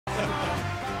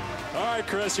All right,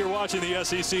 Chris, you're watching the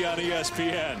SEC on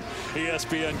ESPN.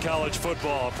 ESPN College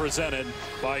Football presented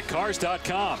by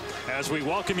Cars.com as we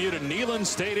welcome you to Neyland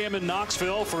Stadium in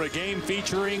Knoxville for a game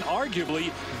featuring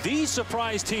arguably the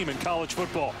surprise team in college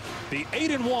football. The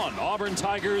 8-1 Auburn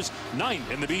Tigers, 9th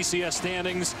in the BCS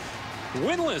standings.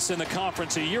 Winless in the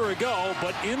conference a year ago,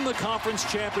 but in the conference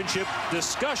championship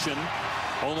discussion,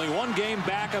 only one game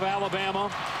back of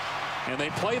Alabama. And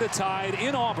they play the Tide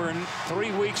in Auburn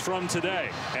 3 weeks from today.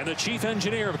 And the chief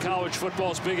engineer of college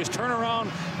football's biggest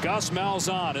turnaround, Gus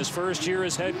Malzahn, his first year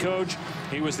as head coach.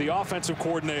 He was the offensive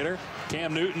coordinator,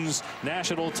 Cam Newton's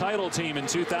national title team in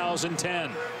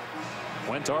 2010.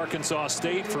 Went to Arkansas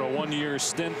State for a one-year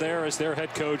stint there as their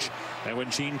head coach. And when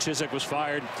Gene Chizik was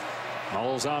fired,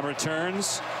 Malzahn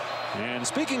returns. And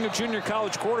speaking of junior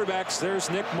college quarterbacks, there's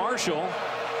Nick Marshall.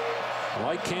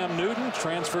 Like Cam Newton,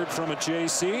 transferred from a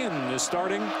JC and is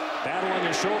starting, battling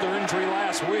a shoulder injury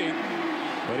last week.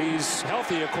 But he's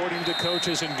healthy according to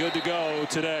coaches and good to go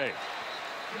today.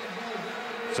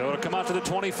 So it'll come out to the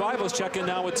 25. Let's check in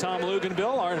now with Tom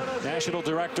Luganbill, our national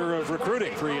director of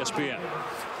recruiting for ESPN.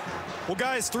 Well,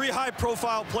 guys, three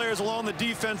high-profile players along the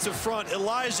defensive front,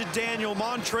 Elijah Daniel,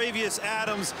 Montravius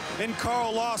Adams, and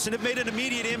Carl Lawson, have made an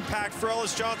immediate impact for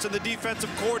Ellis Johnson, the defensive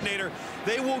coordinator.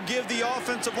 They will give the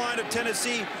offensive line of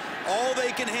Tennessee all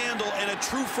they can handle, and a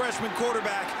true freshman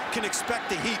quarterback can expect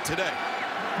the heat today.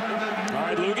 All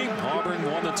right, Loogie, Auburn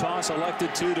won the toss,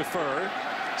 elected to defer.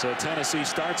 So Tennessee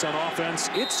starts on offense.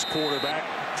 Its quarterback,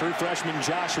 true freshman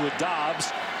Joshua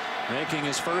Dobbs, making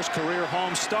his first career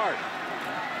home start.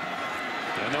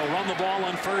 And they'll run the ball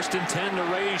on 1st and 10 to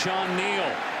Rajon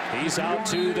Neal. He's out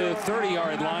to the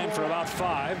 30-yard line for about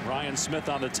 5. Ryan Smith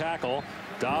on the tackle.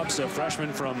 Dobbs, a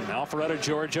freshman from Alpharetta,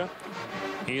 Georgia.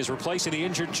 He is replacing the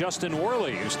injured Justin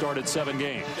Worley, who started 7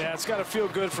 games. Yeah, it's got to feel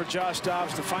good for Josh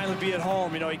Dobbs to finally be at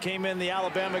home. You know, he came in the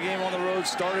Alabama game on the road,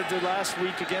 started the last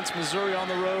week against Missouri on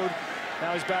the road.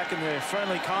 Now he's back in the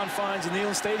friendly confines of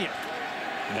Neyland Stadium.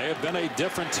 They have been a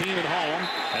different team at home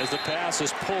as the pass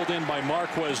is pulled in by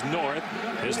Marquez North,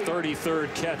 his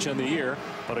 33rd catch in the year,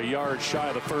 but a yard shy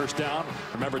of the first down.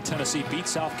 Remember, Tennessee beat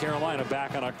South Carolina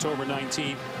back on October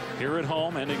 19th here at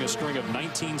home, ending a string of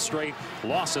 19 straight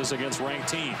losses against ranked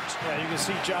teams. Yeah, you can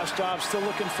see Josh Dobbs still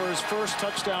looking for his first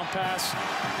touchdown pass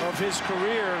of his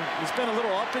career. He's been a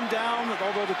little up and down,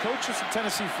 although the coaches of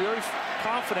Tennessee very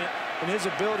confident in his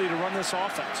ability to run this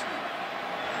offense.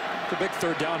 The big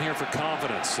third down here for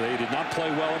confidence. They did not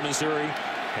play well at Missouri,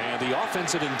 and the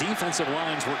offensive and defensive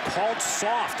lines were called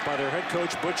soft by their head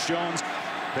coach Butch Jones.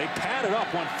 They padded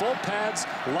up, went full pads,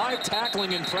 live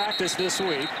tackling in practice this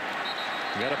week.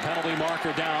 Got a penalty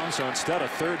marker down, so instead of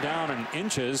 3rd down and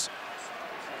inches,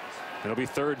 it'll be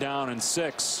 3rd down and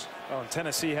 6. Oh,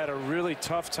 Tennessee had a really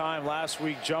tough time last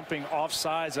week jumping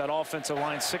offsides. That offensive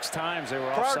line 6 times they were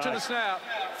offside. Prior to the snap,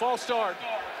 false start,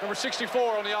 number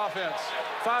 64 on the offense.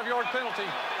 5-yard penalty,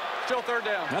 still 3rd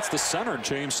down. That's the center,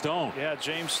 James Stone. Yeah,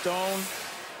 James Stone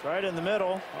right in the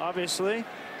middle, obviously.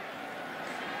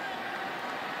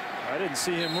 I didn't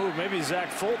see him move. Maybe Zach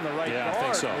Fulton, the right guard, I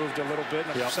think so. Moved a little bit,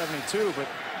 number 72, but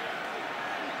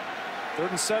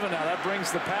 3rd and 7 now. That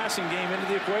brings the passing game into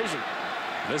the equation.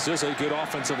 This is a good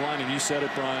offensive line, and you said it,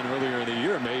 Brian, earlier in the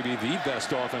year, maybe the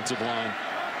best offensive line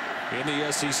in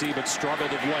the SEC, but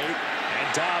struggled of late.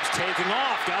 And Dobbs taking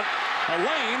off, got a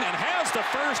lane, and has the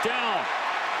first down.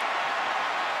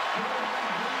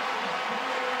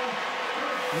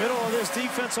 Middle of this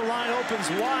defensive line opens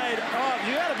wide up.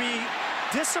 You got to be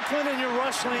disciplined in your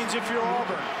rush lanes if you're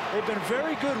Auburn. They've been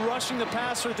very good rushing the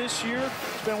passer this year.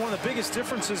 It's been one of the biggest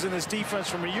differences in this defense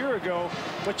from a year ago.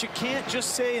 But you can't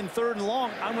just say in 3rd and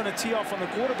long, I'm going to tee off on the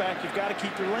quarterback. You've got to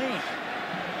keep your lane.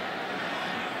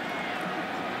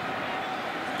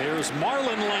 There's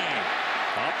Marlon Lane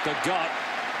up the gut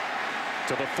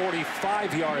to the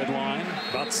 45-yard line.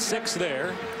 About 6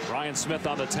 there. Ryan Smith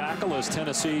on the tackle as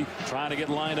Tennessee trying to get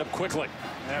lined up quickly.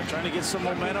 Yeah, trying to get some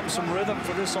momentum, some rhythm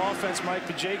for this offense. Mike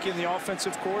Pajakian, the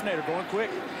offensive coordinator, going quick.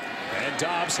 And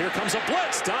Dobbs, here comes a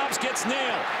blitz. Dobbs gets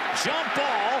nailed. Jump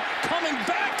ball, coming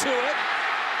back to it.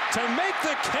 To make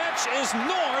the catch is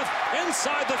North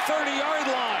inside the 30-yard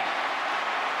line.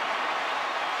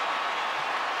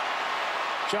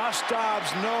 Josh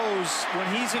Dobbs knows when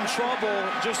he's in trouble,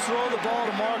 just throw the ball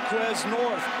to Marquez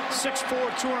North.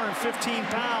 6'4", 215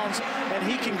 pounds, and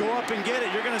he can go up and get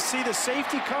it. You're going to see the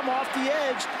safety come off the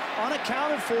edge,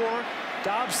 unaccounted for.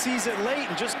 Dobbs sees it late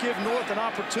and just give North an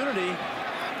opportunity.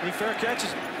 He fair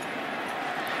catches it.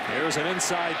 Here's an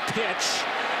inside pitch,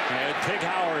 and Pig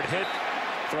Howard hit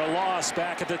for a loss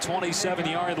back at the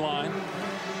 27-yard line.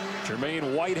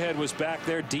 Jermaine Whitehead was back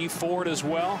there. D. Ford as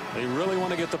well. They really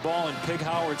want to get the ball in Pig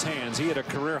Howard's hands. He had a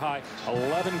career high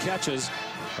 11 catches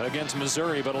against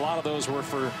Missouri, but a lot of those were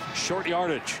for short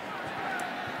yardage.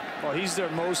 Well, he's their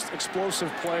most explosive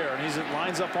player, and he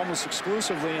lines up almost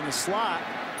exclusively in the slot.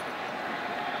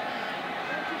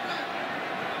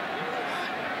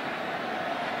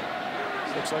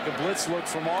 Looks like a blitz look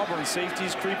from Auburn.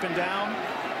 Safety's creeping down.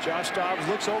 Josh Dobbs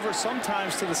looks over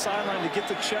sometimes to the sideline to get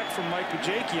the check from Mike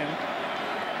Bajakian.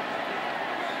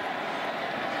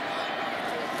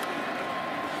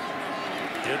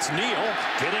 It's Neal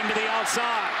getting to the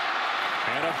outside.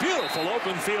 And a beautiful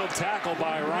open field tackle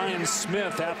by Ryan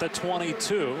Smith at the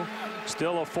 22.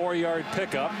 Still a 4-yard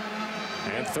pickup.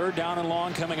 And 3rd down and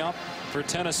long coming up for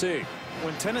Tennessee.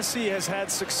 When Tennessee has had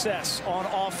success on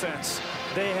offense,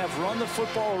 they have run the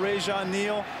football with Rajon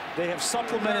Neal. They have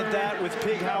supplemented that with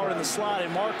Pig Howard in the slot,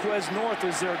 and Marquez North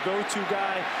is their go-to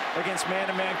guy against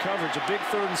man-to-man coverage. A big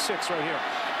 3rd and 6 right here.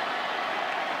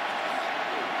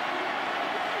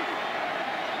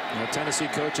 The Tennessee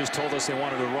coaches told us they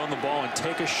wanted to run the ball and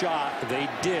take a shot. They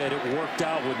did. It worked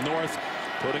out with North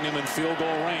putting him in field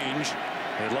goal range.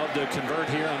 They'd love to convert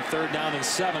here on 3rd down and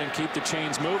 7 and keep the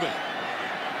chains moving.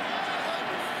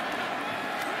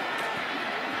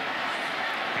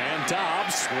 And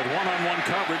Dobbs with one-on-one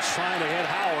coverage trying to hit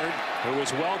Howard, who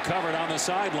was well covered on the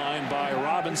sideline by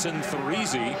Robinson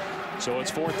Threezy. So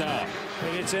it's 4th down.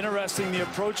 And it's interesting the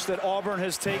approach that Auburn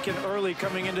has taken early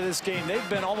coming into this game. They've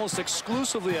been almost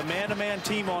exclusively a man-to-man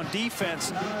team on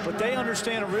defense, but they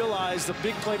understand and realize the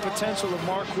big play potential of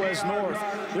Marquez North.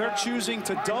 They're choosing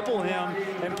to double him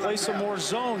and play some more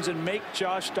zones and make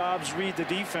Josh Dobbs read the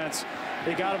defense.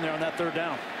 They got him there on that 3rd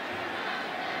down.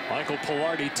 Michael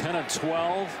Pilardi 10 of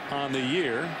 12 on the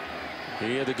year.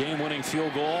 He had the game-winning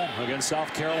field goal against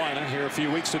South Carolina here a few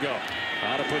weeks ago.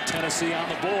 Now to put Tennessee on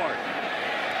the board.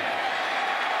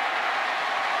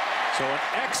 So an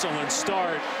excellent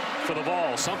start for the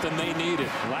Vols, something they needed.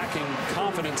 Lacking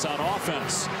confidence on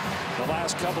offense the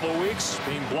last couple of weeks,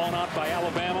 being blown out by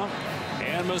Alabama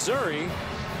and Missouri.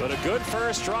 But a good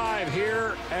first drive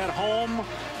here at home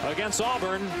against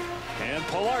Auburn. And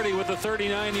Pilardi with the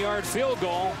 39-yard field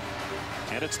goal.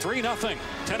 And it's 3-0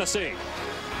 Tennessee.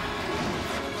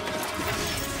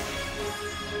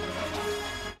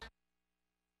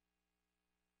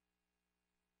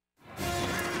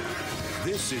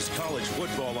 This is college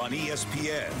football on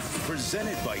ESPN,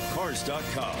 presented by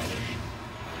Cars.com.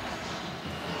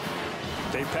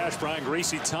 Dave Pasch, Brian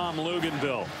Greasy, Tom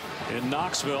Luganville in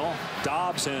Knoxville.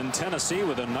 Dobbs and Tennessee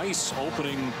with a nice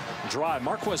opening drive.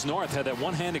 Marquez North had that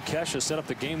one-handed catch to set up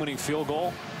the game-winning field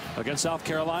goal against South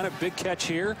Carolina. Big catch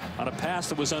here on a pass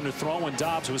that was underthrown when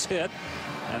Dobbs was hit.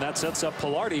 And that sets up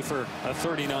Pilardi for a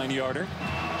 39-yarder.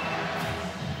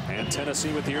 And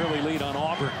Tennessee with the early lead on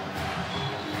Auburn.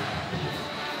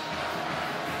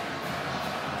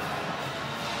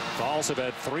 Vols have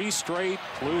had 3 straight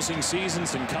losing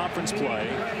seasons in conference play.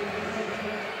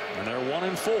 And they're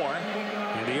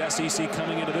 1-4 in the SEC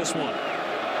coming into this one.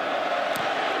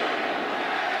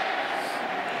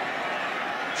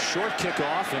 Short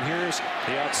kickoff, and here's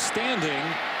the outstanding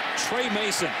Trey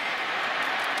Mason.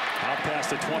 Out past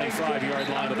the 25-yard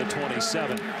line to the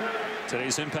 27.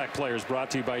 Today's Impact Players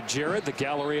brought to you by Jared, the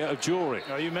Galleria of Jewelry.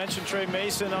 Now, you mentioned Trey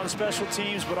Mason on special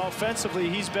teams, but offensively,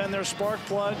 he's been their spark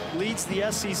plug, leads the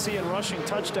SEC in rushing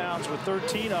touchdowns with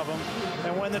 13 of them.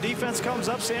 And when the defense comes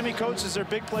up, Sammy Coates is their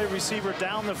big play receiver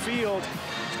down the field.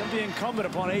 It's going to be incumbent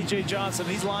upon A.J. Johnson,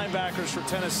 these linebackers for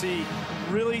Tennessee,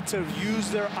 really to use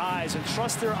their eyes and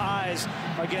trust their eyes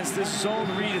against this zone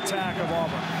read attack of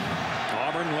Auburn.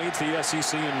 Auburn leads the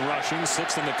SEC in rushing,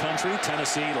 6th in the country.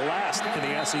 Tennessee last in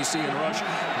the SEC in rush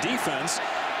defense.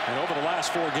 And over the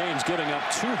last 4 games, giving up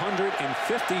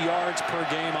 250 yards per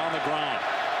game on the ground.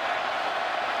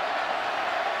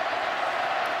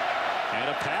 And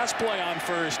a pass play on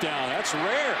 1st down. That's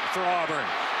rare for Auburn.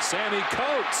 Sammy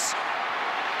Coates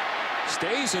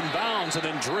stays in bounds and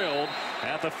then drilled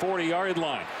at the 40-yard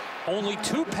line. Only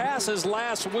 2 passes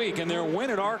last week, and their win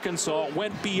at Arkansas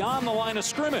went beyond the line of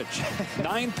scrimmage.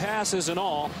 9 passes in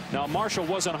all. Now, Marshall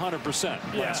wasn't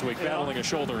 100% last week, battling a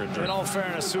shoulder injury. In all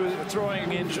fairness,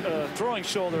 throwing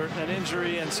shoulder an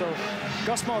injury, and so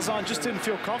Gus Malzahn just didn't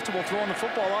feel comfortable throwing the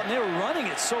football out, and they were running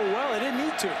it so well, they didn't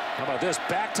need to. How about this?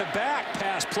 Back-to-back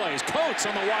pass plays. Coates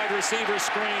on the wide receiver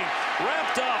screen.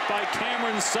 Wrapped up by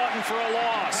Cameron Sutton for a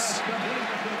loss.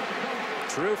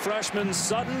 True freshman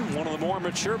Sutton, one of the more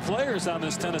mature players on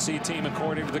this Tennessee team,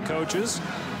 according to the coaches.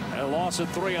 A loss of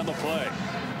 3 on the play.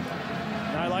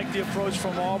 And I like the approach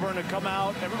from Auburn to come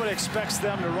out. Everybody expects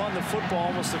them to run the football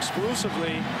almost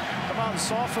exclusively. Come out and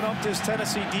soften up this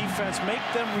Tennessee defense. Make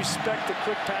them respect the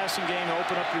quick passing game to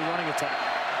open up your running attack.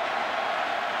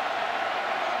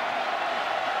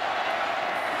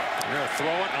 They're going to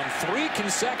throw it on 3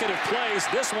 consecutive plays.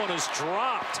 This one is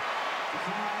dropped.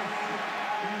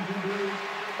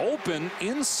 Open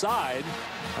inside,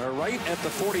 right at the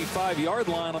 45-yard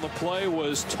line on the play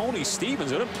was Tony Stevens.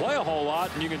 He didn't play a whole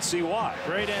lot, and you can see why.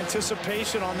 Great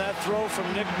anticipation on that throw from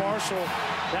Nick Marshall.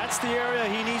 That's the area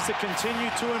he needs to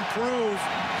continue to improve,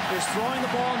 is throwing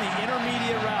the ball in the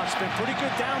intermediate routes. Been pretty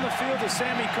good down the field to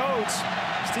Sammy Coates.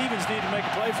 Stevens needed to make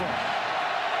a play for him.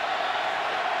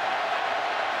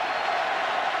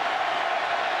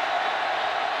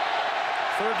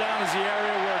 Third down is the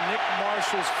area where Nick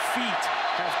Marshall's feet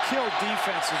have killed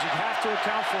defenses. You have to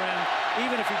account for him,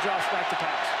 even if he drops back to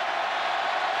pass.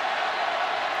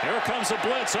 Here comes a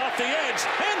blitz off the edge,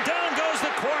 and down goes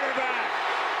the quarterback.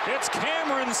 It's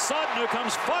Cameron Sutton who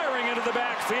comes firing into the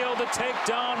backfield to take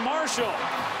down Marshall.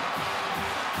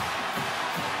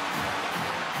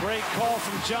 Great call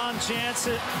from John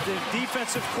Jansen, the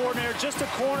defensive coordinator. Just a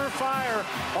corner fire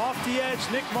off the edge.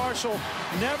 Nick Marshall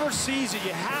never sees it.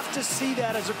 You have to see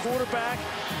that as a quarterback.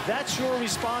 That's your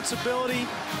responsibility.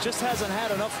 Just hasn't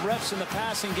had enough reps in the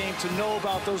passing game to know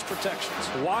about those protections.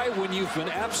 Why, when you've been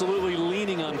absolutely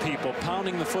leaning on people,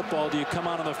 pounding the football, do you come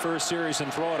out in the first series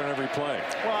and throw it on every play?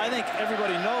 Well, I think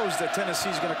everybody knows that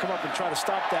Tennessee's going to come up and try to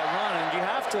stop that run, and you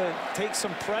have to take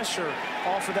some pressure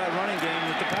off of that running game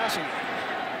with the passing game.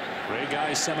 Ray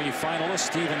Guy semifinalist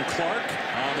Stephen Clark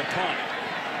on the punt.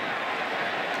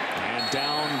 And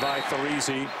down by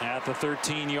Farisi at the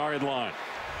 13-yard line.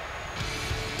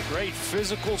 Great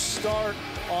physical start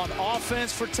on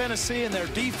offense for Tennessee, and their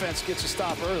defense gets a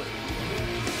stop early.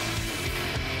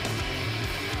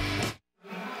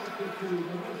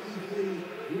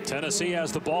 Tennessee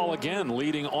has the ball again,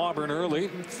 leading Auburn early,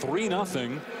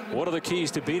 3-0. What are the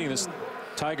keys to beating this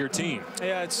Tiger team?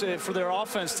 Yeah, it's for their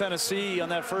offense. Tennessee on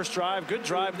that first drive, good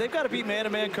drive. They've got to beat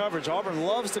man-to-man coverage. Auburn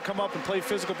loves to come up and play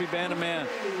physical, be man-to-man.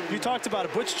 You talked about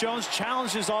it. Butch Jones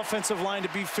challenged his offensive line to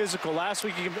be physical. Last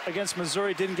week against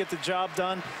Missouri, didn't get the job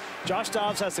done. Josh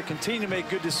Dobbs has to continue to make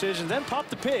good decisions. Then pop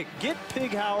the pig. Get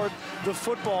Pig Howard the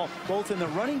football, both in the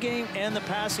running game and the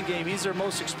passing game. He's their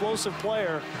most explosive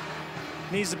player.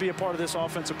 Needs to be a part of this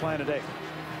offensive plan today.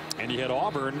 And you had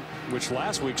Auburn, which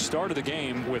last week started the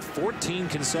game with 14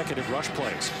 consecutive rush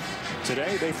plays.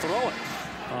 Today they throw it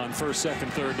on first,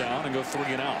 second, third down and go 3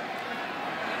 and out.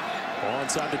 Ball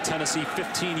inside the Tennessee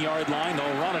 15-yard line.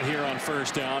 They'll run it here on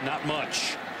first down. Not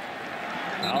much.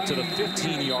 Out to the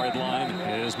 15-yard line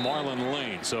is Marlon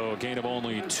Lane. So a gain of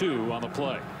only 2 on the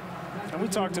play. And we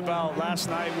talked about last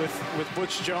night with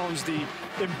Butch Jones the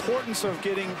importance of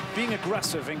being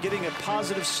aggressive and getting a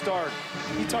positive start.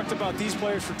 He talked about these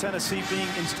players for Tennessee being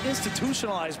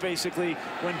institutionalized, basically.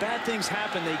 When bad things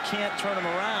happen, they can't turn them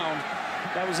around.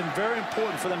 That was very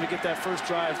important for them to get that first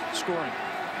drive scoring.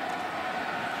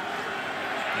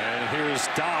 And here's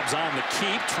Dobbs on the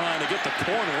keep, trying to get the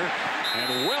corner,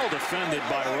 and well defended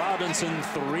by Robinson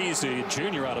Therese,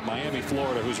 junior out of Miami,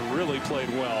 Florida, who's really played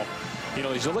well. You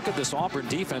know, as you look at this Auburn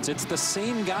defense, it's the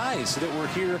same guys that were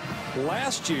here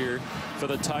last year for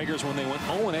the Tigers when they went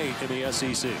 0-8 in the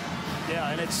SEC. Yeah,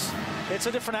 and it's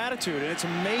a different attitude, and it's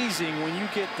amazing when you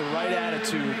get the right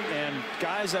attitude and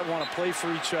guys that want to play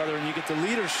for each other, and you get the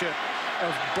leadership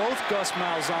of both Gus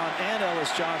Malzahn and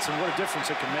Ellis Johnson. What a difference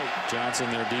it can make. Johnson,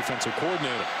 their defensive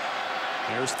coordinator.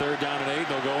 There's third down and 8.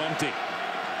 They'll go empty.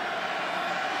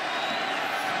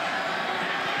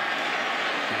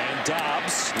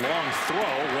 Dobbs, long throw,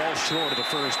 well short of the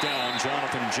first down.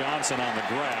 Jonathan Johnson on the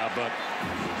grab, but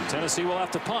Tennessee will have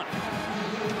to punt.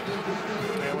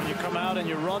 Yeah, when you come out and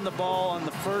you run the ball on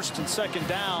the first and second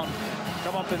down,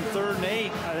 come up in 3rd and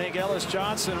 8, I think Ellis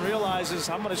Johnson realizes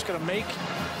I'm just going to make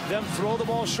them throw the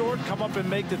ball short, come up and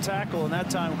make the tackle. And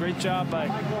that time, great job by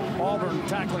Auburn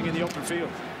tackling in the open field.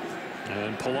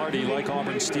 And Pilardi, like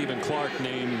Auburn, Stephen Clark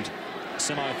named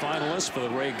semifinalists for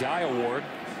the Ray Guy Award.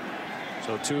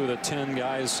 So 2 of the 10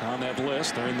 guys on that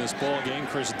list are in this ball game.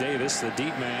 Chris Davis, the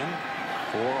deep man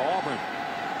for Auburn.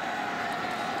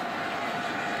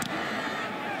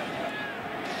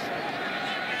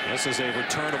 This is a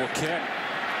returnable kick.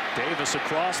 Davis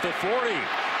across the 40.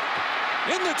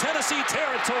 Into Tennessee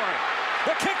territory.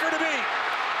 The kicker to beat.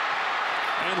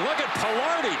 And look at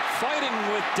Pilardi fighting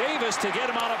with Davis to get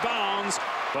him out of bounds.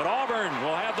 But Auburn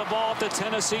will have the ball at the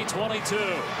Tennessee 22.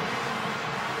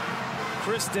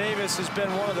 Chris Davis has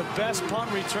been one of the best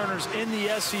punt returners in the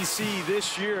SEC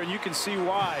this year, and you can see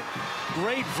why.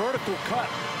 Great vertical cut.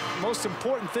 most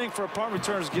important thing for a punt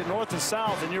return is get north and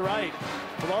south, and you're right.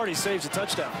 Pilardi saves a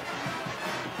touchdown.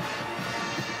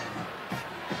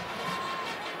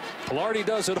 Pilardi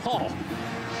does it all.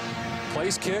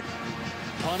 Place kick,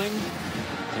 punting,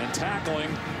 and tackling.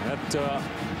 That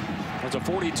was a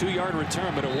 42-yard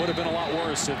return, but it would have been a lot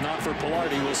worse if not for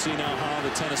Pilardi. We'll see now how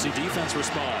the Tennessee defense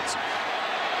responds.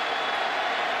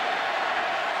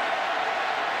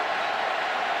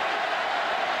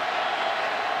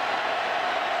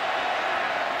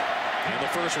 And the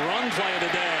first run play of the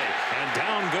day. And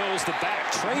down goes the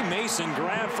back. Trey Mason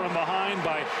grabbed from behind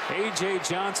by A.J.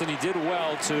 Johnson. He did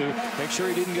well to make sure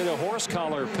he didn't get a horse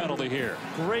collar penalty here.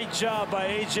 Great job by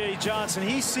A.J. Johnson.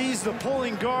 He sees the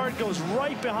pulling guard, goes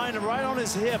right behind him, right on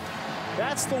his hip.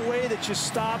 That's the way that you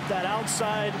stop that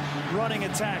outside running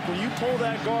attack. When you pull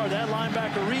that guard, that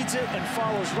linebacker reads it and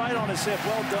follows right on his hip.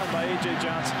 Well done by A.J.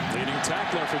 Johnson. Leading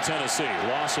tackler for Tennessee.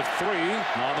 Loss of 3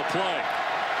 on the play.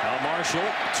 Now Marshall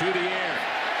to the air.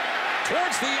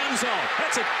 Towards the end zone.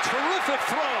 That's a terrific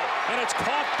throw. And it's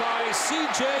caught by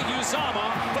C.J.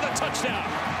 Uzomah for the touchdown.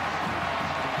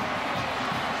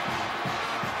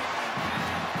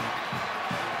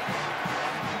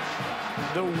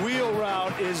 The wheel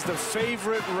route is the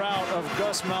favorite route of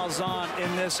Gus Malzahn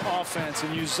in this offense.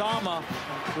 And Uzomah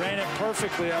ran it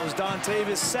perfectly. That was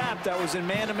Dontavius Sapp that was in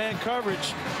man-to-man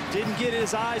coverage. Didn't get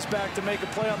his eyes back to make a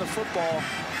play on the football.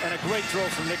 And a great throw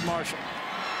from Nick Marshall.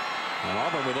 And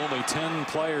Auburn with only 10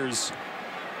 players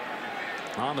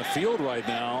on the field right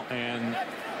now, and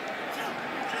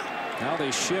now they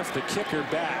shift the kicker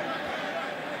back.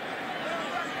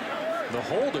 The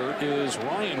holder is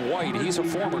Ryan White. He's a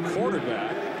former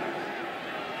quarterback.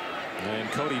 And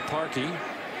Cody Parkey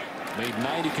made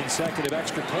 90 consecutive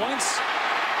extra points.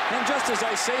 And just as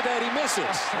I say that, he misses.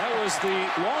 That was the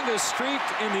longest streak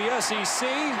in the SEC,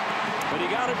 but he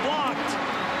got it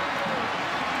blocked.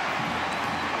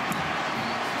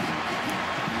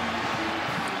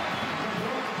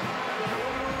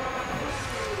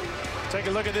 Take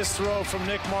a look at this throw from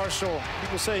Nick Marshall.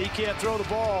 People say he can't throw the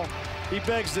ball. He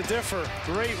begs to differ.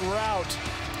 Great route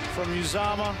from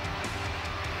Uzomah.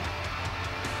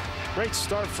 Great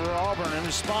start for Auburn in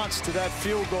response to that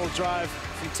field goal drive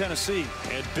from Tennessee.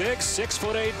 And big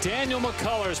 6'8" Daniel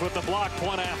McCullers with the block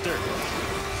point after.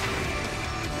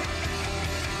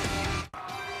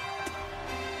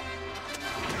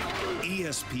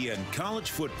 ESPN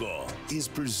College Football is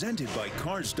presented by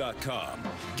Cars.com.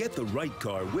 Get the right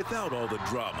car without all the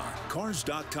drama.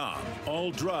 Cars.com.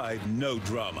 All drive, no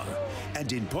drama.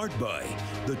 And in part by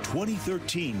the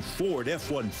 2013 Ford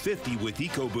F-150 with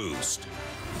EcoBoost.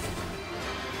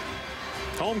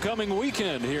 Homecoming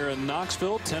weekend here in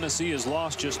Knoxville. Tennessee has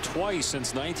lost just twice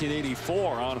since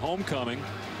 1984 on homecoming.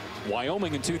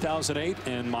 Wyoming in 2008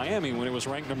 and Miami when it was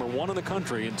ranked #1 in the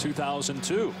country in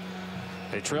 2002.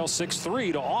 They trail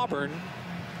 6-3 to Auburn.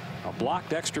 A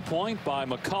blocked extra point by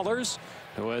McCullers,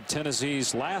 who had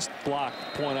Tennessee's last block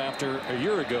point after a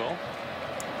year ago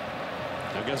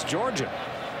against Georgia.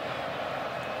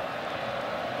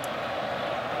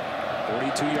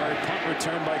 42-yard punt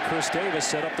return by Chris Davis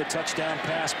set up the touchdown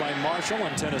pass by Marshall,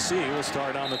 and Tennessee will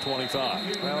start on the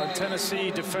 25. Well, and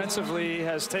Tennessee defensively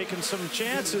has taken some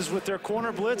chances with their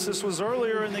corner blitz. This was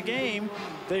earlier in the game.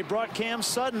 They brought Cam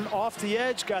Sutton off the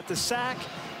edge, got the sack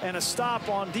and a stop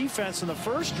on defense in the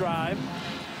first drive.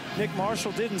 Nick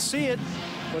Marshall didn't see it,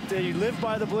 but they live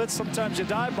by the blitz. Sometimes you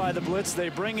die by the blitz. They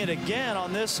bring it again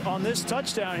on this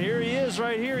touchdown. Here he is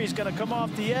right here. He's going to come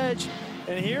off the edge.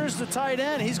 And here's the tight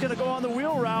end. He's going to go on the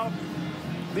wheel route.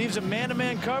 Leaves a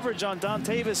man-to-man coverage on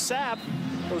Dontavius Sapp.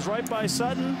 Goes right by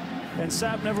Sutton. And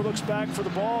Sapp never looks back for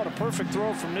the ball. And a perfect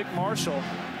throw from Nick Marshall.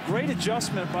 Great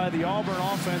adjustment by the Auburn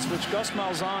offense, which Gus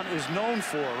Malzahn is known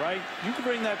for, right? You can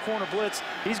bring that corner blitz.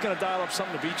 He's going to dial up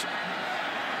something to beat you.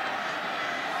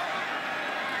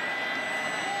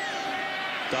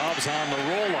 Dobbs on the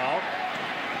rollout.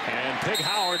 And Pig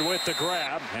Howard with the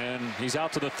grab, and he's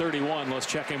out to the 31. Let's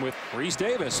check in with Reese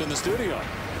Davis in the studio.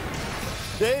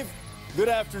 Dave, good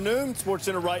afternoon.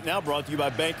 SportsCenter right now brought to you by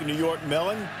Bank of New York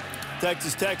Mellon.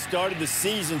 Texas Tech started the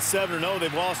season 7-0.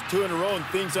 They've lost 2 in a row, and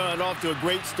things aren't off to a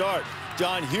great start.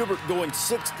 John Hubert going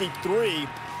 63.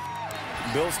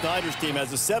 Bill Snyder's team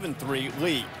has a 7-3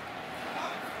 lead.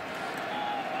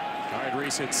 All right,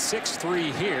 Reese, it's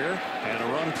 6-3 here, and a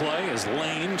run play as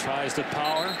Lane tries to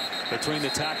power between the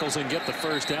tackles and get the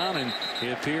first down, and he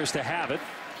appears to have it.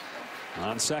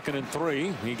 On 2nd and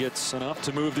 3, he gets enough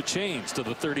to move the chains to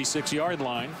the 36-yard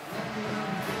line.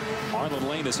 Marlon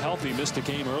Lane is healthy, missed a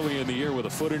game early in the year with a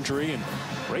foot injury, and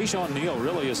Rayshawn Neal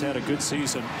really has had a good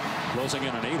season, closing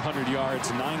in on 800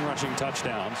 yards, 9 rushing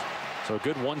touchdowns. So a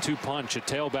good 1-2 punch at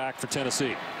tailback for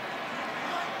Tennessee.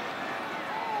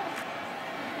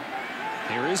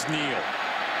 Here is Neal.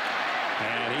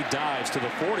 And he dives to the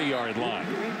 40-yard line.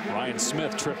 Ryan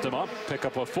Smith tripped him up, pick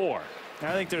up a 4.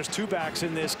 I think there's two backs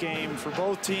in this game for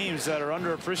both teams that are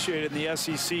underappreciated in the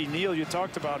SEC. Neal, you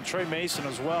talked about, and Trey Mason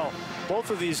as well.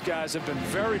 Both of these guys have been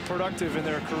very productive in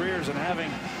their careers and having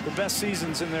the best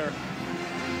seasons in their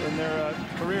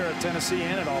career at Tennessee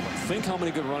and at Auburn. Think how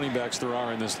many good running backs there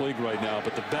are in this league right now,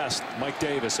 but the best, Mike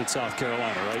Davis at South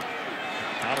Carolina, right?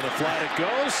 Out of the flat it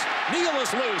goes. Neal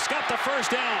is loose, got the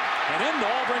first down, and into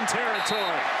Auburn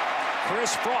territory.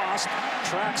 Chris Frost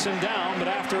tracks him down, but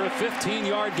after a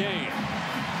 15-yard gain.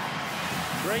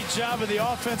 Great job of the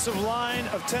offensive line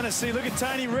of Tennessee. Look at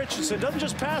Tiny Richardson. Doesn't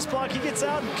just pass block. He gets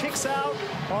out and kicks out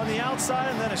on the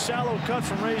outside, and then a shallow cut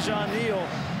from Rajon Neal.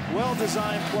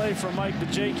 Well-designed play from Mike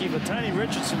Bajaki, but Tiny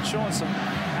Richardson showing some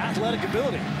athletic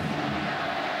ability.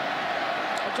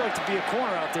 I'd like to be a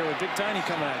corner out there with Big Tiny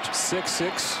coming at you.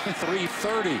 6'6",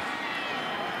 330.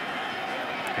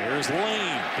 Here's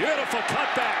Lane. Beautiful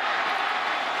cutback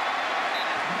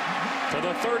to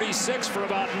the 36 for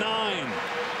about 9.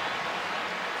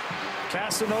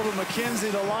 Casanova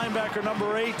McKenzie, the linebacker,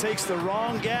 number 8, takes the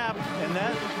wrong gap, and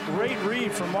that great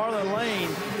read from Marlon Lane.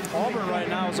 Auburn right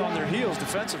now is on their heels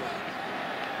defensively.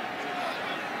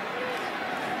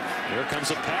 Here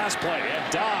comes a pass play,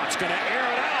 and Dobbs going to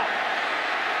air it out.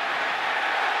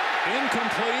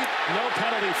 Incomplete, no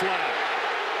penalty flag.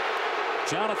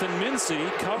 Jonathan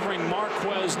Mincy covering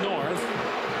Marquez North.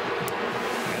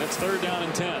 And it's 3rd down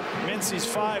and 10. Mincy's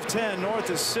 5'10", North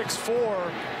is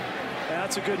 6'4".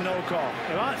 That's a good no call.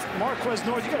 Marquez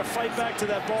North, you got to fight back to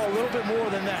that ball a little bit more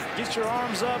than that. Get your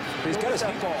arms up. He's got his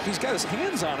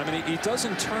hands on him, and he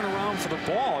doesn't turn around for the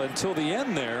ball until the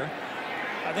end there.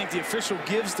 I think the official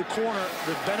gives the corner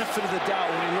the benefit of the doubt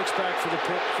when he looks back for the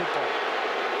football.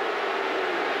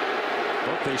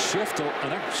 Look, they shift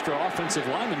an extra offensive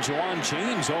lineman, Juwan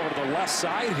James, over to the left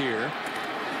side here.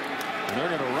 And they're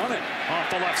going to run it off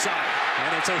the left side.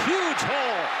 And it's a huge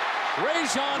hole.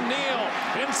 Rajon Neal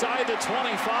inside the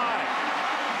 25.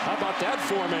 How about that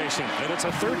formation? And it's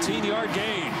a 13-yard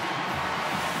gain.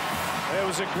 It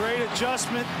was a great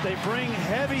adjustment. They bring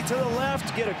heavy to the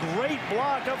left, get a great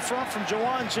block up front from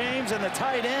Juwan James, and the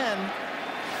tight end.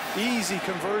 Easy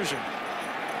conversion.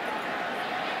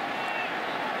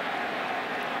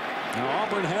 Now,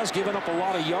 Auburn has given up a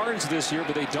lot of yards this year,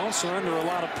 but they don't surrender a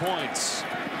lot of points.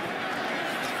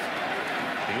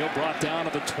 Neal brought down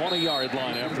to the 20-yard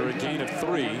line after a gain of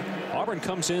 3. Auburn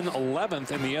comes in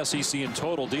 11th in the SEC in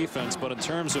total defense, but in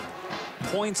terms of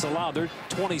points allowed, they're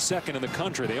 22nd in the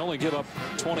country. They only give up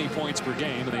 20 points per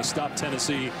game, and they stopped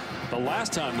Tennessee the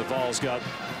last time the Vols got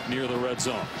near the red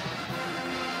zone.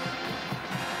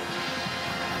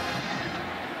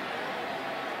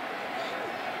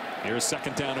 Here's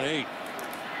 2nd down and 8.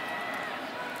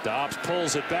 Dobbs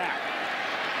pulls it back.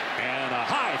 And a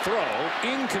high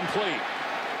throw, incomplete.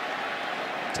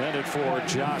 Intended for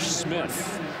Josh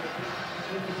Smith.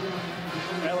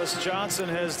 Ellis Johnson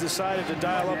has decided to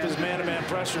dial up his man-to-man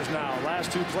pressures now.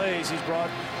 Last 2 plays, he's brought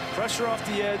pressure off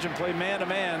the edge and played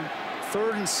man-to-man.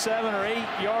 3rd and 7 or 8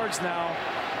 yards now.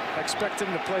 I expect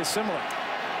him to play similar.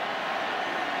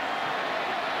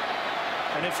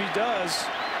 And if he does,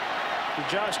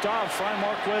 Josh Dobbs find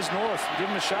Marquez North, give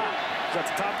him a shot. He's at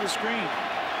the top of the screen.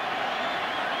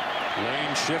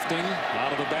 Lane shifting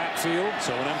out of the backfield,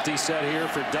 so an empty set here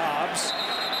for Dobbs.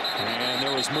 And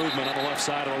there was movement on the left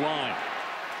side of the line.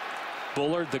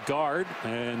 Bullard, the guard,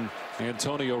 and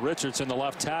Antonio Richardson, the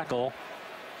left tackle,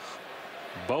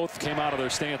 both came out of their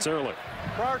stance early.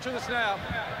 Prior to the snap,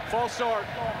 false start,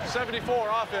 74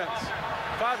 offense,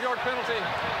 5-yard penalty,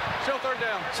 still 3rd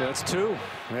down. So that's 2.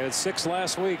 They had 6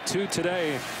 last week, 2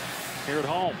 today here at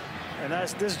home. And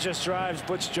this just drives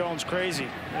Butch Jones crazy.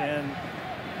 And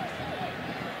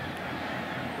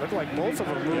looked like both of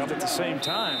them moved at the same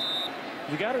time.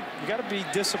 You gotta be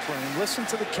disciplined. Listen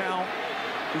to the count.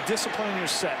 Be disciplined in your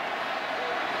set.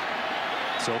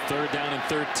 So 3rd down and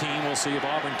 13. We'll see if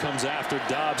Auburn comes after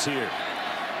Dobbs here.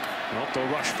 Well, they'll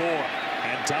rush 4.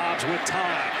 And Dobbs with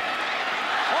time.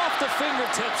 Off the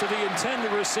fingertips of the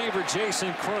intended receiver,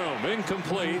 Jason Kroom.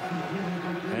 Incomplete.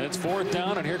 And it's 4th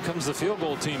down, and here comes the field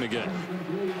goal team again.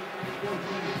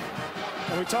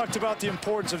 And we talked about the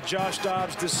importance of Josh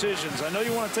Dobbs' decisions. I know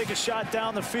you want to take a shot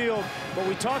down the field, but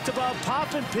we talked about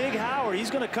popping Pig Howard. He's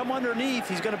going to come underneath.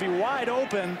 He's going to be wide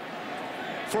open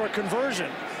for a conversion.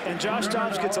 And Josh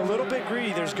Dobbs gets a little bit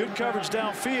greedy. There's good coverage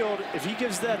downfield. If he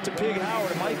gives that to Pig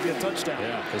Howard, it might be a touchdown.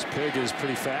 Yeah, because Pig is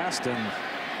pretty fast, and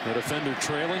the defender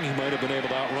trailing, he might have been able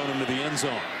to outrun him to the end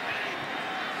zone.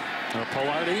 Now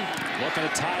Pilardi looking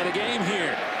to tie the game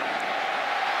here.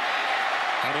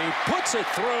 And he he puts it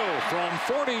through from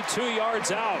 42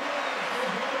 yards out.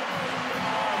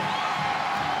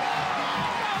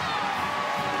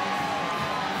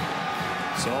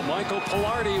 So Michael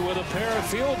Pilardi with a pair of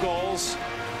field goals.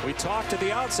 We talked at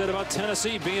the outset about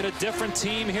Tennessee being a different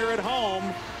team here at home.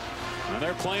 And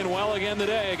they're playing well again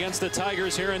today against the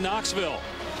Tigers here in Knoxville.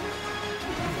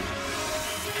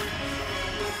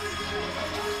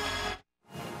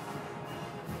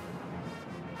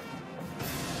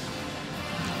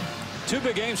 Two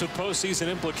big games with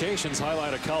postseason implications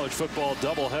highlight a college football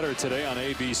doubleheader today on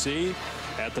ABC.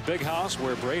 At the Big House,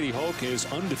 where Brady Hoke is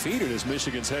undefeated as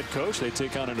Michigan's head coach. They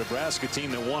take on a Nebraska team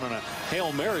that won on a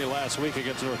Hail Mary last week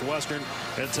against Northwestern.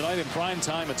 And tonight in prime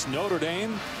time, it's Notre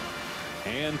Dame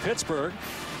and Pittsburgh.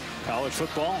 College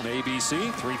football on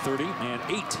ABC, 3:30 and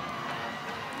 8.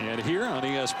 And here on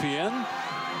ESPN,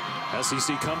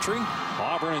 SEC country,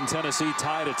 Auburn and Tennessee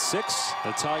tied at 6.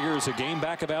 The Tigers a game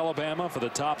back of Alabama for the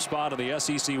top spot of the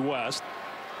SEC West.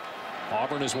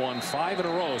 Auburn has won 5 in a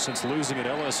row since losing at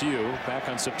LSU back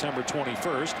on September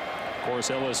 21st. Of course,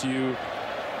 LSU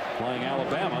playing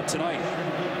Alabama tonight.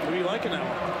 Who do you like in that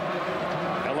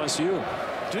one? LSU.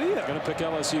 Do you? Going to pick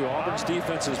LSU. Auburn's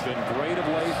defense has been great of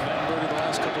late. Mettenberger the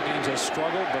last couple games has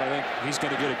struggled, but I think he's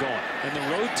going to get it going. And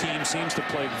the road team seems to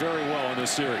play very well in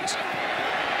this series.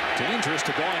 Dangerous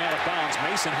to going out of bounds.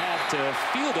 Mason had to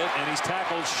field it, and he's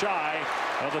tackled shy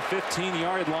of the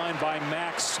 15-yard line by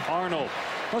Max Arnold.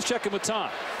 Let's check in with Tom.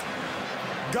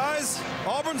 Guys,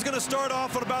 Auburn's going to start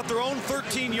off at about their own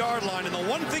 13-yard line. And the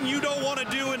one thing you don't want to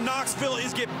do in Knoxville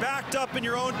is get backed up in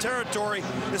your own territory,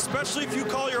 especially if you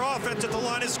call your offense at the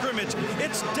line of scrimmage.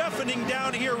 It's deafening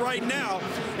down here right now.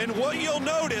 And what you'll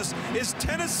notice is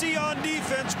Tennessee on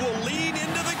defense will lean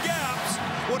into the gaps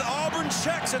when Auburn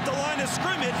checks at the line of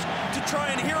scrimmage to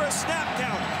try and hear a snap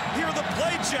count, hear the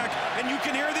play check, and you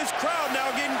can hear this crowd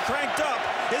now getting cranked up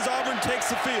as Auburn takes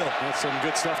the field. That's some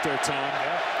good stuff there, Tom.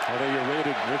 Although you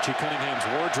rated Richie Cunningham's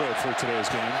wardrobe for today's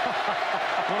game.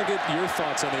 I want to get your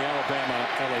thoughts on the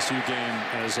Alabama-LSU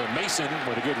game as Mason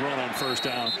with a good run on first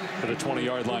down at the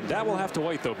 20-yard line. That will have to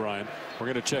wait, though, Brian. We're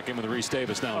going to check in with Reese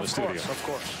Davis now in the studio. Of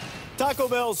course. Taco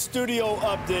Bell's studio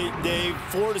update, Dave.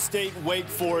 Florida State, Wake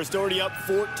Forest, already up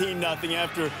 14-0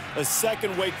 after a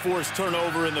second Wake Forest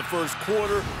turnover in the first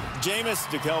quarter. Jameis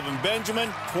to Kelvin Benjamin,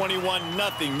 21-0.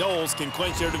 Noles can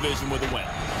clinch their division with a win.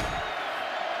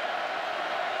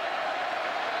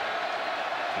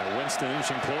 Winston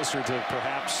inching closer to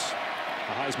perhaps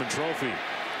a Heisman Trophy.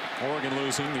 Oregon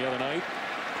losing the other night.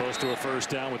 Close to a first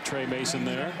down with Trey Mason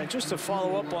there. And just to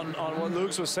follow up on what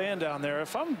Luke's was saying down there,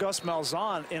 if I'm Gus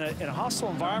Malzahn in a hostile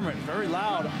environment, very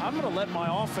loud, I'm going to let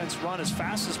my offense run as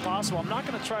fast as possible. I'm not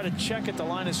going to try to check at the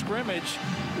line of scrimmage.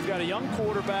 We've got a young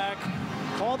quarterback.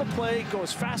 Call the play, go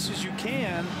as fast as you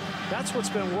can. That's what's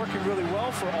been working really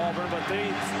well for Auburn, but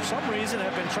they, for some reason,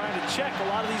 have been trying to check a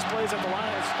lot of these plays at the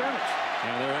line of scrimmage.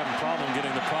 And they're having a problem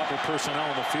getting the proper personnel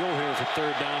on the field here for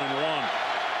 3rd down and 1.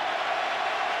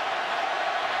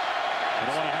 They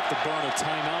don't want to have to burn a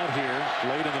timeout here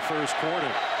late in the first quarter.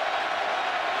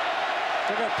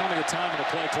 They've got plenty of time on the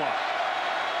play clock.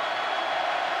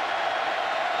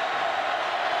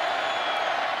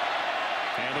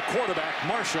 And the quarterback,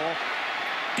 Marshall,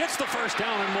 gets the first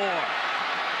down and more.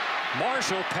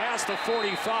 Marshall past the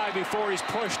 45 before he's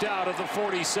pushed out at the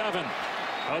 47.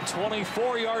 A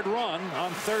 24-yard run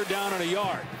on 3rd down and a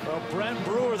yard. Well, Brent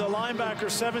Brewer, the linebacker,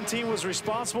 17, was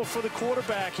responsible for the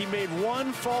quarterback. He made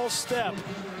one false step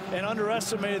and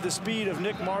underestimated the speed of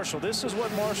Nick Marshall. This is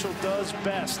what Marshall does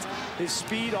best, his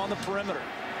speed on the perimeter.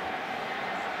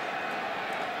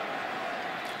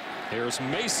 Here's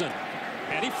Mason,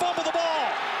 and he fumbled the ball,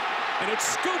 and it's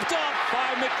scooped up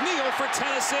by McNeil for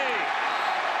Tennessee.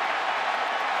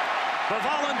 The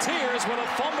Volunteers with a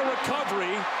fumble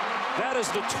recovery. That is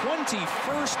the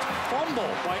 21st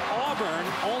fumble by Auburn,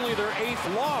 only their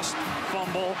 8th lost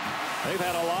fumble. They've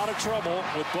had a lot of trouble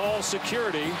with ball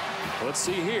security. Let's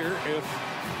see here if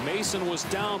Mason was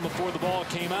down before the ball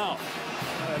came out.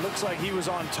 It looks like he was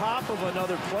on top of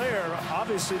another player.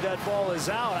 Obviously, that ball is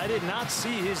out. I did not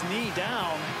see his knee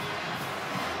down.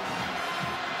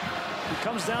 He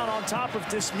comes down on top of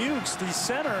Dismukes, the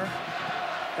center.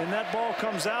 And that ball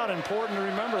comes out. Important to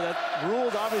remember that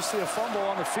ruled obviously a fumble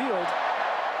on the field.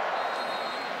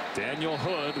 Daniel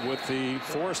Hood with the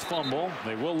forced fumble.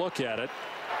 They will look at it.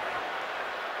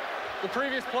 The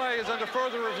previous play is under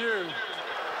further review.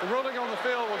 The ruling on the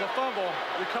field was a fumble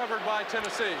recovered by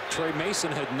Tennessee. Trey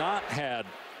Mason had not had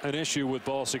an issue with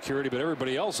ball security, but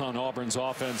everybody else on Auburn's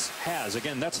offense has.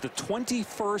 Again, that's the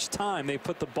 21st time they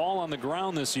put the ball on the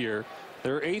ground this year.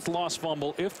 Their 8th lost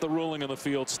fumble if the ruling on the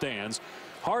field stands.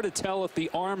 Hard to tell if the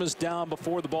arm is down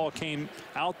before the ball came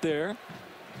out there,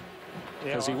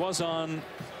 because he was on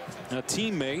a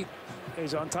teammate.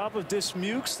 He's on top of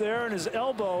Dismukes there, and his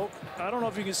elbow, I don't know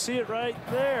if you can see it right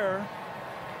there.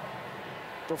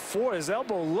 Before, his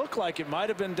elbow looked like it might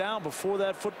have been down before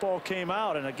that football came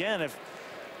out. And again,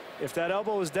 if that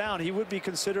elbow was down, he would be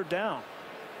considered down.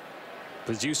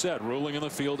 As you said, ruling in the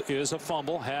field is a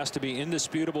fumble. Has to be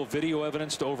indisputable video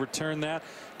evidence to overturn that.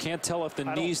 Can't tell if the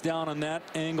knee's down on that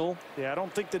angle. Yeah, I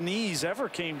don't think the knees ever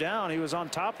came down. He was on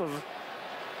top of.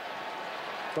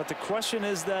 But the question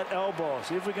is that elbow.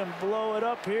 See if we can blow it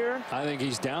up here. I think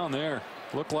he's down there.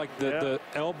 Looked like the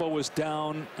elbow was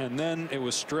down, and then it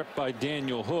was stripped by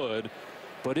Daniel Hood.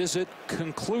 But is it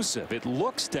conclusive? It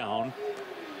looks down.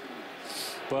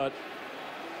 But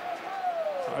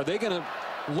are they going to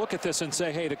look at this and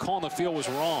say, hey, the call on the field was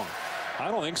wrong? I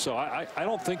don't think so. I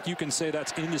don't think you can say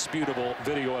that's indisputable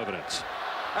video evidence.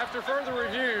 After further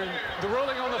review, the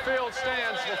ruling on the field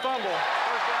stands for fumble.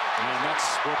 And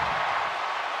that's what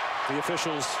the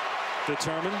officials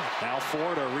determined. Al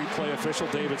Ford, our replay official,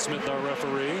 David Smith, our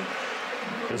referee,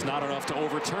 is not enough to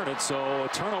overturn it. So a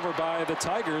turnover by the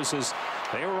Tigers as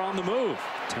they were on the move.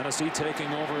 Tennessee taking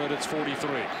over at its 43.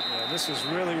 Yeah, this is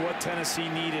really what Tennessee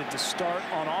needed to start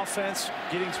on offense,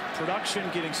 getting some production,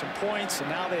 getting some points, and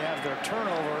now they have their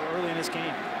turnover early in this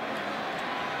game.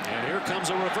 And here comes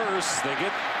a reverse. They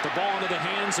get the ball into the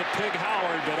hands of Pig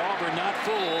Howard, but Auburn not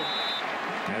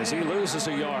fooled as he loses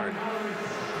a yard.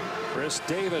 Chris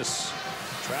Davis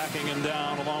tracking him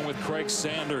down along with Craig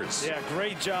Sanders. Yeah,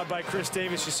 great job by Chris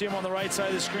Davis. You see him on the right side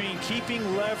of the screen,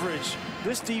 keeping leverage.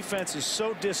 This defense is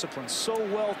so disciplined, so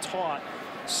well taught.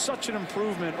 Such an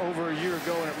improvement over a year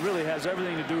ago, and it really has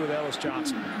everything to do with Ellis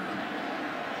Johnson.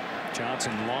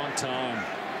 Johnson, long time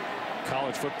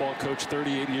college football coach,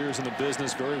 38 years in the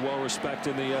business, very well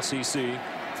respected in the SEC.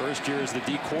 First year as the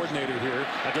D coordinator here.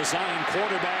 A design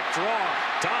quarterback draw.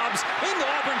 Dobbs into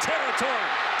Auburn territory,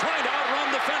 trying to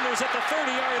outrun defenders at the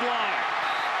 30-yard line.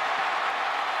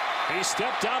 He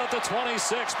stepped out at the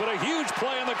 26, but a huge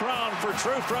play on the ground for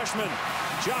true freshman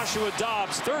Joshua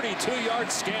Dobbs,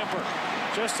 32-yard scamper.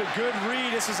 Just a good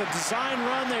read. This is a design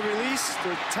run. They release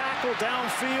the tackle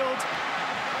downfield.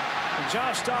 And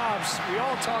Josh Dobbs, we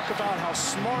all talk about how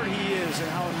smart he is and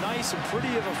how nice and pretty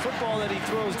of a football that he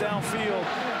throws downfield,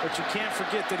 but you can't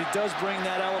forget that he does bring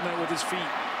that element with his feet.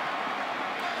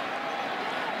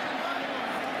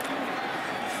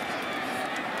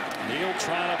 Neal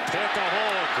trying to pick a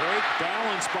hole. Great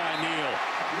balance by Neal.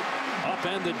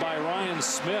 Upended by Ryan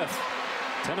Smith.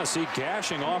 Tennessee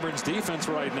gashing Auburn's defense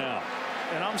right now.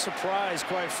 And I'm surprised,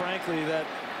 quite frankly, that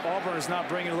Auburn is not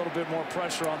bringing a little bit more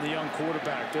pressure on the young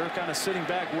quarterback. They're kind of sitting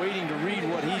back waiting to read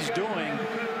what he's doing,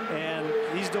 and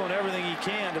he's doing everything he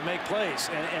can to make plays,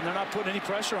 and they're not putting any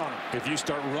pressure on him. If you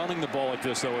start running the ball like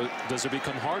this, though, does it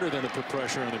become harder than to put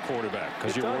pressure on the quarterback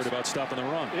because you're worried about stopping the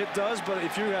run? It does, but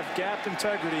if you have gap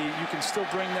integrity, you can still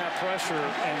bring that pressure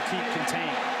and keep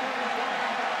contained.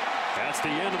 That's the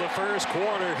end of the first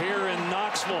quarter here in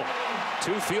Knoxville.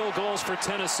 2 field goals for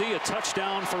Tennessee, a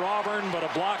touchdown for Auburn, but a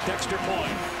blocked extra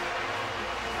point.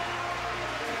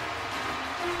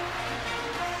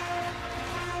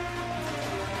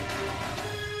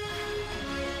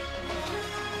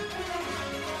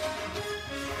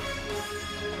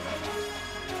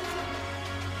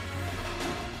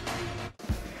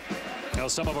 Now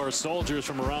some of our soldiers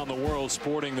from around the world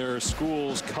sporting their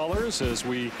school's colors as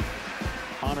we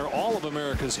honor all of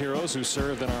America's heroes who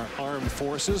served in our armed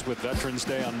forces with Veterans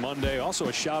Day on Monday. Also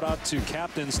a shout out to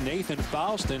Captains Nathan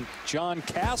Faust and John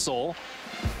Castle.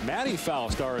 Maddie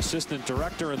Faust, our assistant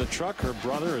director in the truck. Her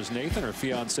brother is Nathan, her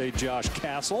fiance Josh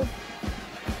Castle.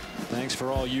 Thanks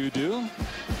for all you do.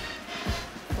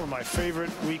 One of my favorite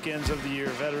weekends of the year,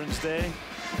 Veterans Day.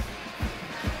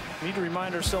 We need to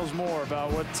remind ourselves more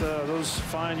about what those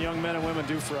fine young men and women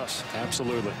do for us.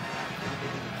 Absolutely.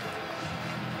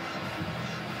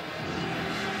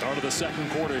 Start of the second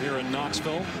quarter here in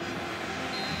Knoxville.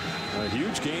 A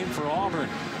huge game for Auburn.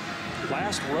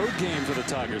 Last road game for the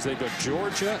Tigers. They've got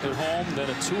Georgia at home, then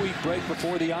a 2-week break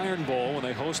before the Iron Bowl when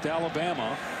they host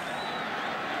Alabama.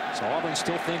 So Auburn's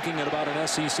still thinking about an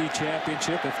SEC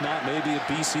championship, if not maybe a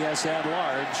BCS at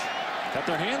large. Got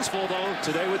their hands full, though,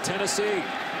 today with Tennessee.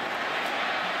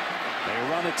 They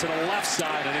run it to the left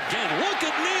side, and again, look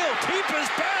at Neal, keep his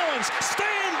balance,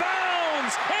 stay in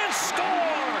bounds, and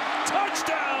score!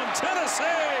 Touchdown, Tennessee!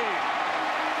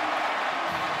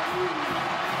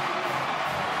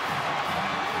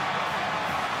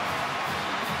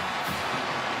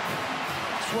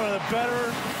 It's one of the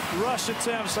better rush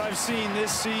attempts I've seen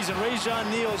this season. Rajon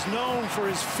Neal is known for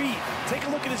his feet. Take a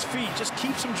look at his feet. Just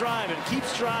keeps him driving,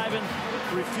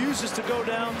 refuses to go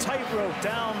down, tightrope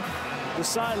down the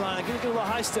sideline. Get a little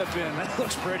high step in. That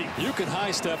looks pretty. You can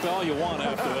high step all you want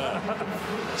after that.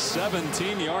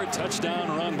 17-yard touchdown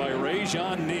run by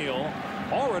Rajon Neal.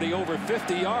 Already over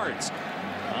 50 yards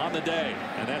on the day,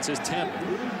 and that's his 10th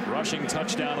rushing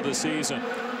touchdown of the season.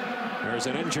 There's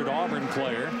an injured Auburn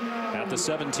player at the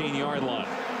 17-yard line.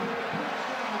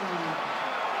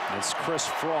 It's Chris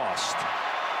Frost.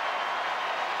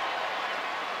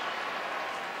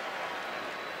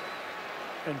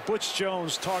 And Butch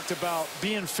Jones talked about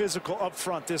being physical up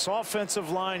front. This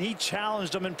offensive line, he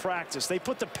challenged them in practice. They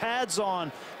put the pads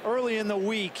on early in the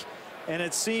week, and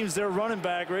it seems their running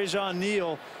back, Rajon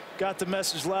Neal, got the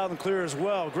message loud and clear as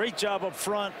well. Great job up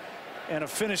front and a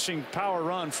finishing power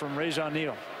run from Rajon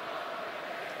Neal.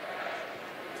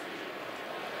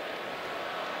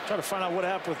 Try to find out what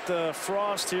happened with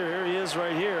Frost here. Here he is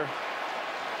right here.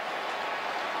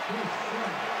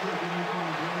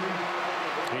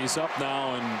 He's up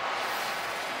now and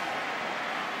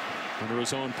under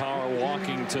his own power,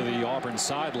 walking to the Auburn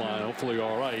sideline. Hopefully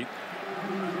all right.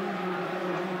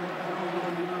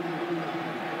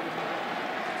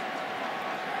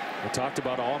 We talked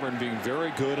about Auburn being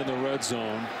very good in the red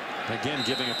zone. Again,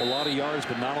 giving up a lot of yards,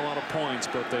 but not a lot of points.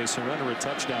 But they surrender a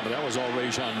touchdown. But that was all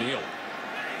Rajon Neal.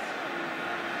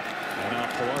 And now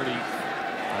Pilardi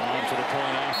on for the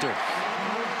point after.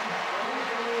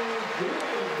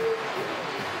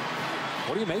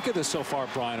 What do you make of this so far,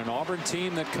 Brian? An Auburn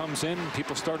team that comes in,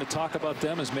 people starting to talk about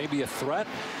them as maybe a threat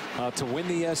to win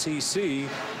the SEC,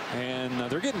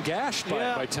 and they're getting gashed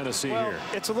by Tennessee here.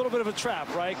 It's a little bit of a trap,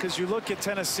 right? Because you look at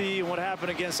Tennessee and what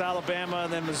happened against Alabama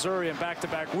and then Missouri in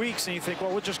back-to-back weeks, and you think,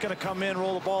 well, we're just going to come in,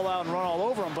 roll the ball out, and run all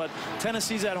over them. But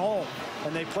Tennessee's at home,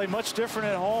 and they play much different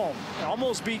at home. They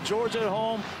almost beat Georgia at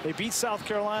home. They beat South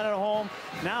Carolina at home.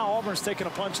 Now Auburn's taking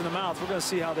a punch in the mouth. We're going to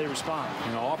see how they respond.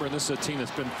 You know, Auburn, this is a team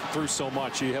that's been through so much.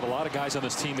 You have a lot of guys on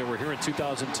this team that were here in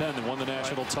 2010 and won the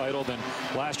national title. Then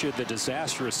last year, the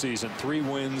disastrous season, 3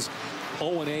 wins,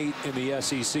 0-8 in the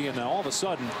SEC. And now all of a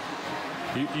sudden,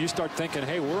 you start thinking,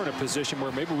 hey, we're in a position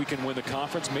where maybe we can win the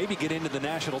conference, maybe get into the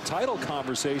national title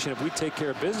conversation if we take care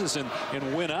of business and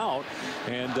win out.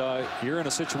 And you're in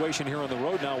a situation here on the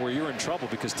road now where you're in trouble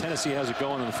because Tennessee has it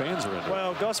going and the fans are in it.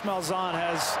 Well, Gus Malzahn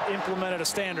has implemented a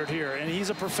standard here, and he's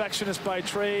a perfectionist by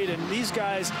trade. And these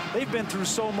guys, they've been through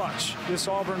so much. This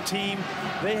Auburn team,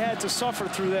 they had to suffer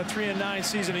through that 3-9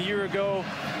 season a year ago.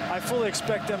 I fully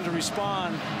expect them to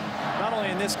respond, not only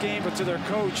in this game, but to their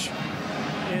coach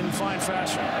in fine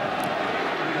fashion.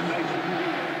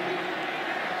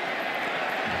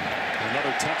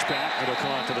 Another touchback. It'll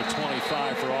come out to the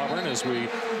 25 for Auburn as we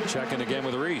check in again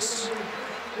with Reese.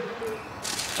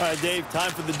 All right, Dave,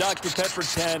 time for the Dr. Pepper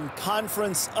 10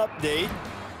 conference update.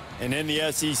 And in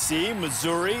the SEC,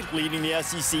 Missouri leading the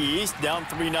SEC East, down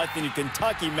 3-0 to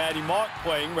Kentucky. Matty Mark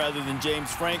playing rather than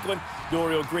James Franklin,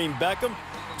 Dorial Green Beckham.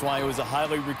 That's why he was a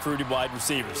highly recruited wide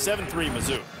receiver. 7-3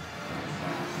 Mizzou.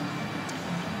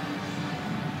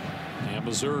 And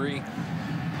Missouri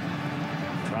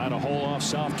trying to hold off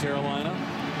South Carolina.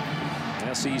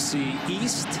 SEC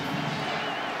East.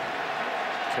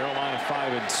 Carolina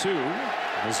 5-2.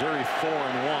 Missouri 4-1.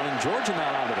 And Georgia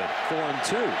not out of it.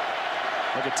 4-2.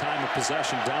 Look at time of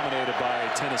possession dominated by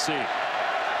Tennessee.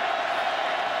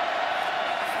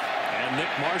 And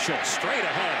Nick Marshall straight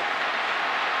ahead.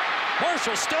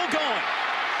 Marshall still going.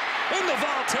 Into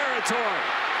foul territory.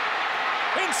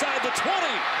 Inside the 20.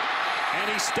 And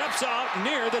he steps out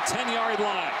near the 10-yard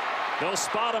line. They'll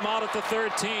spot him out at the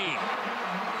 13.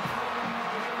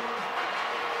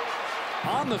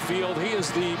 On the field, he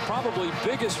is the probably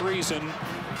biggest reason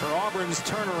for Auburn's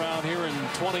turnaround here in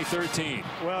 2013.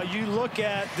 Well, you look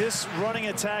at this running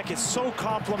attack, it's so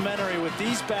complementary with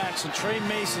these backs and Trey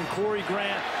Mason, Corey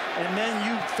Grant, and then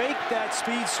you fake that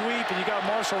speed sweep and you got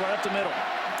Marshall right up the middle.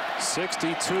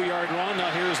 62-yard run.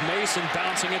 Now here's Mason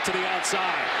bouncing it to the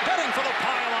outside. Heading for the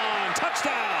pylon.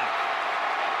 Touchdown.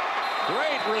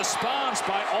 Great response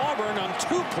by Auburn on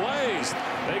 2 plays.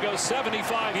 They go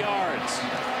 75 yards.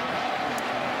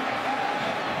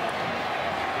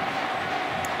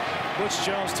 Butch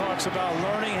Jones talks about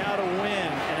learning how to win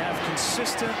and have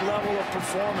consistent level of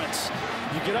performance.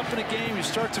 You get up in a game, you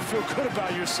start to feel good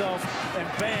about yourself, and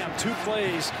bam, 2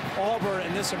 plays. Auburn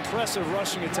and this impressive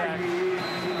rushing attack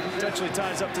potentially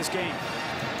ties up this game.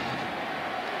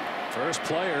 First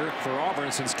player for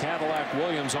Auburn since Cadillac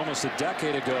Williams almost a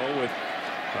decade ago with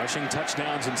rushing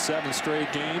touchdowns in 7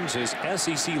 straight games. His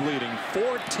SEC leading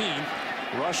 14th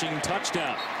rushing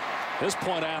touchdown. This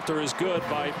point after is good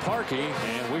by Parkey,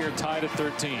 and we are tied at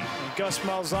 13. And Gus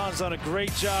Malzahn's done a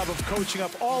great job of coaching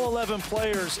up all 11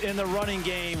 players in the running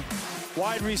game.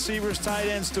 Wide receivers, tight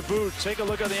ends to boot. Take a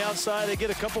look on the outside. They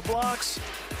get a couple blocks,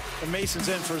 and Mason's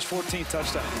in for his 14th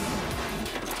touchdown.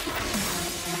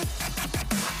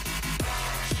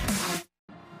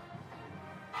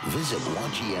 Visit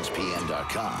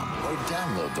WatchESPN.com or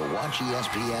download the Watch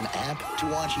ESPN app to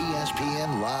watch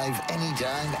ESPN live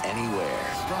anytime,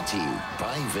 anywhere. Brought to you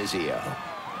by Vizio.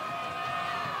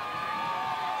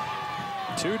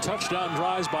 2 touchdown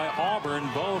drives by Auburn,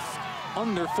 both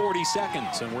under 40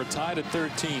 seconds, and we're tied at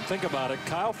 13. Think about it.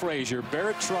 Kyle Frazier,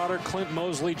 Barrett Trotter, Clint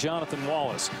Mosley, Jonathan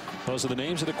Wallace. Those are the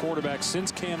names of the quarterbacks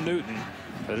since Cam Newton.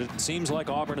 But it seems like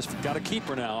Auburn has got a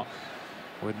keeper now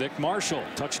with Nick Marshall.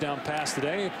 Touchdown pass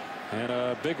today and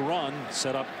a big run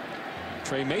set up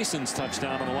Trey Mason's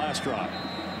touchdown on the last drive.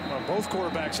 Well, both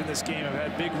quarterbacks in this game have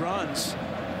had big runs.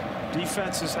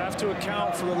 Defenses have to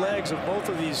account for the legs of both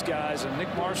of these guys, and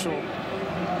Nick Marshall,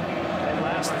 that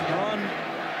last run,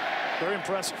 very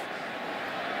impressive.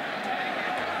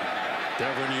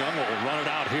 Devin Young will run it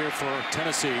out here for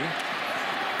Tennessee,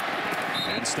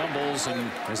 and stumbles and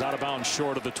is out of bounds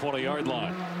short of the 20-yard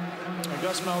line. And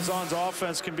Gus Malzahn's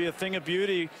offense can be a thing of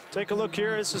beauty. Take a look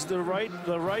here. This is the right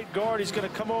guard. He's going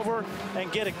to come over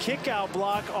and get a kick-out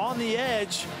block on the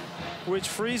edge, which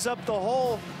frees up the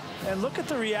hole. And look at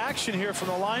the reaction here from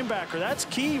the linebacker. That's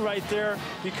key right there,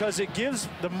 because it gives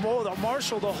the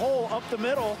Marshall the hole up the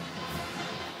middle.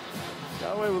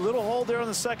 Got away with a little hole there on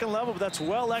the second level, but that's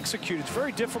well executed. It's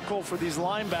very difficult for these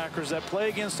linebackers that play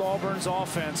against Auburn's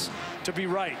offense to be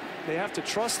right. They have to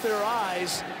trust their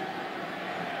eyes.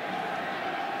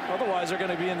 Otherwise, they're going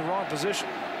to be in the wrong position.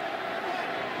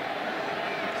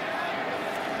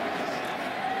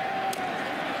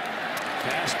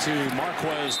 Pass to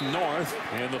Marquez North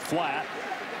in the flat,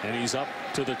 and he's up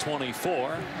to the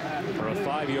 24 for a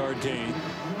 5-yard gain.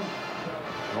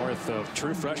 North, of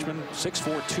true freshman, 6'4",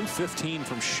 215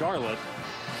 from Charlotte.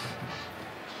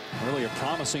 Really a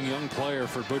promising young player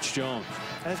for Butch Jones.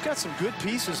 And they've got some good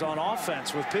pieces on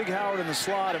offense with Big Howard in the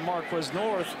slot and Marquez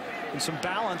North, and some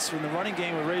balance in the running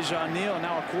game with Rajon Neal, and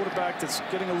now a quarterback that's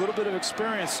getting a little bit of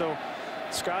experience. So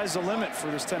sky's the limit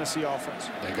for this Tennessee offense.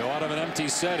 They go out of an empty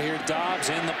set here. Dobbs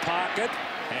in the pocket,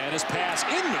 and his pass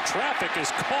into traffic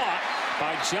is caught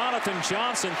by Jonathan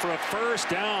Johnson for a first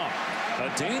down.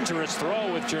 A dangerous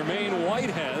throw with Jermaine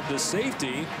Whitehead, the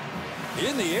safety,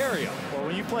 in the area. Well,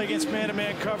 when you play against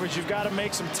man-to-man coverage, you've got to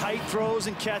make some tight throws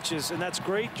and catches, and that's a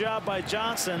great job by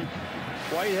Johnson.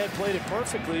 Whitehead played it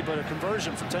perfectly, but a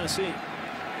conversion for Tennessee.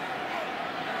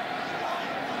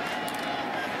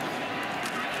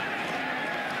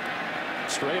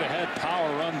 Straight ahead power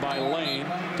run by Lane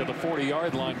to the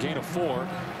 40-yard line, gain of 4.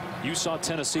 You saw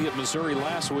Tennessee at Missouri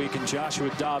last week in Joshua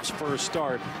Dobbs' first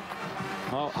start.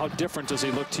 How different does he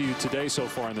look to you today so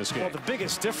far in this game? Well, the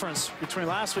biggest difference between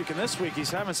last week and this week, he's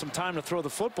having some time to throw the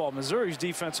football. Missouri's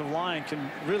defensive line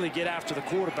can really get after the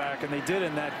quarterback, and they did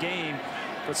in that game.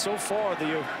 But so far,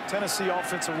 the Tennessee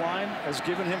offensive line has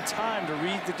given him time to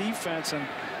read the defense, and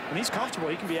when he's comfortable,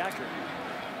 he can be accurate.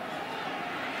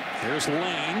 Here's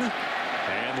Lane.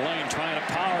 And Lane trying to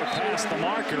power past the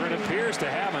marker. It appears to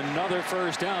have another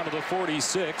first down to the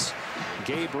 46.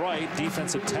 Gabe Wright,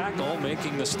 defensive tackle,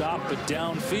 making the stop but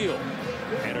downfield.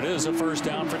 And it is a first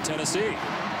down for Tennessee.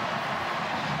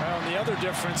 Well, and the other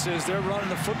difference is they're running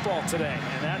the football today,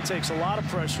 and that takes a lot of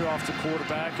pressure off the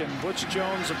quarterback. And Butch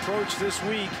Jones' approach this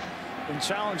week in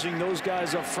challenging those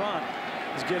guys up front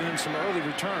is getting him some early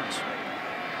returns.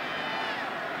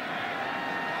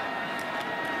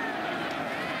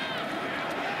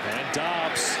 And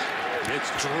Dobbs gets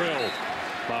drilled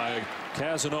by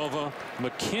Casanova.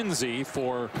 McKenzie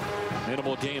for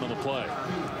minimal gain on the play.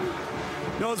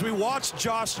 Now, as we watch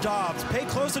Josh Dobbs, pay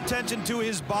close attention to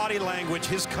his body language,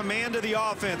 his command of the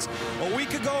offense. A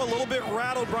week ago, a little bit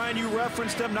rattled. Brian, you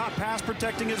referenced him, not pass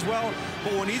protecting as well.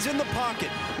 But when he's in the pocket,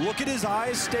 look at his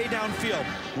eyes stay downfield.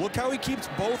 Look how he keeps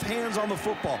both hands on the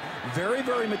football. Very,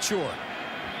 very mature.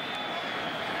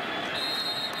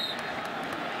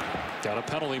 Got a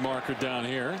penalty marker down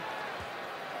here.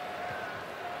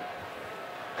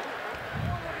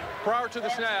 Prior to the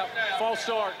snap, false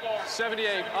start,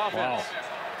 78, offense. Wow.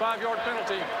 5-yard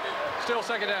penalty, still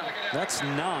second down. That's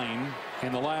 9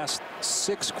 in the last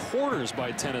 6 quarters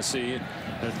by Tennessee.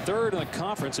 They're third in the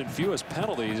conference in fewest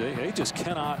penalties. They just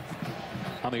cannot,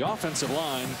 on the offensive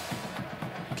line,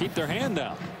 keep their hand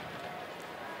down.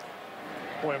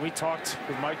 Boy, we talked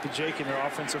with Mike DeJakin, their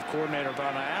offensive coordinator,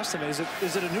 about, and I asked him, is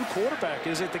it a new quarterback?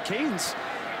 Is it the cadence?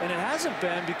 And it hasn't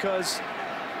been, because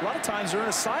a lot of times they're in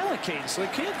a silent cadence, so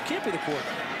it can't be the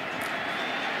quarterback.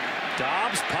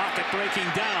 Dobbs pocket breaking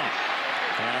down.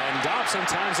 And Dobbs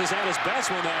sometimes is at his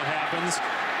best when that happens.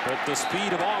 But the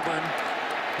speed of Auburn,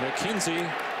 McKenzie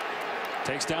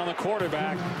takes down the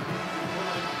quarterback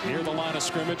near the line of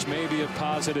scrimmage. Maybe a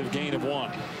positive gain of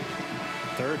 1.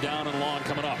 3rd down and long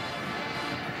coming up.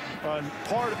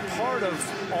 Part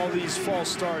of all these false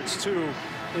starts too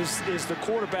is the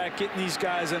quarterback getting these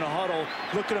guys in a huddle,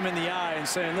 looking them in the eye and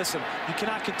saying, listen, you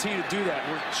cannot continue to do that.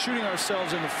 We're shooting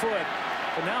ourselves in the foot.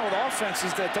 But now with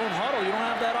offenses that don't huddle, you don't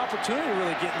have that opportunity to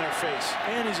really get in their face.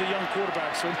 And he's a young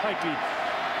quarterback, so it might be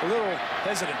a little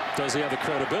hesitant. Does he have the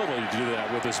credibility to do that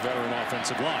with this veteran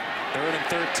offensive line? 3rd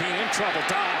and 13, in trouble.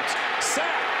 Dobbs sack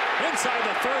inside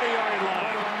the 30-yard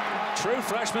line. True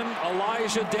freshman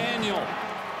Elijah Daniel.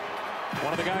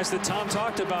 One of the guys that Tom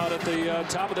talked about at the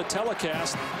top of the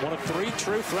telecast. One of 3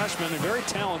 true freshmen and very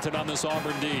talented on this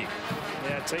Auburn D.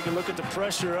 Yeah, take a look at the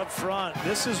pressure up front.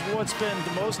 This is what's been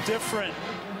the most different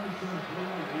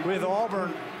with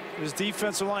Auburn. His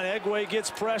defensive line, Egway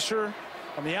gets pressure.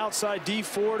 On the outside, D.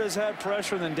 Ford has had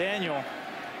pressure than Daniel.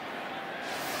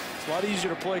 It's a lot easier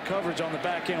to play coverage on the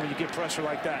back end when you get pressure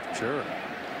like that. Sure.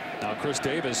 Now Chris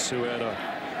Davis, who had a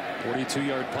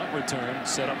 42-yard punt return,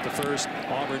 set up the first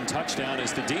Auburn touchdown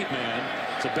as the deep man.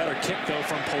 It's a better kick, though,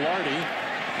 from Pilardi.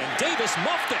 And Davis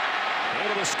muffed it.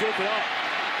 Able to scoop it up.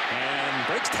 And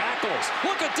breaks tackles.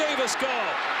 Look at Davis go.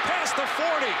 Past the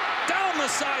 40. Down the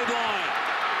sideline.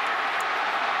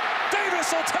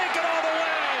 Davis will take it all the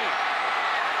way.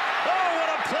 Oh, what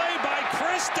a play by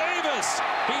Chris Davis.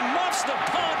 He muffs the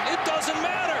punt. It doesn't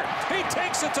matter. He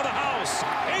takes it to the house.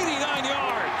 89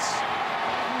 yards.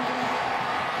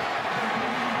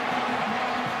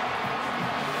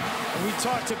 We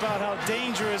talked about how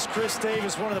dangerous Chris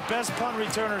Davis, one of the best punt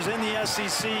returners in the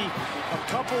SEC. A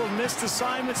couple of missed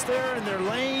assignments there in their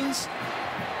lanes.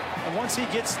 And once he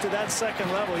gets to that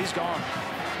second level, he's gone.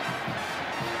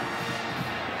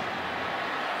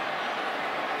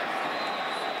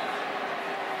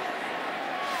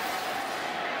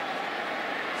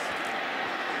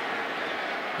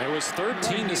 It was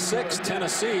 13-6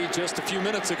 Tennessee just a few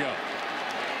minutes ago.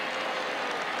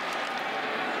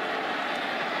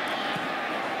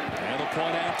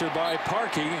 Point after by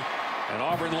Parkey, and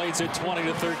Auburn leads it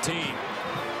 20-13.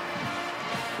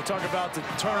 We talk about the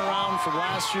turnaround from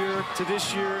last year to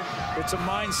this year. It's a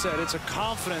mindset, it's a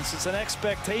confidence, it's an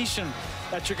expectation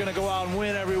that you're going to go out and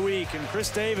win every week. And Chris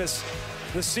Davis,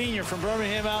 the senior from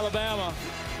Birmingham, Alabama,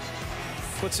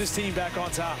 puts his team back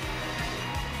on top.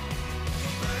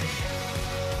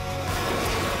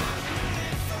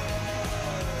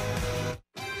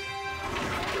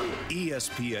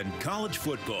 ESPN College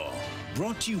Football,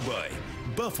 brought to you by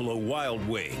Buffalo Wild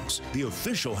Wings, the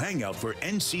official hangout for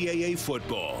NCAA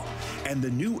football, and the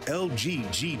new LG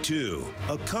G2.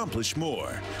 Accomplish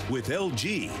more. With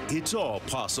LG, it's all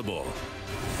possible.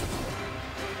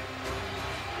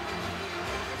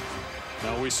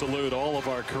 Now we salute all of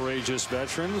our courageous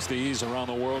veterans, these around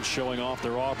the world showing off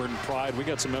their Auburn pride. We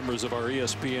got some members of our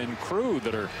ESPN crew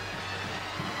that are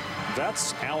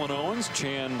vets. Alan Owens,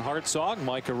 Chan Hartzog,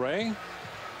 Micah Ray,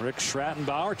 Rick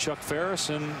Schrattenbauer, Chuck Ferris,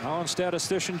 and our own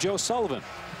statistician Joe Sullivan.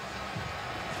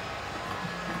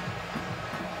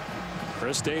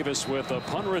 Chris Davis with a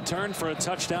punt return for a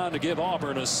touchdown to give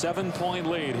Auburn a 7-point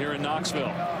lead here in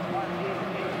Knoxville.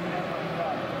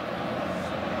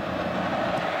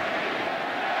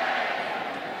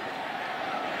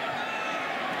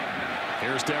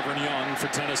 Here's Devin Young for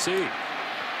Tennessee.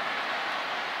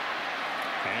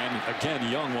 And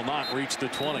again, Young will not reach the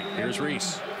 20. Here's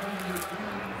Reese.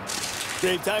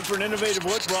 Dave, time for an innovative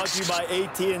look brought to you by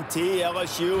AT&T,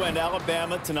 LSU, and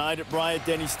Alabama tonight at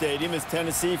Bryant-Denny Stadium. As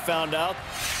Tennessee found out,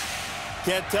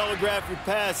 can't telegraph your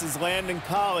pass as Landon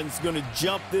Collins is going to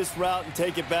jump this route and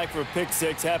take it back for a pick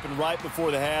six. Happened right before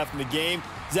the half in the game.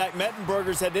 Zach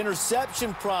Mettenberger's had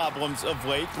interception problems of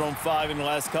late, thrown 5 in the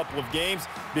last couple of games.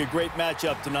 Be a great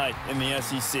matchup tonight in the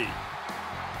SEC.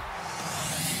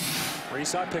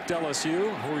 Reese, I picked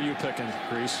LSU. Who are you picking,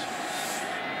 Reese?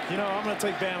 You know, I'm going to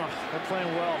take Bama. They're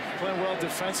playing well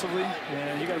defensively,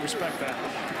 and you got to respect that.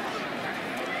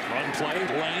 Run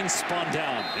play, Lane spun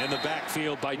down in the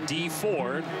backfield by D.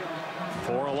 Ford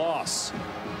for a loss.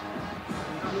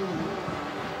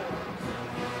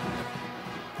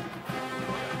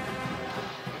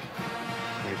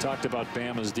 We talked about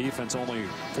Bama's defense, only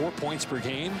 4 points per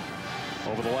game.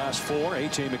 Over the last 4,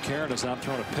 H.A. McCarron has not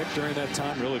thrown a pick during that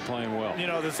time, really playing well. You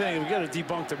know, the thing, we got to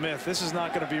debunk the myth. This is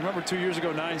not going to be, remember 2 years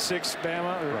ago, 9-6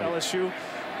 Bama or right. LSU?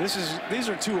 These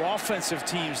are two offensive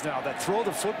teams now that throw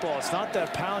the football. It's not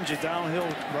that pound you downhill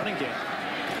running game.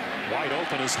 Wide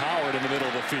open is Howard in the middle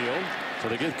of the field. So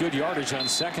they get good yardage on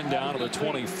second down to the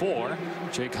 24.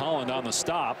 Jake Holland on the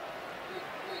stop.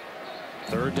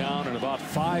 Third down and about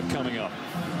 5 coming up.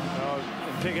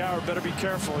 And Big Howard better be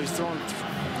careful. He's throwing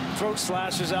throat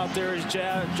slashes out there. He's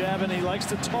jabbing. He likes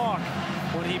to talk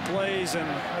when he plays, and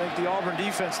I think the Auburn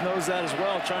defense knows that as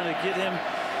well, trying to get him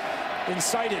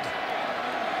incited.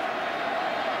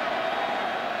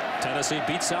 Tennessee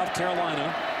beat South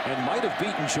Carolina and might have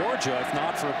beaten Georgia if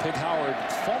not for a Pig Howard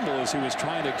fumble as he was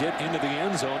trying to get into the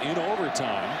end zone in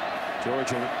overtime.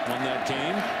 Georgia won that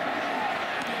game.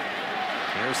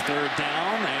 There's third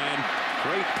down, and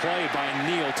great play by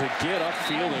Neal to get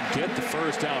upfield and get the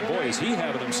first down. Boy, is he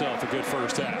having himself a good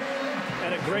first half.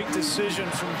 And a great decision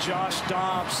from Josh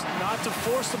Dobbs not to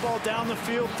force the ball down the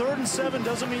field. 3rd and 7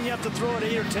 doesn't mean you have to throw it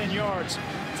 8 or 10 yards.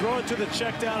 Throw it to the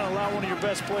check down and allow one of your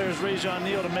best players, Rajon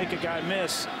Neal, to make a guy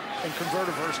miss and convert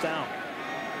a first down.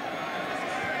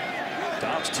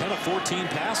 Dobbs 10 of 14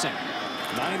 passing,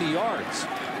 90 yards.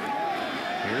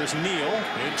 Here's Neal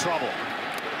in trouble.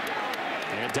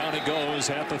 And down he goes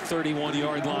at the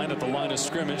 31-yard line at the line of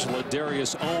scrimmage.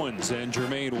 Ladarius Owens and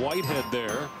Jermaine Whitehead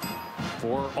there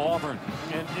for Auburn.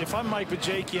 And if I'm Mike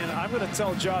Bajakian, I'm going to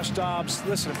tell Josh Dobbs,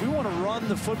 listen, if we want to run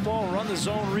the football, run the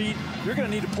zone read, you're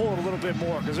going to need to pull it a little bit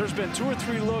more, because there's been 2 or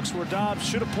 3 looks where Dobbs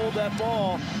should have pulled that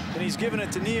ball, and he's given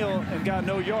it to Neal and got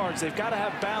no yards. They've got to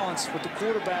have balance with the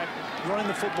quarterback running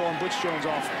the football in Butch Jones'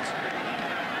 offense.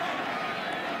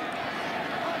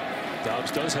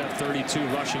 Dobbs does have 32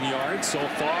 rushing yards so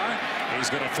far. He's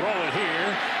going to throw it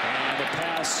here, and the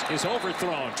pass is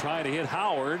overthrown, trying to hit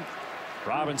Howard.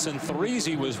 Robinson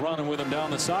Threezy was running with him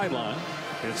down the sideline.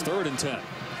 It's 3rd and 10.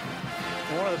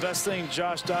 One of the best things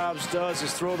Josh Dobbs does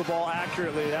is throw the ball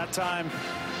accurately. That time,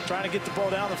 trying to get the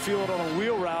ball down the field on a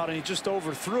wheel route, and he just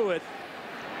overthrew it.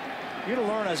 You got to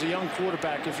learn as a young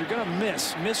quarterback, if you're going to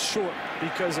miss short,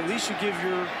 because at least you give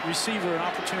your receiver an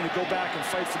opportunity to go back and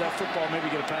fight for that football, maybe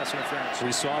get a pass interference.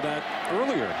 We saw that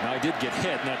earlier. Now, he did get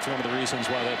hit, and that's one of the reasons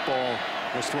why that ball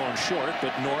was thrown short,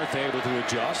 but North able to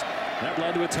adjust. That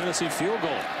led to a Tennessee field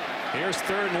goal. Here's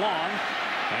 3rd and long,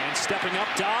 and stepping up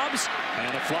Dobbs,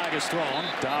 and a flag is thrown.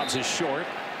 Dobbs is short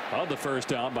of the first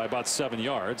down by about 7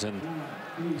 yards, and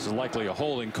this is likely a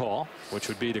holding call, which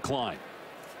would be declined.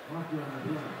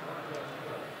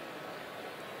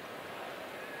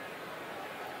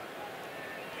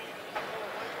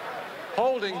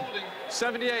 Holding,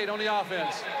 78 on the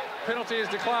offense. Penalty is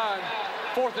declined.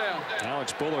 4th down.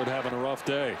 Alex Bullard having a rough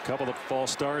day. A couple of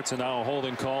false starts and now a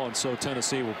holding call, and so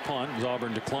Tennessee will punt as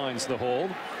Auburn declines the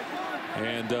hold.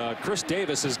 And Chris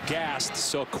Davis is gassed,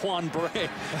 so Quan Bray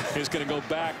is going to go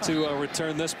back to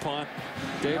return this punt.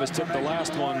 Davis took the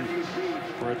last one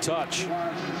for a touch.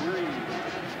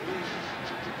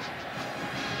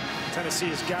 Tennessee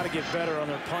has got to get better on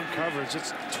their punt coverage.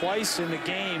 It's twice in the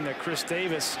game that Chris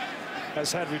Davis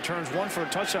has had returns, one for a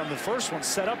touchdown. The first one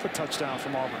set up a touchdown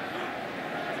from Auburn.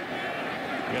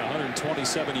 Yeah,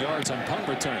 127 yards on punt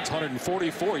returns,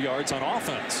 144 yards on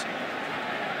offense.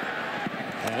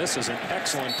 And this is an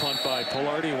excellent punt by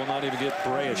Pilardi. Will not even get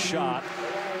Bray a shot.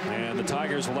 And the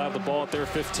Tigers will have the ball at their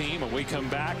 15 when we come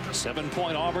back.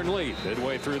 7-point Auburn lead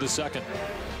midway through the second.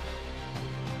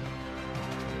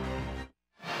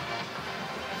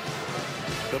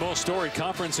 The most storied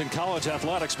conference in college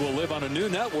athletics will live on a new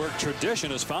network.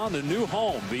 Tradition has found a new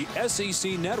home, the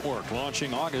SEC Network,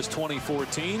 launching August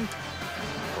 2014.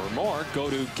 For more, go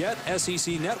to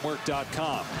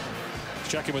getsecnetwork.com.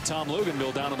 Check in with Tom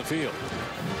Luganville down on the field.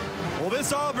 Well,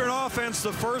 this Auburn offense,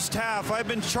 the first half, I've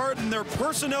been charting their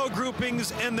personnel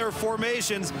groupings and their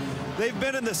formations. They've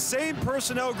been in the same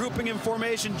personnel grouping and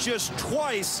formation just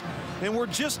twice, and we're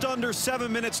just under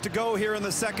 7 minutes to go here in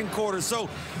the second quarter. So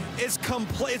it's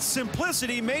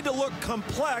simplicity made to look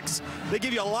complex. They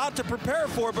give you a lot to prepare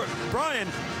for, but Brian,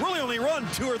 really only run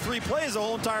 2 or 3 plays the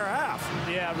whole entire half.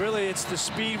 Yeah, really, it's the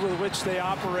speed with which they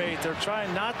operate. They're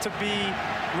trying not to be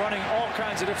running all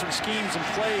kinds of different schemes and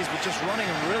plays, but just running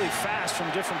them really fast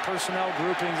from different personnel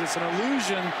groupings. It's an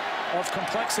illusion of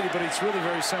complexity, but it's really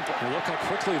very simple. Well, look how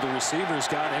quickly the receivers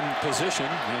got in position,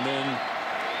 and then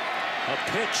a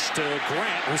pitch to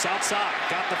Grant, who's outside,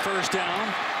 got the first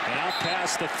down, and out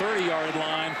past the 30-yard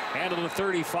line and to the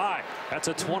 35. That's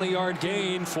a 20-yard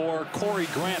gain for Corey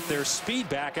Grant, their speed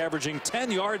back, averaging 10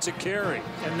 yards a carry.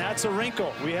 And that's a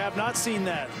wrinkle. We have not seen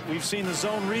that. We've seen the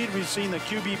zone read. We've seen the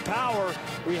QB power.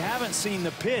 We haven't seen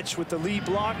the pitch with the lead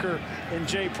blocker in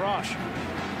Jay Prosch.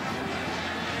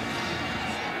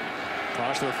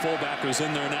 Prosch, their fullback, who's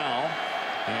in there now,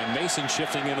 and Mason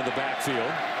shifting into the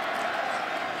backfield.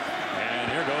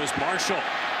 And here goes Marshall.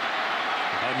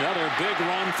 Another big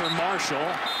run for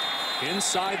Marshall.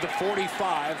 inside the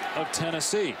 45 of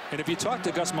Tennessee. And if you talk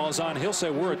to Gus Malzahn, he'll say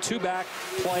we're a two-back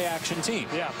play-action team.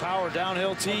 Yeah, power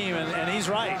downhill team, and he's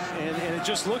right. And it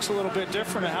just looks a little bit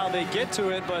different at how they get to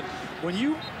it. But when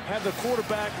you have the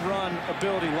quarterback run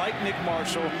ability like Nick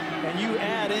Marshall, and you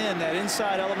add in that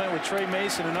inside element with Trey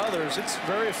Mason and others, it's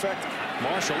very effective.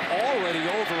 Marshall already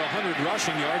over 100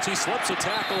 rushing yards. He slips a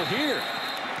tackle here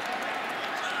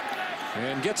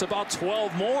and gets about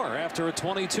 12 more after a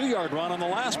 22-yard run on the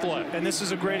last play. And this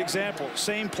is a great example.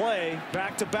 Same play,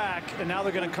 back to back, and now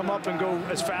they're going to come up and go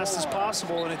as fast as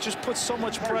possible, and it just puts so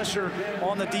much pressure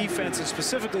on the defense, and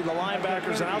specifically the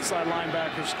linebackers and outside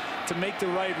linebackers, to make the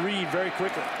right read very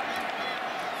quickly.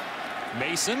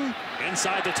 Mason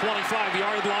inside the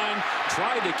 25-yard line,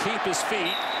 tried to keep his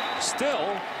feet,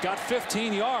 still got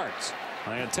 15 yards.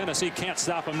 And Tennessee can't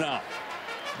stop him now.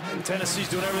 And Tennessee's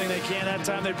doing everything they can. That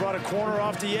time they brought a corner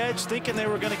off the edge, thinking they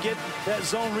were going to get that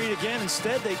zone read again.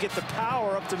 Instead, they get the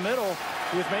power up the middle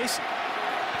with Mason.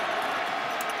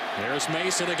 There's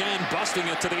Mason again, busting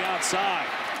it to the outside.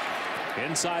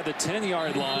 Inside the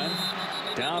 10-yard line,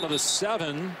 down to the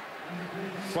 7.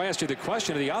 So I asked you the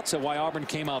question at the outset why Auburn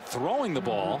came out throwing the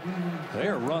ball. They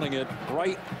are running it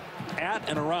right at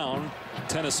and around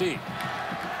Tennessee.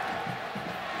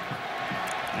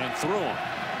 And through them.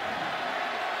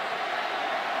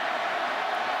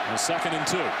 A 2nd and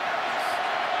 2.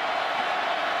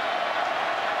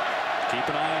 Keep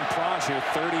an eye on Prosh here,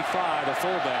 35, a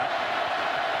fullback.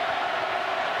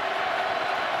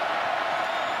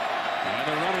 And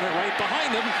they're running it right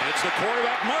behind him. It's the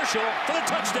quarterback, Marshall, for the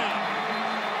touchdown.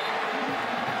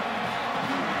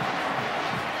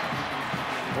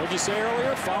 What'd you say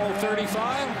earlier? Follow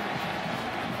 35.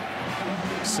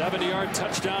 70-yard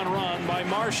touchdown run by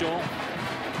Marshall.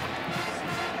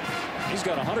 He's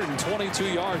got 122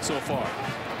 yards so far.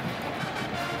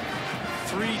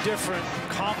 3 different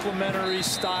complementary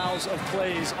styles of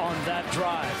plays on that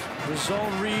drive. The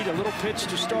zone read, a little pitch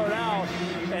to start out,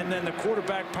 and then the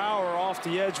quarterback power off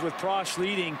the edge with Prosh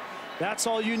leading. That's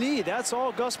all you need. That's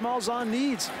all Gus Malzahn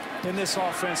needs in this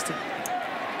offense to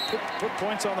put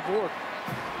points on the board.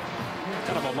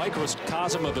 Kind of a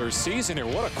microcosm of their season here.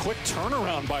 What a quick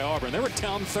turnaround by Auburn. They were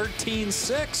down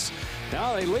 13-6.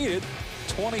 Now they lead it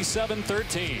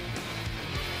 27-13.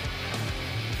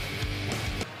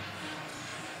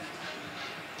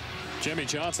 Jimmy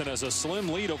Johnson has a slim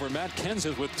lead over Matt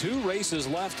Kenseth with 2 races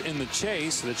left in the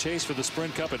chase. The chase for the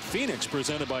Sprint Cup at Phoenix,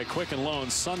 presented by Quicken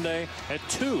Loans, Sunday at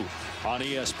 2 on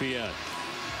ESPN.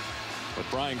 With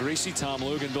Brian Greasy, Tom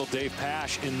Luganville, Dave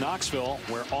Pasch in Knoxville,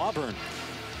 where Auburn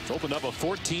opened up a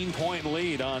 14-point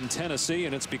lead on Tennessee,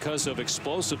 and it's because of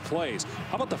explosive plays.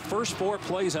 How about the first 4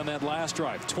 plays on that last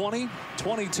drive? 20,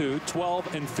 22,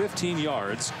 12, and 15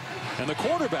 yards. And the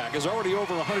quarterback is already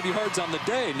over 100 yards on the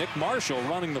day. Nick Marshall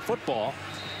running the football.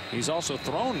 He's also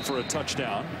thrown for a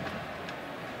touchdown.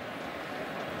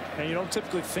 And you don't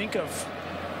typically think of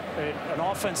an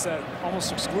offense that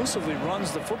almost exclusively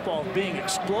runs the football being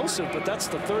explosive, but that's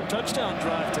the 3rd touchdown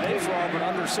drive today for Auburn,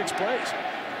 under 6 plays.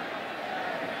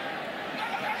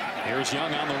 Here's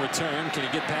Young on the return. Can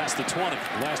he get past the 20?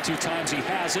 The last 2 times he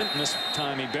hasn't, and this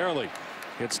time he barely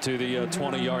gets to the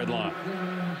 20-yard line.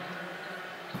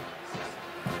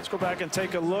 Let's go back and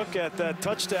take a look at that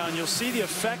touchdown. You'll see the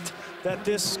effect that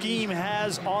this scheme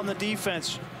has on the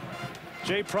defense.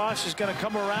 Jay Prosh is going to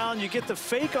come around. You get the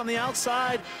fake on the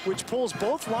outside, which pulls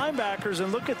both linebackers,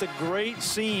 and look at the great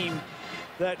seam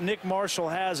that Nick Marshall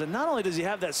has. And not only does he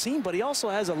have that seam, but he also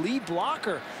has a lead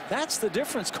blocker. That's the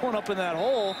difference, going up in that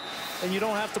hole, and you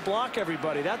don't have to block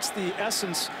everybody. That's the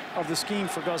essence of the scheme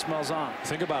for Gus Malzahn.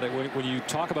 Think about it. When you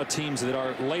talk about teams that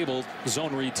are labeled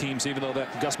zone read teams, even though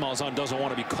that Gus Malzahn doesn't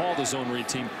want to be called a zone read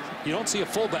team, you don't see a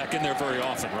fullback in there very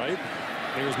often, right?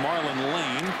 Here's Marlon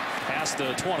Lane past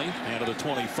the 20 and to the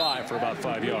 25 for about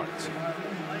 5 yards.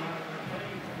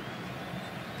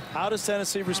 How does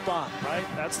Tennessee respond, right?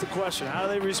 That's the question. How do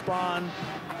they respond?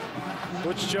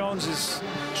 Butch Jones is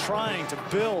trying to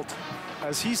build,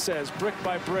 as he says, brick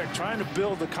by brick, trying to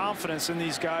build the confidence in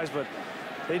these guys, but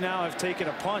they now have taken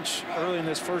a punch early in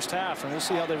this first half, and we'll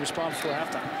see how they respond before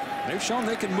halftime. They've shown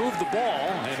they can move the ball,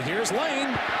 and here's Lane,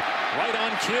 right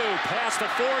on cue, past the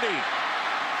 40.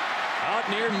 Out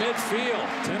near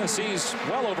midfield. Tennessee's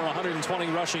well over 120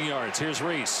 rushing yards. Here's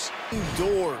Reese.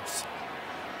 Doors.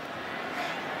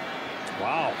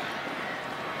 Wow.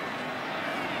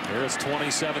 Here it's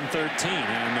 27-13,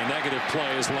 and the negative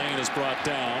play as Lane is brought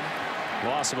down.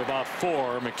 Loss of about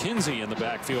 4. McKenzie in the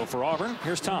backfield for Auburn.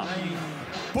 Here's Tom.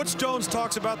 Butch Jones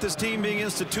talks about this team being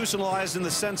institutionalized in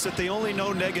the sense that they only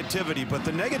know negativity, but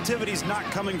the negativity is not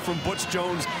coming from Butch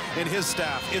Jones and his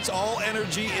staff. It's all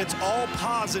energy. It's all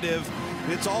positive.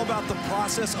 It's all about the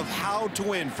process of how to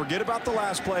win. Forget about the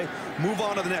last play. Move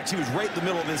on to the next. He was right in the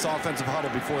middle of this offensive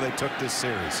huddle before they took this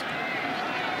series.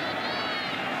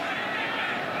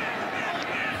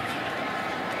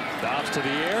 Dobbs to the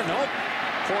air. Nope.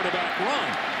 Quarterback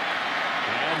run.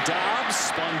 And Dobbs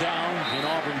spun down in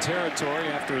Auburn territory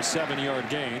after a 7-yard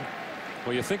gain.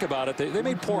 Well, you think about it, they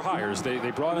made poor hires. They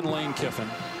brought in Lane Kiffin.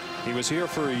 He was here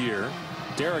for a year.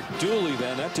 Derek Dooley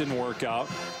then, that didn't work out.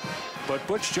 But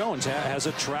Butch Jones has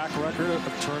a track record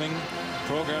of turning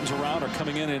programs around or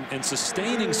coming in and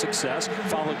sustaining success.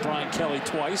 Followed Brian Kelly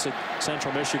twice at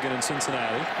Central Michigan and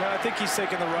Cincinnati. Yeah, I think he's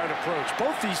taking the right approach.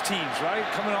 Both these teams, right,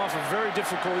 coming off of very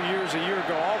difficult years a year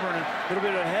ago. Auburn a little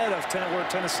bit ahead of where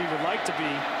Tennessee would like to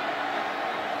be.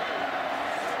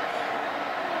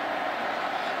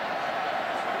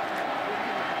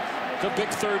 The big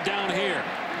third down here.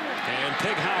 And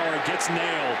Pig Howard gets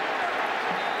nailed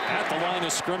at the line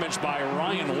of scrimmage by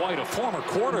Ryan White, a former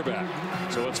quarterback.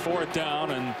 So it's 4th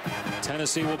down, and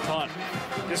Tennessee will punt.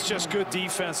 It's just good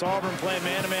defense. Auburn playing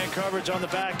man-to-man coverage on the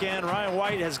back end. Ryan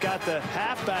White has got the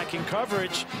halfback in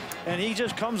coverage, and he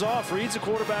just comes off, reads the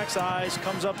quarterback's eyes,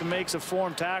 comes up and makes a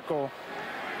form tackle.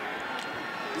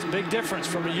 It's a big difference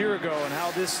from a year ago and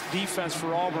how this defense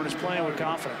for Auburn is playing with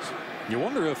confidence. You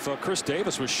wonder if Chris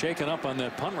Davis was shaken up on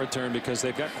that punt return because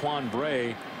they've got Quan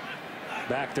Bray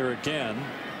back there again.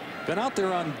 Been out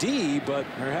there on D, but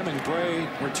they're having Bray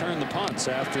return the punts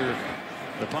after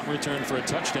the punt return for a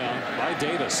touchdown by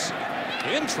Davis.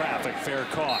 In traffic, fair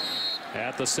caught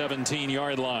at the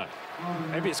 17-yard line.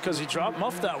 Maybe it's because he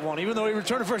muffed that one. Even though he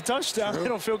returned it for a touchdown, they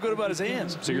don't feel good about his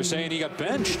hands. So you're saying he got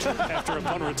benched after a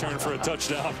punt return for a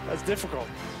touchdown? That's difficult.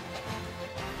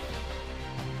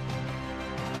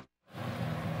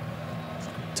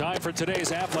 Time for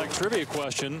today's Aflac trivia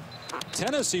question.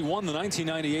 Tennessee won the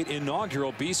 1998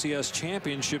 inaugural BCS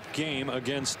championship game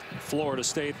against Florida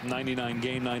State, 99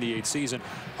 game, 98 season.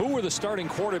 Who were the starting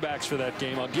quarterbacks for that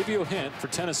game? I'll give you a hint. For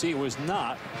Tennessee, it was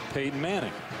not Peyton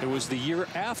Manning. It was the year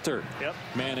after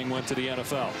Manning went to the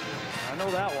NFL. I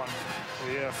know that one.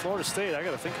 Yeah, Florida State, I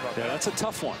got to think about that. Yeah, that's a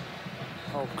tough one.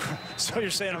 Oh, so you're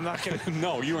saying I'm not going to?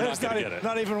 No, you were not going to get it.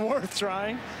 Not even worth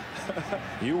trying.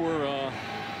 You were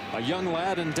a young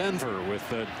lad in Denver with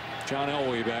John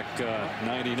Elway back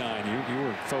 99. You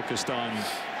were focused on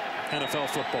NFL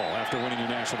football after winning your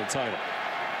national title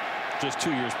just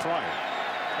 2 years prior.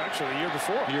 Actually, a year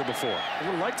before. A year before. I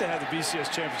would like to have the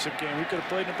BCS championship game. We could have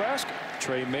played Nebraska.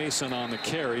 Trey Mason on the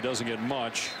carry, doesn't get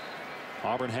much.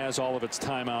 Auburn has all of its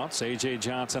timeouts. A.J.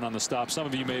 Johnson on the stop. Some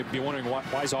of you may be wondering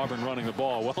why is Auburn running the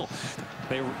ball? Well,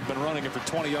 they've been running it for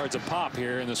 20 yards a pop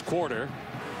here in this quarter.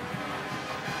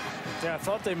 Yeah, I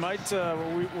thought they might.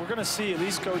 We're going to see, at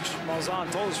least Coach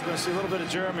Malzahn told us, we're going to see a little bit of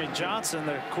Jeremy Johnson,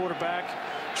 the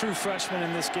quarterback, true freshman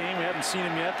in this game. We haven't seen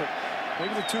him yet, but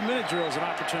maybe the 2-minute drill is an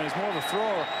opportunity. He's more of a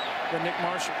thrower than Nick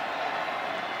Marshall.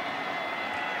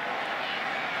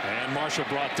 And Marshall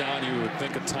brought down, you would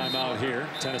think, a timeout here.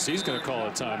 Tennessee's going to call a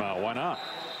timeout. Why not?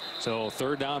 So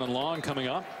 3rd down and long coming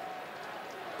up.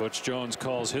 Butch Jones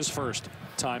calls his first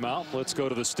timeout. Let's go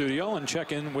to the studio and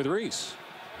check in with Reese.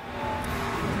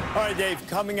 All right, Dave,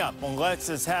 coming up on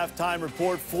Lex's halftime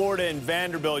report, Florida and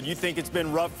Vanderbilt. You think it's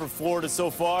been rough for Florida so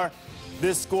far?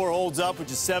 This score holds up,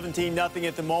 which is 17-0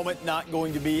 at the moment. Not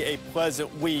going to be a pleasant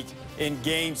week in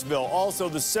Gainesville. Also,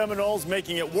 the Seminoles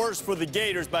making it worse for the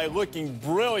Gators by looking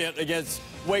brilliant against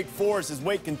Wake Forest as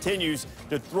Wake continues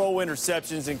to throw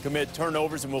interceptions and commit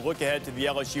turnovers. And we'll look ahead to the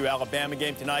LSU-Alabama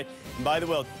game tonight. And by the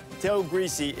way, tell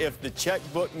Greasy if the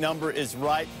checkbook number is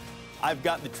right, I've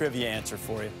got the trivia answer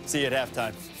for you. See you at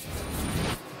halftime.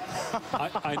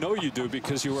 I know you do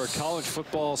because you were a college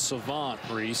football savant,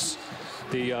 Reese.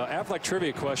 The Aflac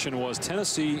trivia question was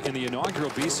Tennessee in the inaugural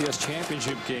BCS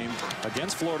championship game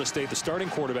against Florida State. The starting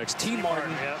quarterbacks, T.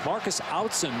 Martin, Marcus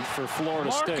Outzen for Florida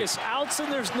State. Marcus Outzen?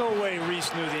 There's no way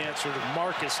Reese knew the answer to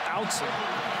Marcus Outzen.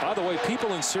 By the way,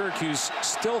 people in Syracuse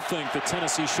still think that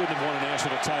Tennessee shouldn't have won a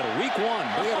national title. Week 1,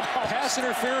 they had a pass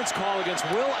interference call against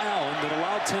Will Allen that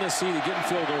allowed Tennessee to get in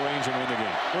field goal range and win the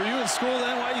game. Were you in school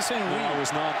then? Why are you saying we? No, I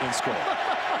was not in school.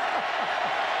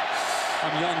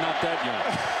 I'm young, not that young.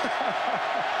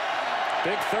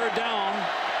 Big 3rd down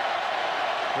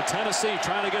for Tennessee,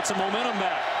 trying to get some momentum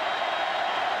back.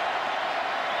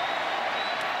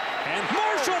 And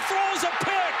Marshall throws a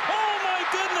pick. Oh, my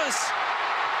goodness.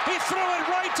 He threw it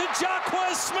right to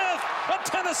Jaquez Smith. A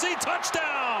Tennessee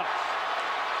touchdown.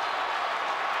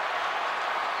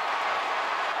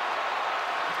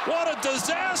 What a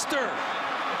disaster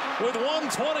with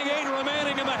 1:28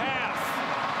 remaining in the half.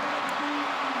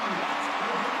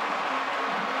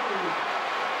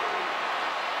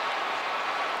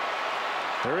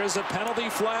 There is a penalty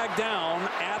flag down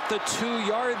at the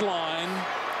 2-yard line.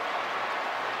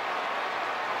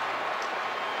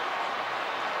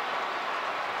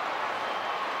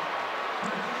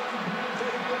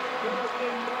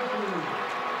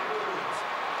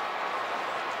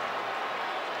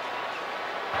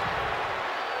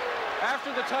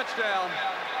 After the touchdown,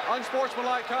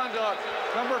 unsportsmanlike conduct,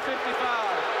 number 55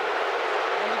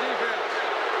 on the defense.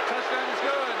 Touchdown is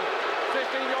good.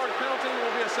 15-yard penalty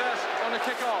will be assessed on the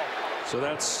kickoff. So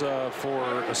that's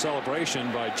for a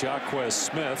celebration by Jaquez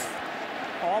Smith.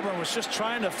 Auburn was just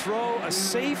trying to throw a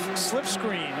safe slip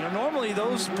screen. You know, normally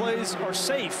those plays are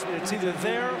safe. It's either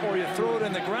there or you throw it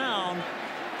in the ground.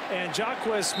 And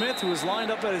Jaquez Smith, who was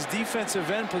lined up at his defensive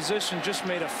end position, just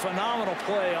made a phenomenal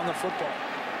play on the football.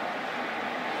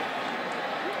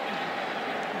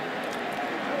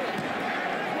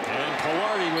 And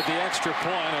Pilardi with the extra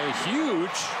point. A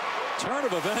huge turn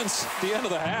of events at the end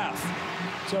of the half.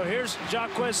 So here's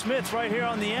Jaquez Smith right here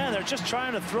on the end. They're just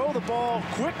trying to throw the ball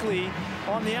quickly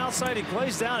on the outside. He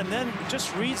plays down and then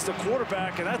just reads the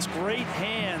quarterback, and that's great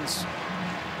hands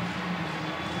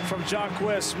from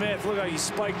Jaquez Smith. Look how he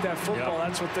spiked that football. Yep.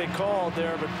 That's what they called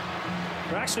there, but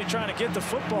they're actually trying to get the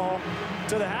football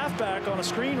to the halfback on a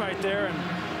screen right there,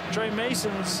 and Trey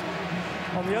Mason's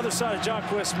on the other side of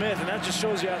Jaquez Smith, and that just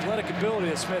shows you athletic ability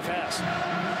that Smith has.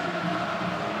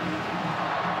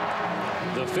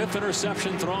 The 5th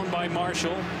interception thrown by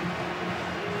Marshall.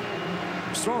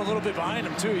 He's throwing a little bit behind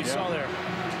him too. You saw there.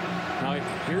 Now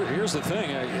here's the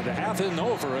thing. The half isn't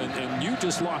over, and you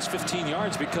just lost 15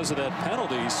 yards because of that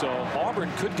penalty. So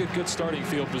Auburn could get good starting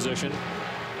field position.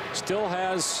 Still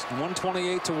has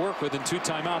 1:28 to work with and 2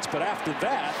 timeouts. But after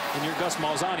that, and you're Gus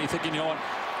Malzahn, thinking, you know what,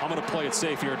 I'm going to play it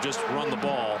safe here, just run the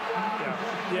ball.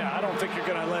 Yeah, I don't think you're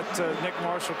going to let Nick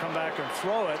Marshall come back and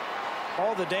throw it.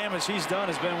 All the damage he's done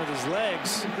has been with his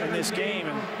legs in this game,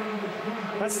 and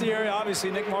that's the area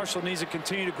obviously Nick Marshall needs to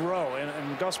continue to grow,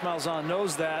 and Gus Malzahn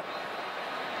knows that.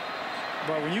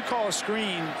 But when you call a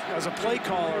screen as a play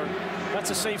caller, that's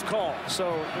a safe call.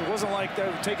 So it wasn't like they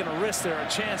were taking a risk there, a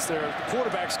chance there. The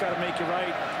quarterback's got to make it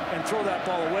right and throw that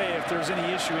ball away if there's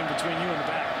any issue in between you and the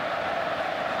back.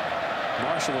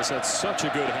 Marshall has had such a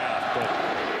good half, but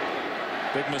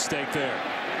big mistake there.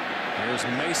 Here's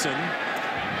Mason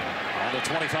on the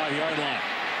 25-yard line.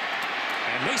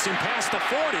 And Mason past the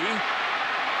 40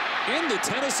 into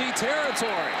Tennessee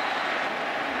territory.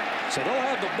 So they'll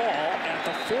have the ball at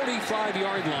the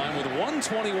 45-yard line with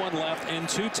 1:21 left and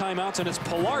 2 timeouts. And it's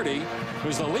Pilardi,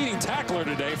 who's the leading tackler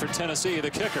today for Tennessee,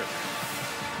 the kicker.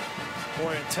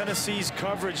 Boy, and Tennessee's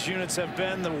coverage units have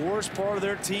been the worst part of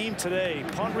their team today.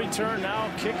 Punt return, now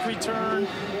kick return.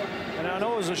 And I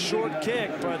know it was a short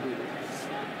kick, but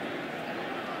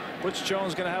Butch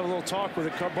Jones going to have a little talk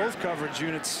with both coverage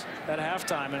units at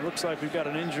halftime. And it looks like we've got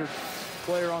an injured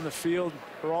player on the field,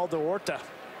 Geraldo Horta.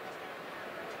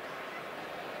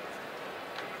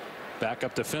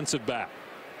 Backup defensive back,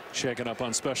 shaken up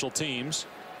on special teams.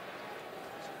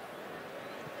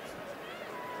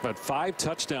 But 5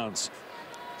 touchdowns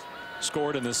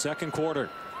scored in the second quarter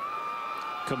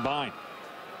combined.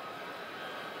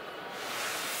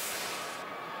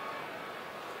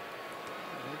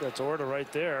 I think that's Horta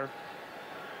right there.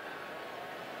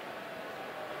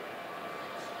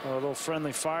 A little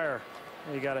friendly fire.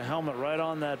 He got a helmet right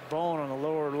on that bone on the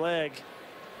lower leg.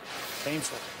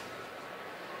 Painful.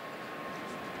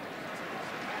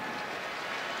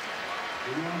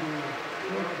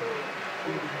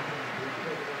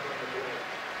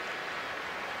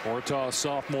 Horta, a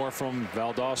sophomore from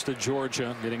Valdosta,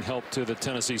 Georgia, getting help to the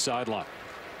Tennessee sideline.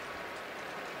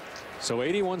 So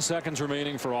 81 seconds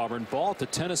remaining for Auburn. Ball at the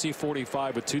Tennessee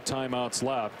 45 with 2 timeouts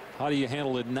left. How do you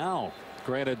handle it now?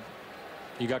 Granted,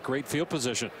 you got great field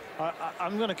position.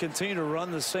 I'm going to continue to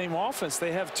run the same offense.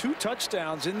 They have 2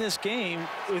 touchdowns in this game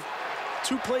with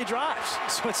 2 play drives.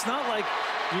 So it's not like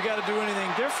you got to do anything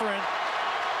different.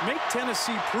 Make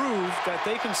Tennessee prove that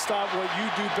they can stop what you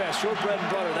do best, your bread and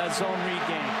butter, that zone read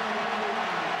game.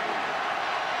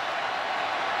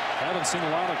 Haven't seen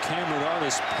a lot of Cameron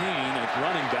Artis-Payne at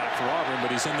running back for Auburn, but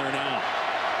he's in there now.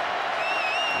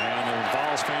 And the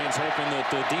Vols fans hoping that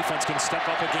the defense can step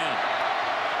up again.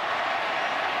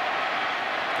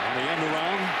 On the end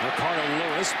around, Ricardo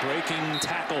Lewis breaking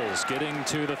tackles, getting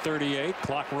to the 38,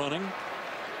 clock running.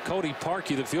 Cody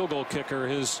Parkey, the field goal kicker,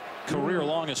 his career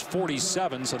long is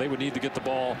 47, so they would need to get the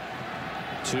ball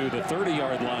to the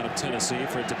 30-yard line of Tennessee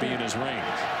for it to be in his range.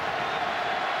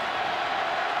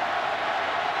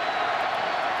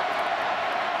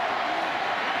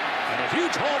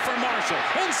 huge hole for Marshall.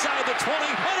 Inside the 20.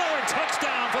 Another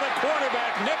touchdown for the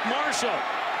quarterback, Nick Marshall.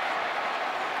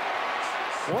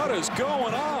 What is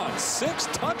going on? 6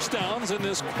 touchdowns in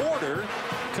this quarter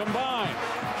combined.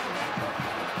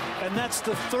 And that's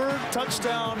the 3rd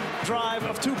touchdown drive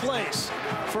of 2 plays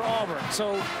for Auburn.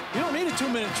 So you don't need a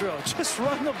 2-minute drill. Just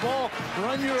run the ball,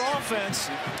 run your offense.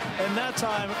 And that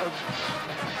time,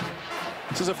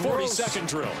 this is a 40-second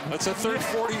drill. That's a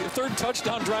third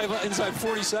touchdown drive inside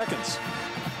 40 seconds.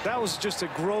 That was just a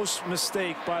gross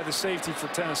mistake by the safety for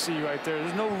Tennessee right there.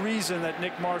 There's no reason that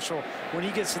Nick Marshall, when he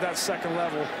gets to that second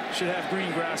level, should have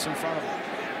green grass in front of him.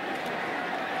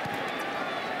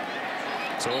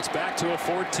 So it's back to a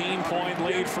 14-point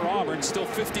lead for Auburn. Still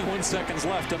 51 seconds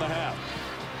left in the half.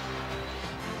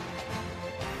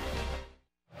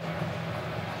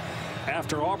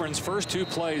 After Auburn's first 2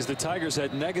 plays, the Tigers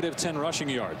had -10 rushing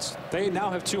yards. They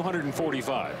now have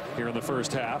 245 here in the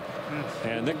first half.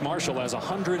 And Nick Marshall has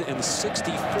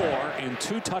 164 in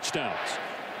 2 touchdowns.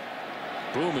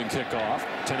 Booming kickoff.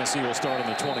 Tennessee will start on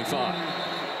the 25.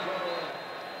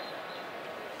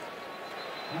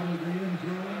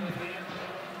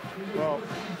 Well,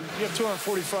 you have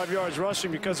 245 yards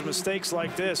rushing because of mistakes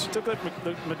like this. You took that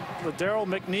Daryl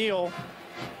McNeil,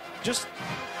 just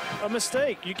a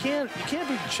mistake. You can't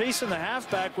be chasing the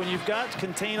halfback when you've got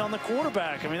contain on the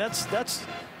quarterback. I mean, that's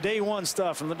day one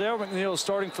stuff. And Daryl McNeil is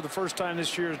starting for the first time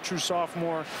this year, a true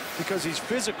sophomore, because he's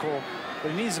physical,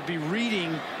 but he needs to be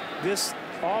reading this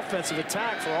offensive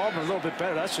attack for Auburn a little bit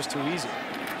better. That's just too easy.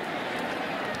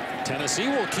 Tennessee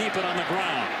will keep it on the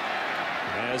ground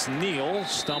as Neal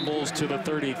stumbles to the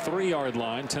 33-yard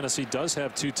line. Tennessee does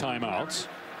have 2 timeouts.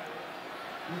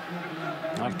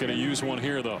 Not going to use one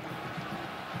here, though.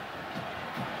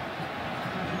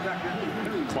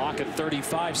 Clock at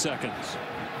 35 seconds.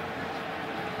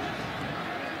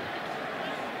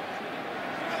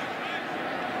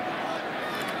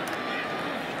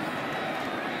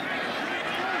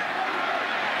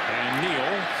 And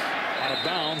Neal out of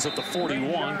bounds at the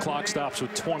 41. Clock stops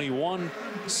with 21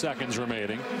 seconds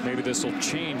remaining. Maybe this will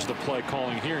change the play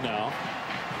calling here now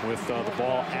with the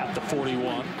ball at the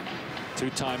 41. 2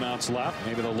 timeouts left.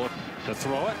 Maybe they'll look to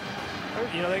throw it.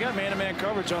 You know, they got man-to-man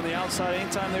coverage on the outside.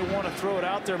 Anytime they want to throw it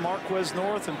out there, Marquez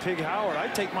North and Pig Howard,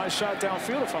 I'd take my shot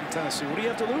downfield if I'm Tennessee. What do you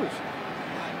have to lose?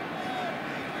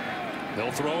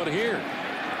 They'll throw it here.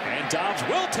 And Dobbs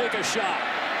will take a shot.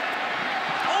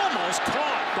 Almost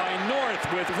caught by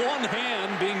North with one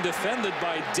hand, being defended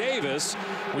by Davis.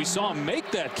 We saw him make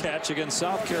that catch against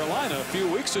South Carolina a few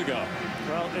weeks ago.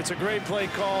 Well, it's a great play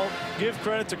call. Give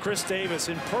credit to Chris Davis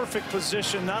in perfect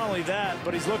position. Not only that,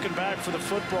 but he's looking back for the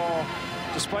football,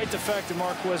 despite the fact that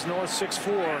Marquez North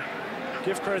 6'4".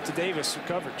 Give credit to Davis for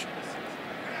coverage.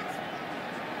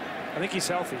 I think he's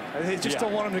healthy. They just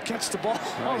don't want him to catch the ball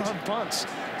on punts.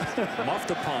 Muffed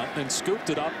the punt and scooped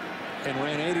it up and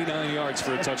ran 89 yards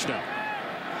for a touchdown.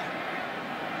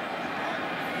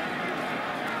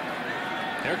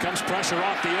 Here comes pressure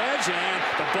off the edge, and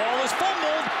the ball is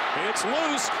fumbled. It's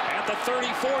loose at the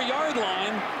 34-yard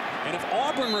line. And if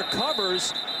Auburn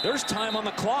recovers, there's time on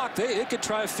the clock. They could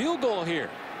try a field goal here.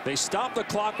 They stop the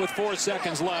clock with 4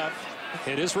 seconds left.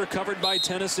 It is recovered by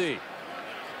Tennessee.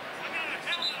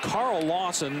 Carl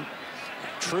Lawson,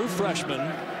 true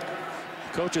freshman.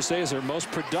 Coaches say is their most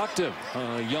productive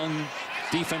young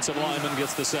defensive lineman,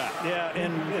 gets the sack. Yeah,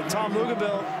 and Tom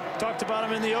Lugaville talked about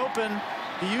him in the open.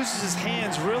 He uses his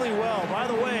hands really well. By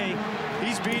the way,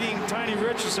 he's beating Tiny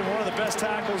Richardson, one of the best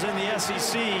tackles in the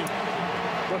SEC.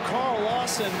 But Carl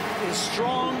Lawson is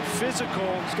strong,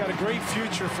 physical. He's got a great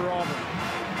future for Auburn.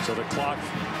 So the clock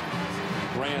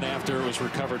ran after it was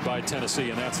recovered by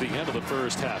Tennessee, and that's the end of the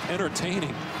first half.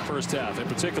 Entertaining first half, in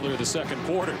particular the second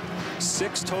quarter.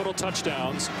 6 total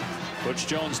touchdowns. Butch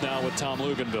Jones now with Tom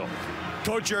Luganville.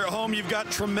 Coach, you're at home. You've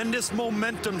got tremendous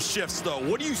momentum shifts, though.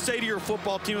 What do you say to your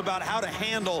football team about how to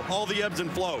handle all the ebbs and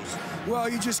flows? Well,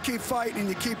 you just keep fighting and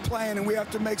you keep playing, and we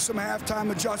have to make some halftime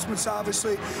adjustments,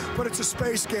 obviously, but it's a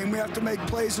space game. We have to make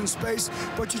plays in space,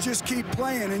 but you just keep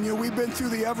playing. And, we've been through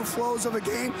the ever flows of a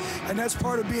game, and that's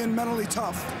part of being mentally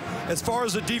tough. As far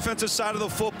as the defensive side of the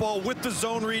football, with the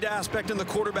zone read aspect and the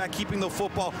quarterback keeping the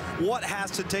football, what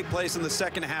has to take place in the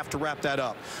second half to wrap that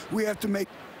up? We have to make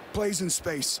plays in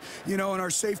space, and our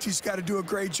safety's got to do a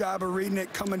great job of reading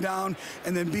it, coming down,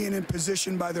 and then being in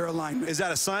position by their alignment. Is that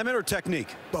assignment or technique?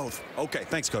 Both. Okay,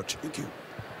 thanks, Coach. Thank you.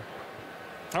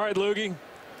 All right, Loogie,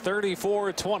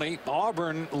 34-20,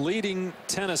 Auburn leading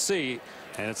Tennessee,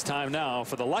 and it's time now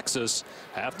for the Lexus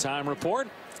halftime report.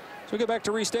 So we get back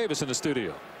to Reese Davis in the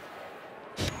studio.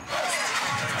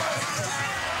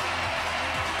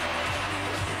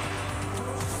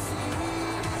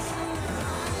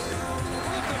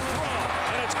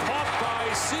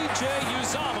 C.J.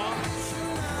 Uzomah.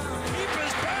 Keep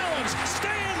his balance,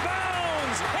 stay in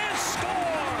bounds, and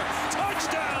score!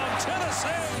 Touchdown,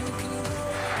 Tennessee!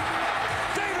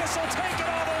 Davis will take it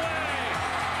all the way.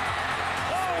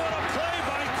 Oh, what a play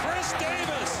by Chris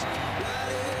Davis.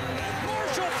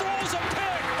 Marshall throws a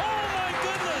pick. Oh, my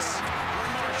goodness.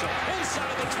 Marshall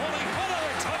inside the 20.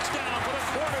 Another touchdown for the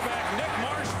quarterback, Nick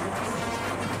Marshall.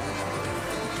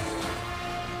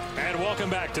 And welcome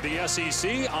back to the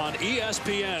SEC on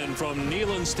ESPN from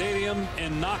Neyland Stadium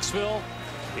in Knoxville.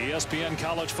 ESPN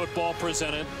College Football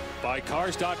presented by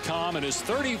Cars.com. It is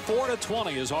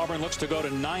 34-20 as Auburn looks to go to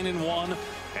 9-1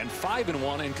 and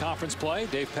 5-1 in conference play.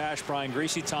 Dave Pasch, Brian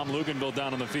Griese, Tom Luganville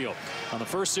down on the field. On the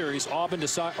first series, Auburn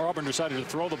decided to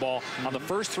throw the ball on the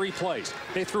first 3 plays.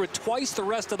 They threw it twice the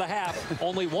rest of the half,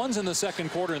 only once in the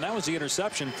second quarter, and that was the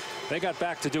interception. They got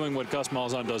back to doing what Gus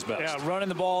Malzahn does best. Yeah, running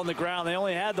the ball on the ground. They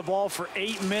only had the ball for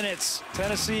 8 minutes.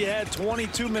 Tennessee had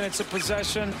 22 minutes of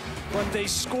possession, but they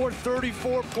scored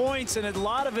 34 points, and a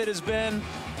lot of it has been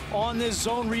on this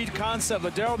zone read concept.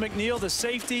 But Darryl McNeil, the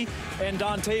safety, and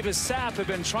Dontavis Sapp have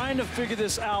been trying to figure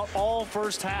this out all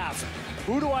first half.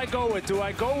 Who do I go with? Do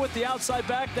I go with the outside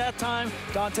back that time?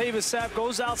 Dontavis Sapp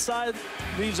goes outside,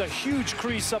 leaves a huge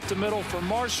crease up the middle for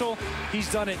Marshall.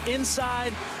 He's done it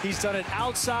inside. He's done it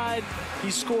outside. He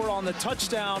scored on the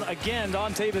touchdown. Again,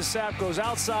 Dontavis Sapp goes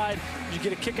outside. You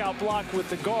get a kick-out block with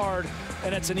the guard,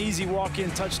 and it's an easy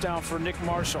walk-in touchdown for Nick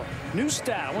Marshall. New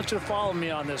stat. I want you to follow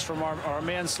me on this from our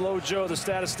man Slow Joe, the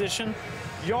statistician.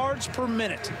 Yards per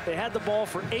minute. They had the ball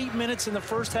for 8 minutes in the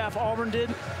first half. Auburn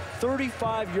did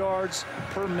 35 yards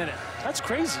per minute. That's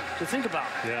crazy to think about.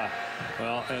 Yeah.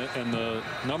 Well, and the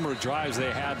number of drives they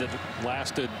had that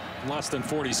lasted less than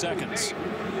 40 seconds.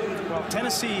 Well,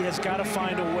 Tennessee has got to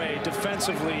find a way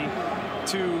defensively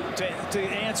to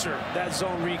answer that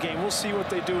zone regain. We'll see what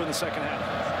they do in the second half.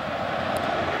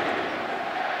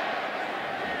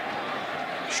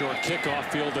 Short kickoff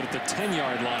fielded at the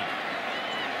 10-yard line.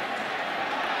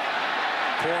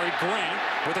 Corey Grant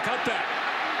with a cutback.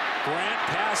 Grant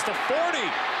past the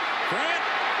 40. Grant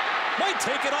might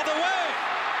take it all the way.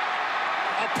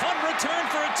 A punt return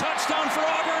for a touchdown for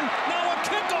Auburn. Now a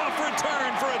kickoff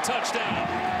return for a touchdown.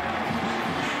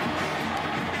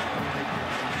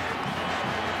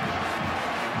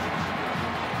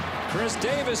 Chris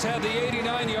Davis had the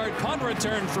 89-yard punt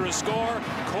return for a score.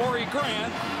 Corey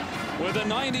Grant with a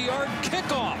 90-yard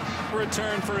kickoff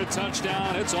return for a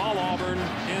touchdown. It's all Auburn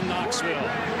in Knoxville.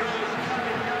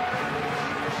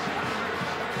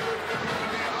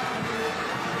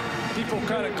 People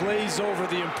kind of glaze over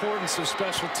the importance of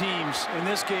special teams. In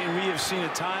this game, we have seen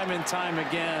it time and time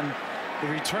again. The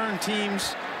return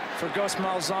teams for Gus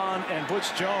Malzahn and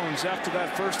Butch Jones after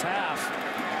that first half,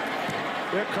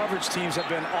 their coverage teams have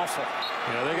been awful.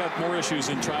 Yeah, they got more issues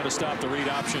in trying to stop the read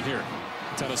option here,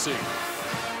 Tennessee.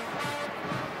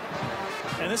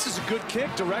 And this is a good kick,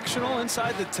 directional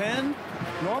inside the 10.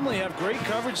 Normally have great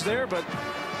coverage there, but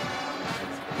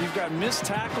you've got missed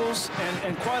tackles,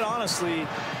 and quite honestly,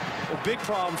 a big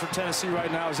problem for Tennessee right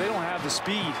now is they don't have the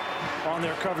speed on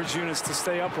their coverage units to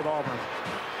stay up with Auburn.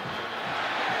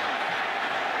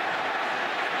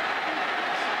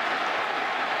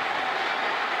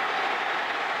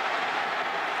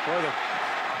 Boy, the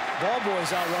ball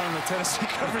boys outrunning the Tennessee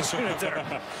coverage unit there.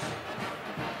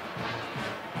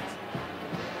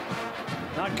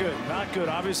 Not good, not good.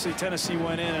 Obviously, Tennessee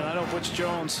went in, and I know Butch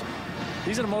Jones,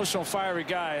 he's an emotional, fiery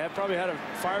guy. I probably had a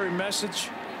fiery message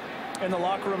in the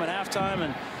locker room at halftime,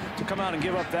 and to come out and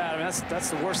give up that, I mean, that's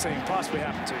the worst thing that can possibly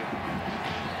happen to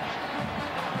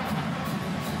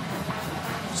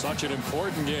you. Such an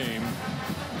important game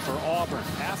for Auburn.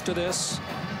 After this,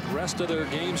 the rest of their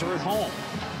games are at home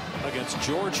against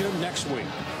Georgia next week.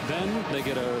 Then they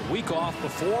get a week off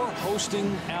before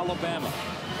hosting Alabama.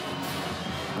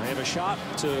 They have a shot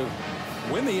to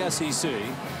win the SEC,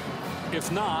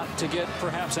 if not to get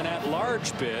perhaps an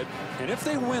at-large bid. And if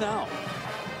they win out,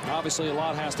 obviously a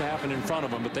lot has to happen in front of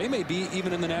them, but they may be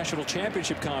even in the national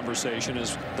championship conversation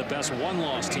as the best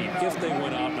one-loss team if they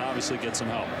win out and obviously get some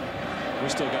help. We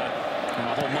still got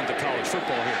a whole month of college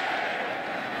football here.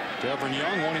 Devin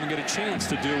Young won't even get a chance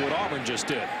to do what Auburn just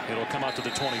did. It'll come out to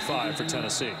the 25 for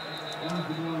Tennessee.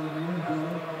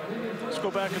 Let's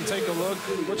go back and take a look.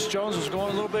 Butch Jones was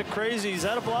going a little bit crazy. He's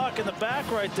had a block in the back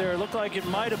right there. It looked like it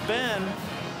might have been.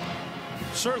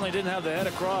 Certainly didn't have the head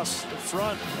across the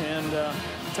front. And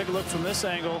take a look from this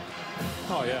angle.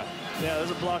 Oh, yeah. Yeah,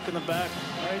 there's a block in the back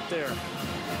right there.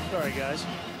 Sorry, guys.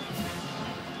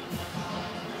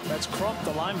 That's Crump,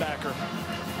 the linebacker.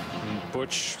 And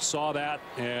Butch saw that,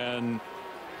 and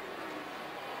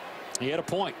he had a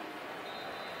point.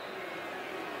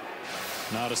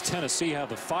 Now does Tennessee have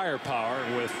the firepower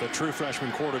with the true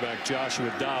freshman quarterback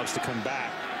Joshua Dobbs to come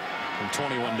back from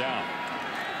 21 down?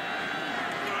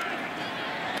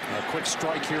 A quick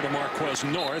strike here to Marquez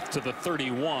North to the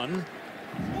 31.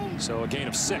 So a gain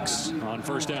of 6 on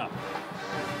first down.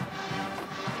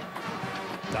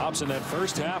 Dobbs in that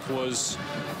first half was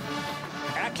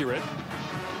accurate.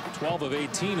 12 of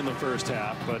 18 in the first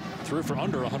half, but threw for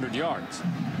under 100 yards.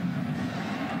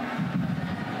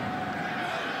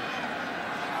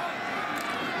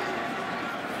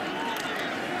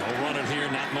 No running here,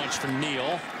 not much for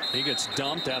Neal. He gets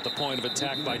dumped at the point of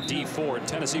attack by D Ford.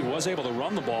 Tennessee was able to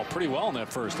run the ball pretty well in that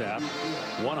first half.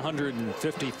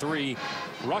 153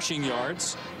 rushing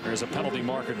yards. There's a penalty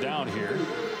marker down here.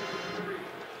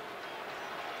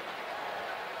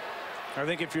 I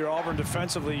think if you're Auburn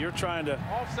defensively, you're trying to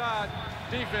Offside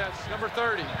defense, number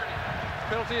 30.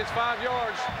 Penalty is 5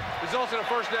 yards. Results in a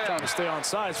first down. trying to stay on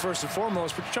sides first and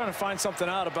foremost, but you're trying to find something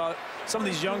out about some of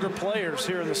these younger players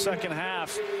here in the second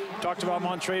half. Talked about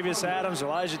Montravius Adams,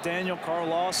 Elijah Daniel, Carl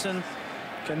Lawson.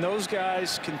 Can those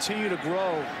guys continue to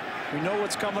grow? We know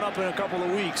what's coming up in a couple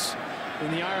of weeks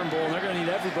in the Iron Bowl, and they're going to need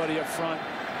everybody up front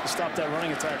to stop that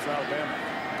running attack for Alabama.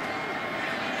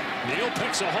 Neal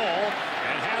picks a hole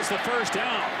and has the first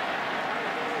down.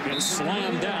 Gets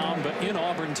slammed down, but in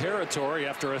Auburn territory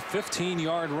after a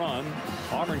 15-yard run.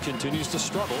 Auburn continues to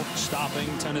struggle stopping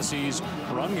Tennessee's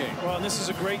run game. Well, and this is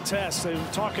a great test. They've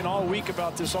been talking all week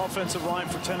about this offensive line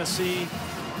for Tennessee.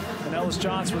 And Ellis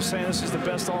Johnson was saying this is the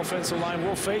best offensive line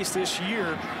we'll face this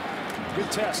year.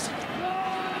 Good test.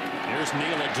 Here's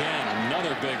Neal again.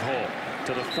 Another big hole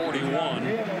to the 41.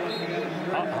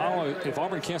 If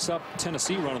Auburn can't stop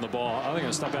Tennessee running the ball, how are they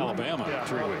going to stop Alabama in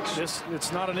 3 weeks?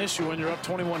 It's not an issue when you're up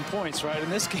 21 points, right, in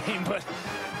this game, but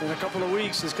in a couple of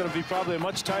weeks it's going to be probably a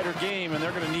much tighter game, and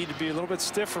they're going to need to be a little bit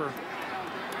stiffer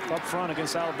up front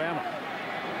against Alabama.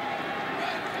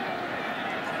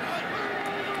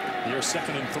 Here's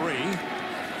 2nd and 3.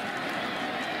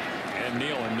 And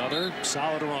Neal, another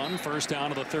solid run. First down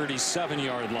to the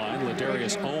 37-yard line.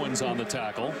 Ladarius Owens on the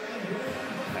tackle.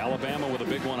 Alabama with a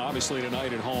big one, obviously,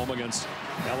 tonight at home against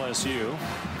LSU.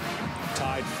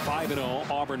 Tied 5-0.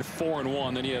 Auburn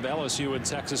 4-1. Then you have LSU and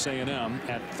Texas A&M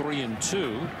at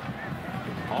 3-2.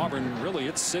 Auburn, really,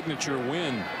 its signature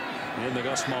win in the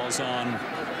Gus Malzahn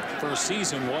first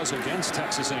season was against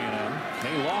Texas A&M.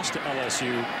 They lost to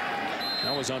LSU.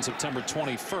 That was on September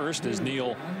 21st as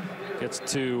Neal gets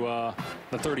to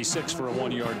the 36 for a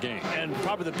 1-yard gain. And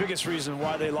probably the biggest reason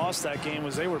why they lost that game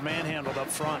was they were manhandled up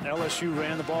front. LSU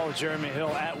ran the ball with Jeremy Hill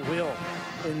at will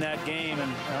in that game,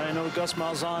 and I know Gus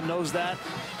Malzahn knows that.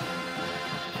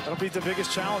 That'll be the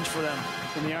biggest challenge for them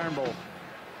in the Iron Bowl.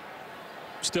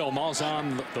 Still,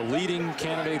 Malzahn, the leading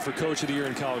candidate for Coach of the Year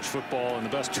in college football and the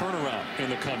best turnaround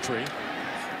in the country.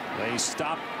 They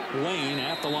stop Lane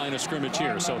at the line of scrimmage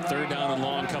here, so 3rd down and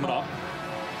long coming up.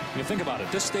 You think about it,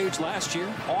 this stage last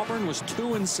year, Auburn was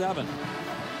 2-7.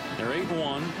 They're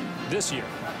 8-1 this year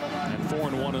and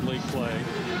 4-1 in league play.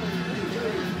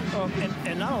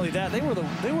 And not only that, they were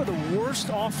the worst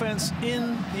offense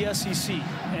in the SEC,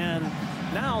 and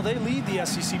now they lead the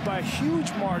SEC by a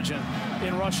huge margin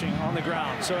in rushing on the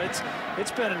ground. So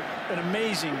it's been an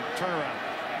amazing turnaround.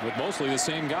 With mostly the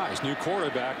same guys, new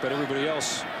quarterback, but everybody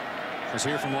else was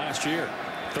here from last year.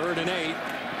 3rd and 8,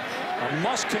 a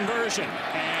must conversion,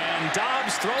 and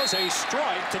Dobbs throws a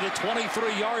strike to the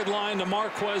 23-yard line to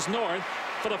Marquez North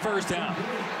for the first down.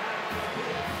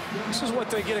 This is what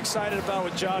they get excited about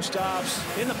with Josh Dobbs.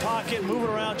 In the pocket, moving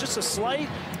around, just a slight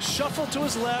shuffle to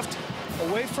his left,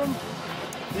 away from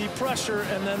the pressure,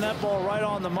 and then that ball right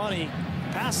on the money.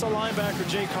 Past the linebacker,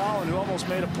 Jake Holland, who almost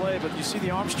made a play, but you see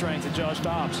the arm strength of Josh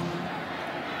Dobbs.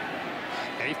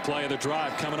 8th play of the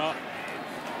drive coming up.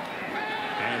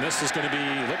 And this is going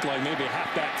to look like maybe a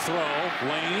halfback throw.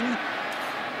 Lane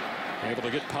able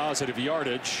to get positive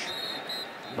yardage.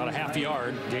 About a half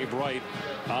yard. Gabe Wright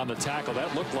on the tackle.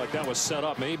 That looked like that was set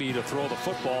up maybe to throw the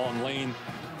football, and Lane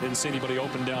didn't see anybody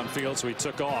open downfield, so he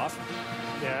took off.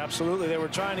 Yeah, absolutely. They were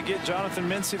trying to get Jonathan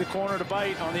Mincy, the corner, to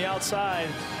bite on the outside.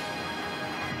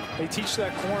 They teach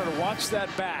that corner to watch that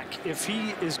back. If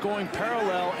he is going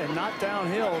parallel and not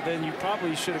downhill, then you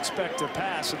probably should expect a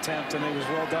pass attempt, and it was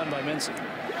well done by Mincy.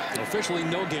 Officially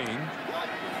no gain.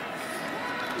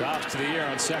 Dobbs to the air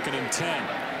on 2nd and 10.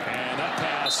 And that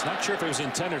pass, not sure if it was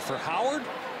intended for Howard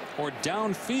or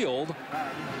downfield.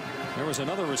 There was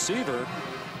another receiver.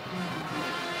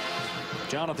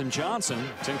 Jonathan Johnson.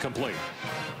 It's incomplete.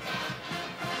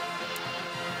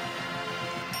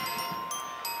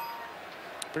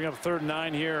 Bring up 3rd and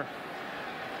 9 here.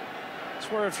 It's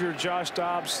where if you're Josh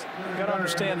Dobbs, you got to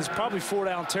understand it's probably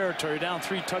 4-down territory, down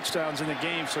 3 touchdowns in the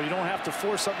game, so you don't have to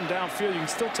force something downfield. You can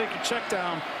still take a check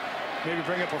down, maybe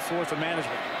bring up a 4th of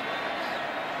management.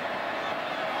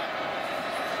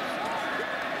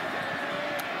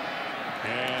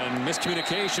 And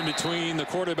miscommunication between the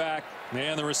quarterback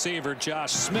and the receiver,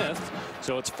 Josh Smith.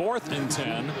 So it's 4th and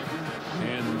 10.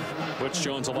 And Butch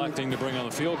Jones electing to bring on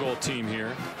the field goal team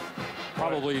here.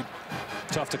 Probably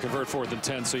tough to convert 4th and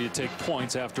 10, so you take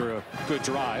points after a good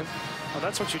drive. Well,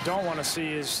 that's what you don't want to see,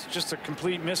 is just a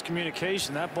complete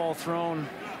miscommunication. That ball thrown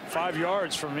 5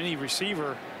 yards from any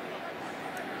receiver.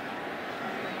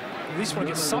 At least want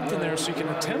to get something there so you can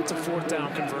attempt a 4th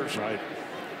down conversion. Right.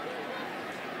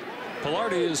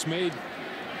 Pilardi has made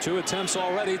 2 attempts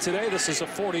already today. This is a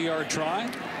 40-yard try.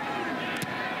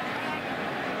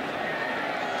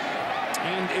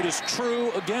 And it is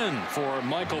true again for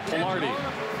Michael Pilardi.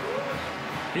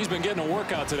 He's been getting a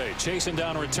workout today, chasing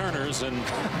down returners, and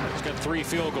he's got 3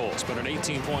 field goals, but an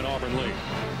 18-point Auburn lead.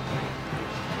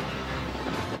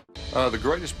 The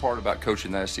greatest part about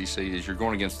coaching the SEC is you're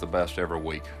going against the best every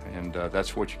week, and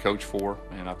that's what you coach for,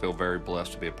 and I feel very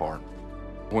blessed to be a part.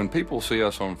 When people see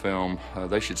us on film,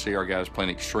 they should see our guys playing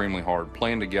extremely hard,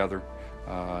 playing together,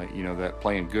 you know, that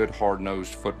playing good,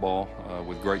 hard-nosed football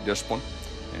with great discipline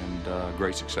and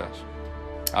great success.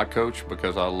 I coach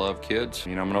because I love kids.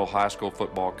 You know, I'm an old high school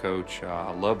football coach.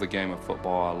 I love the game of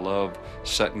football. I love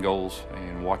setting goals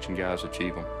and watching guys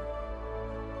achieve them.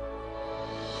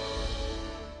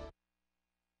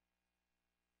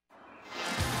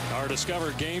 Our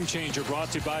Discover Game Changer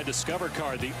brought to you by Discover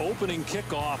Card. The opening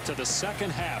kickoff to the second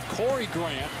half. Corey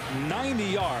Grant, 90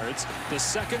 yards. The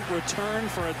second return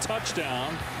for a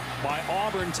touchdown by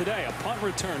Auburn today. A punt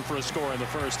return for a score in the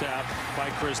first half by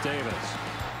Chris Davis.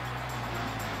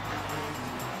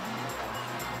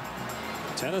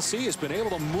 Tennessee has been able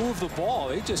to move the ball.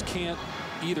 They just can't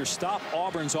either stop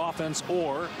Auburn's offense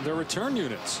or their return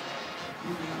units.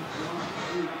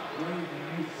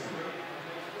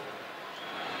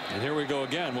 And here we go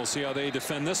again. We'll see how they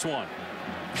defend this one.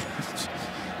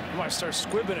 You might start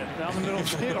squibbing it down the middle of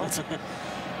the field.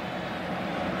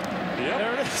 Yep.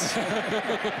 There it is.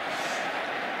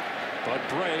 But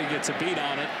Bray gets a beat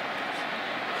on it.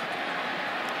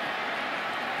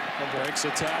 Breaks a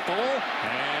tackle,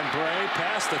 and Bray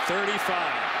past the 35.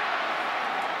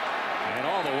 And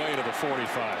all the way to the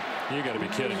 45. You got to be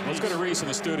kidding. Let's go to Reese in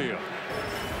the studio.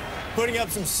 Putting up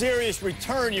some serious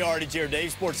return yardage here,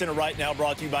 Dave. SportsCenter right now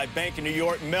brought to you by Bank of New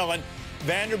York Mellon.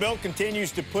 Vanderbilt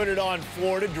continues to put it on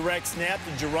Florida. Direct snap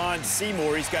to Jerron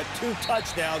Seymour. He's got 2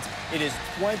 touchdowns. It is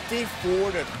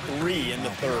 24-3 in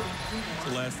the third.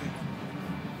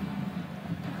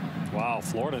 Wow,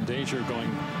 Florida in danger of going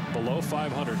below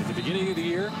 500. At the beginning of the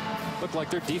year, looked like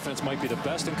their defense might be the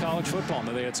best in college football. And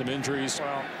then they had some injuries.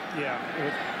 Well, yeah,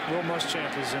 Will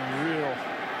Muschamp is in real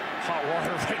hot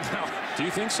water right now. Do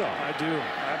you think so? I do,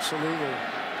 absolutely.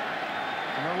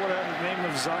 Remember what happened? The name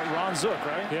of Ron Zook,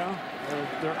 right? Yeah.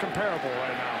 They're comparable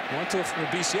right now. Went to the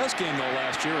BCS game, though,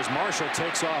 last year as Marshall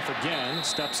takes off again,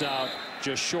 steps out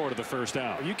just short of the first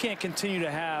down. You can't continue to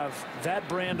have that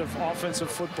brand of offensive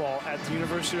football at the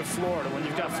University of Florida. When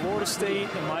you've got Florida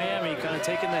State and Miami kind of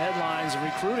taking the headlines and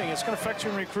recruiting, it's going to affect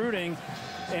you in recruiting.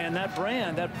 And that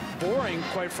brand, that boring,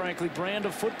 quite frankly, brand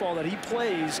of football that he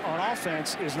plays on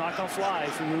offense is not going to fly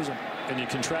if you lose him. And you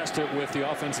contrast it with the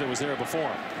offense that was there before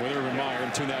him, with Urban Meyer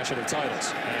and 2 national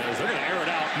titles. As they're going to air it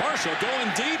out. Marshall going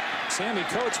deep. Sammy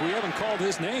Coates, we haven't called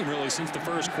his name really since the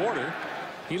first quarter.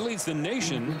 He leads the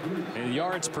nation in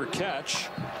yards per catch.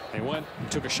 They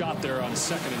took a shot there on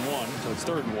 2nd and 1, so it's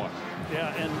 3rd and 1.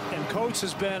 Yeah, and Coates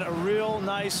has been a real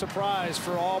nice surprise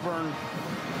for Auburn.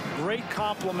 Great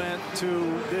compliment to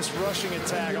this rushing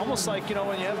attack. Almost like, you know,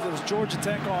 when you have those Georgia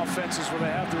Tech offenses where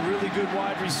they have the really good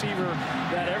wide receiver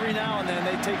that every now and then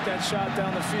they take that shot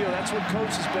down the field. That's what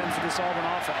Coates has been for this Auburn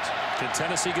offense. Can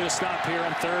Tennessee get a stop here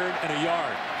on 3rd and a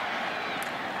yard?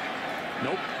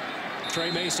 Nope.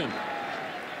 Trey Mason.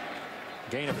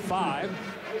 Gain of 5.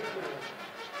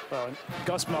 Well,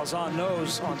 Gus Malzahn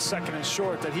knows on 2nd and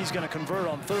short that he's going to convert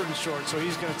on 3rd and short, so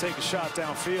he's going to take a shot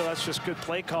downfield. That's just good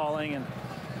play calling. And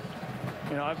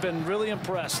you know, I've been really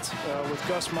impressed with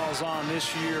Gus Malzahn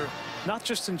this year, not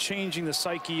just in changing the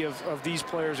psyche of these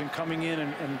players and coming in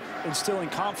and instilling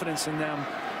confidence in them,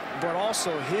 but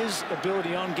also his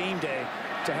ability on game day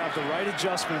to have the right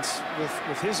adjustments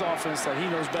with his offense that he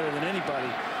knows better than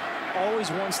anybody. Always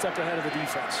one step ahead of the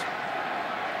defense.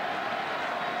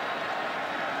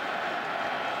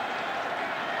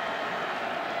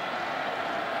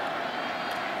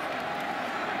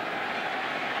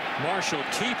 Marshall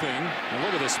keeping, and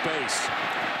look at the space.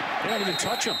 They don't even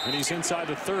touch him, and he's inside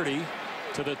the 30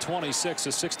 to the 26, a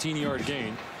 16-yard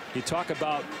gain. You talk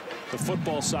about the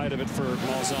football side of it for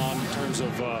Malzahn in terms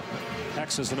of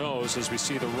X's and O's as we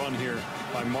see the run here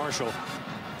by Marshall.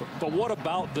 But what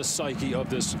about the psyche of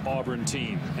this Auburn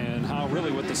team and how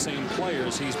really with the same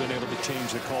players he's been able to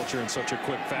change the culture in such a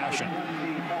quick fashion?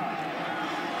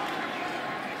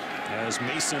 As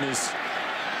Mason is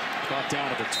brought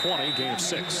down to the 20, gain of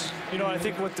 6. You know, I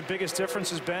think what the biggest difference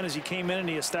has been is he came in and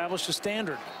he established a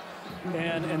standard.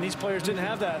 And these players didn't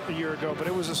have that a year ago, but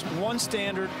it was just one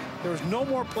standard. There was no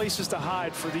more places to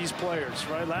hide for these players,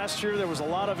 right? Last year there was a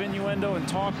lot of innuendo and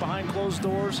talk behind closed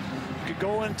doors. You could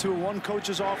go into one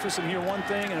coach's office and hear one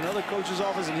thing, and another coach's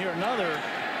office and hear another,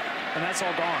 and that's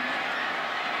all gone.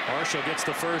 Marshall gets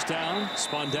the first down,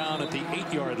 spun down at the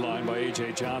 8-yard line by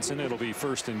A.J. Johnson. It'll be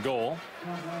 1st and goal.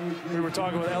 We were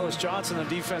talking with Ellis Johnson, the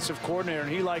defensive coordinator,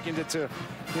 and he likened it to,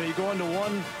 you know, you go into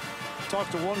one, talk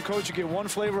to one coach, you get one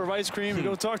flavor of ice cream. You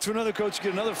go talk to another coach, you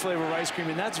get another flavor of ice cream,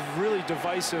 and that's really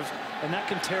divisive, and that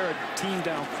can tear a team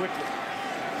down quickly.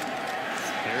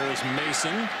 There's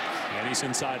Mason, and he's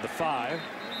inside the 5.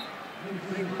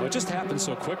 Well, it just happened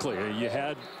so quickly. You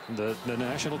had the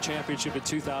national championship in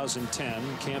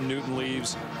 2010. Cam Newton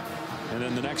leaves, and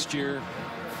then the next year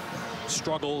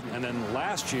struggled, and then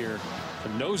last year a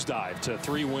nosedive to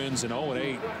 3 wins and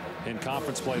 0-8 in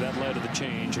conference play. That led to the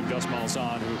change. And Gus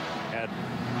Malzahn, who had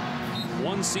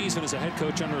 1 season as a head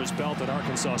coach under his belt at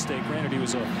Arkansas State. Granted, he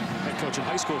was a head coach in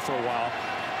high school for a while.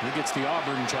 He gets the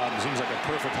Auburn job. It seems like a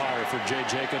perfect hire for Jay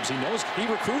Jacobs. He knows he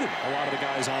recruited a lot of the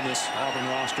guys on this Auburn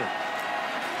roster.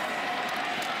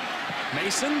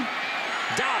 Mason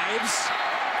dives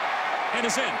and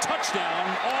is in.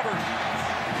 Touchdown, Auburn.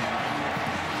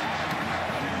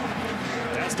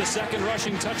 That's the 2nd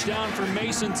rushing touchdown for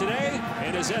Mason today,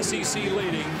 and his SEC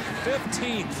leading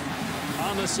 15th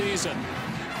on the season.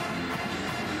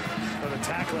 Well, the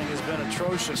tackling has been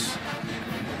atrocious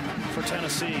for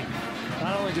Tennessee.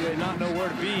 Not only do they not know where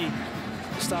to be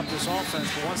to stop this offense,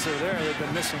 but once they're there, they've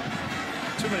been missing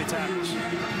too many tackles.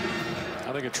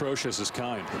 I think atrocious is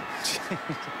kind.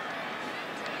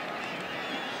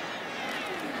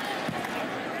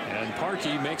 And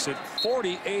Parkey makes it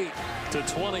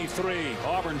 48-23.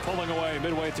 Auburn pulling away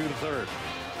midway through the 3rd.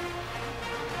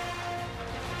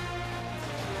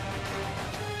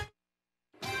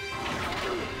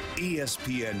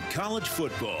 ESPN College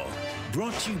Football,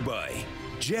 brought to you by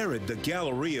Jared, the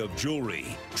Gallery of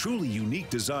Jewelry. Truly unique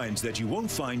designs that you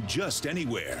won't find just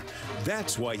anywhere.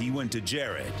 That's why he went to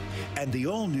Jared. And the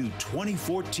all-new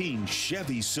 2014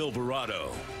 Chevy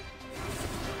Silverado.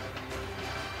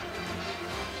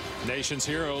 Nation's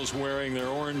heroes wearing their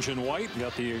orange and white.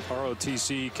 Got the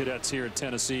ROTC cadets here at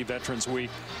Tennessee Veterans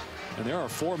Week. And there are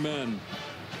 4 men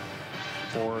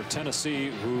for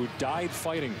Tennessee who died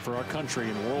fighting for our country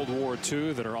in World War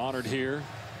II that are honored here.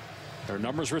 Their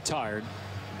numbers retired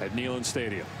at Neyland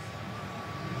Stadium.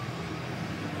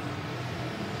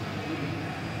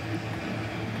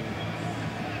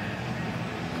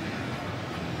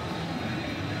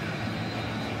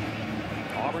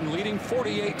 Auburn leading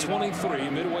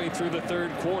 48-23 midway through the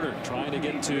 3rd quarter, trying to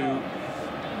get to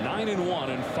 9-1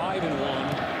 and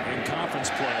 5-1 in conference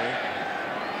play.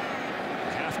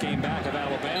 Half game back of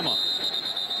Alabama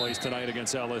plays tonight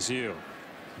against LSU.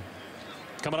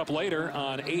 Coming up later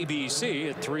on ABC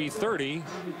at 3:30,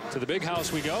 to the big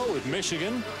house we go with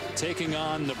Michigan taking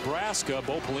on Nebraska.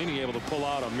 Bo Pelini able to pull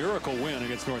out a miracle win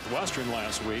against Northwestern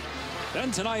last week. Then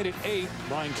tonight at 8,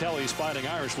 Brian Kelly's Fighting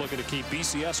Irish looking to keep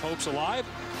BCS hopes alive,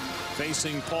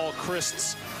 facing Paul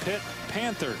Christ's Pitt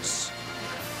Panthers.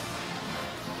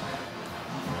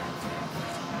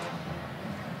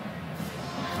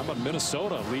 How about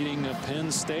Minnesota leading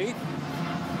Penn State?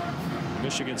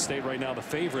 Michigan State right now the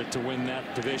favorite to win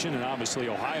that division, and obviously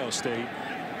Ohio State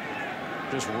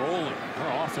just rolling.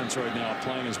 Their offense right now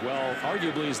playing as well,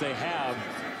 arguably, as they have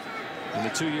in the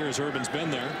 2 years Urban's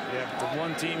been there. Yeah, the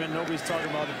one team that nobody's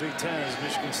talking about the Big Ten is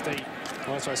Michigan State.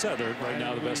 Well, that's what I said. They're right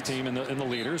now the best team in the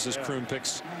leaders as Kroon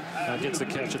gets the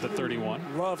catch at the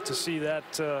 31. Love to see that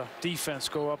defense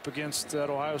go up against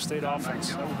that Ohio State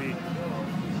offense. That would be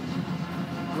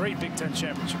a great Big Ten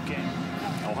championship game.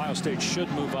 Ohio State should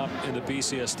move up in the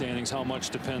BCS standings. How much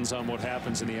depends on what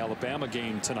happens in the Alabama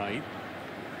game tonight.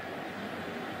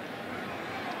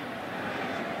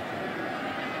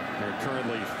 They're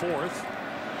currently 4th,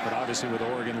 but obviously with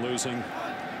Oregon losing,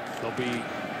 they'll be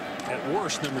at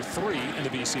worst number 3 in the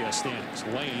BCS standings.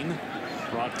 Lane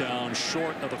brought down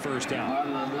short of the first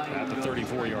down at the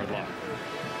 34-yard line.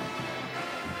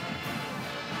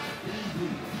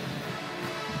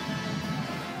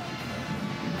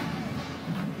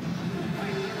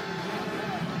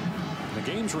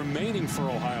 games remaining for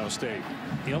Ohio State.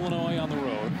 Illinois on the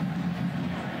road,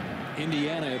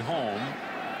 Indiana at home,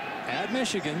 at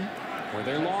Michigan, where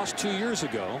they lost 2 years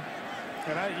ago.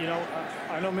 And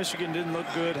I know Michigan didn't look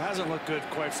good, hasn't looked good,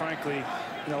 quite frankly,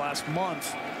 in the last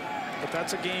month. But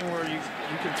that's a game where you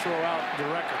can throw out the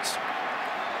records.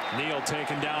 Neal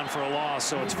taken down for a loss,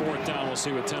 so it's 4th down. We'll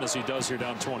see what Tennessee does here,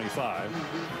 down 25.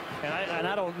 And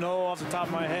I don't know off the top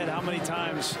of my head how many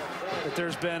times that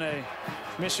there's been a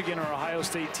Michigan or Ohio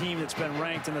State team that's been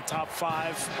ranked in the top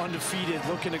 5, undefeated,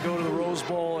 looking to go to the Rose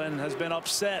Bowl, and has been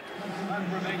upset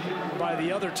by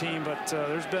the other team. But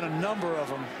there's been a number of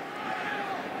them.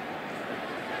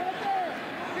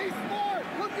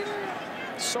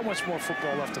 So much more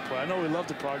football left to play. I know we love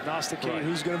to prognosticate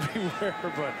who's going to be where,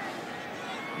 but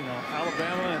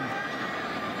Alabama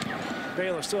and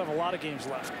Baylor still have a lot of games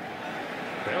left.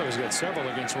 Baylor's got several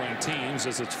against ranked teams,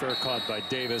 as it's fair caught by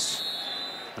Davis.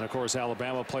 And of course,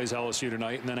 Alabama plays LSU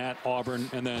tonight, and then at Auburn,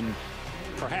 and then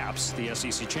perhaps the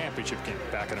SEC championship game.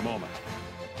 Back in a moment.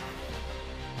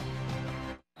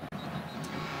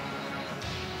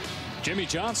 Jimmy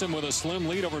Johnson with a slim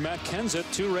lead over Matt Kenseth.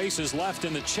 2 races left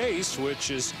in the chase,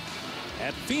 which is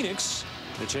at Phoenix.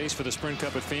 The chase for the Sprint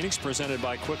Cup at Phoenix, presented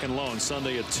by Quicken Loans,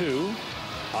 Sunday at 2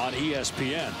 on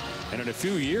ESPN. And in a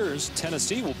few years,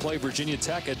 Tennessee will play Virginia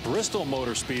Tech at Bristol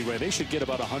Motor Speedway. They should get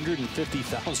about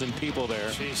 150,000 people there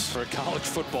for a college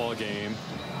football game.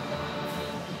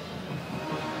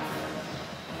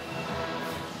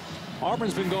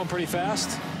 Auburn's been going pretty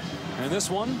fast. And this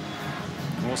one,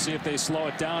 we'll see if they slow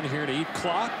it down here to eat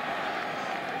clock.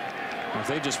 Or if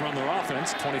they just run their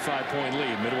offense, 25-point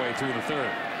lead midway through the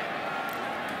 3rd.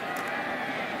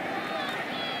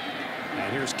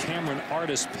 And here's Cameron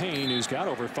Artis-Payne, who's got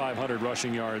over 500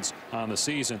 rushing yards on the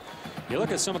season. You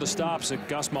look at some of the stops that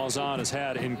Gus Malzahn has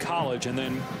had in college, and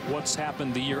then what's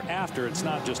happened the year after. It's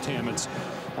not just him. It's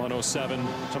on 07,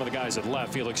 some of the guys that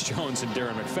left, Felix Jones and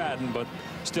Darren McFadden, but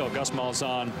still Gus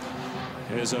Malzahn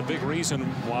is a big reason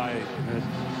why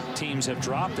teams have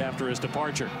dropped after his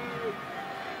departure.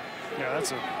 Yeah,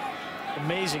 that's an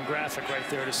amazing graphic right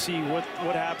there to see what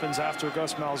happens after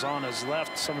Gus Malzahn has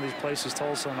left some of these places,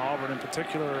 Tulsa and Auburn in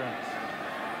particular.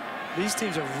 And these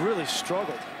teams have really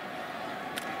struggled.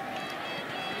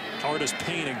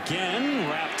 Artis-Payne again,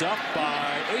 wrapped up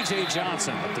by A.J.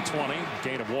 Johnson up to 20,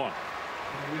 gain of 1.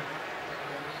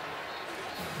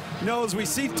 As we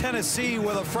see Tennessee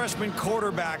with a freshman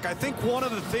quarterback, I think one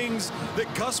of the things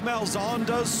that Gus Malzahn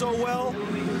does so well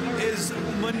is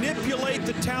manipulate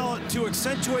the talent to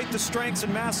accentuate the strengths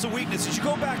and mask the weaknesses. You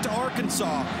go back to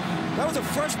Arkansas, that was a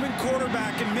freshman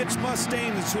quarterback in Mitch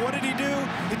Mustaine. So what did he do?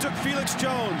 He took Felix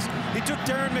Jones, he took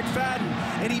Darren McFadden,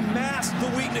 and he masked the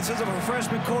weaknesses of a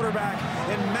freshman quarterback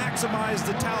and maximized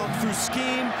the talent through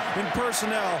scheme and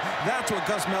personnel. That's what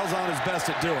Gus Malzahn is best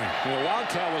at doing. Well,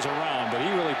 Wildcat was around, but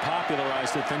he really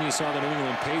popularized it. Then you saw the New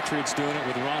England Patriots doing it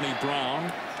with Ronnie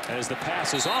Brown, as the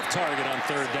pass is off target on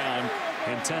 3rd down,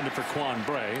 intended for Quan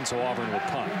Bray, and so Auburn will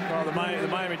punt. Well, the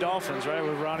Miami Dolphins, right,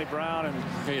 with Ronnie Brown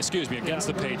and excuse me, against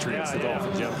the Patriots, the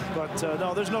Dolphins. Yeah. But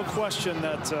no, there's no question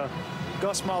that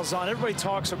Gus Malzahn, everybody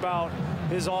talks about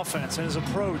his offense and his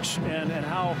approach and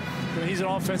how he's an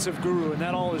offensive guru, and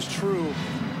that all is true.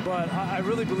 But I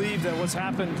really believe that what's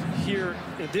happened here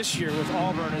this year with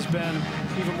Auburn has been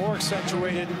even more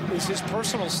accentuated is his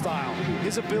personal style,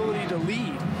 his ability to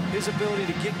lead, his ability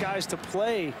to get guys to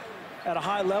play at a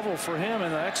high level for him,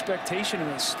 and the expectation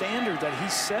and the standard that he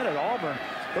set at Auburn.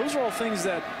 Those are all things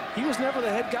that he was never the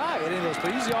head guy at any of those,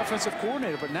 but he's the offensive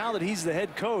coordinator. But now that he's the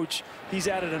head coach, he's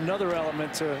added another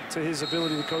element to his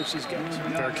ability to coach these guys.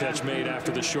 Fair catch made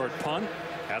after the short punt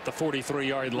at the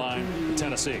 43-yard line for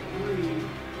Tennessee.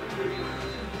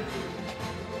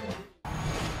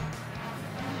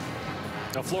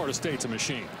 Now, Florida State's a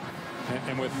machine.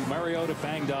 And with Mariota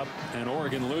banged up and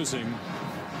Oregon losing,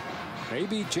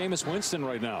 maybe Jameis Winston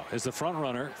right now is the front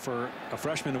runner for a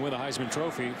freshman to win the Heisman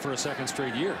Trophy for a 2nd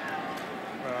straight year.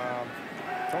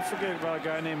 Don't forget about a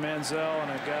guy named Manziel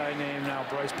and a guy named now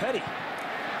Bryce Petty.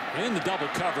 In the double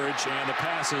coverage, and the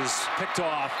pass is picked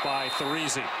off by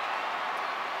Thurisi.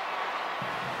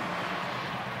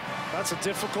 That's a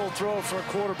difficult throw for a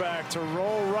quarterback, to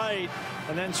roll right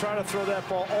and then try to throw that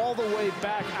ball all the way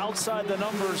back outside the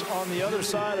numbers on the other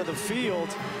side of the field.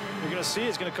 You're going to see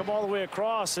it's going to come all the way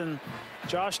across, and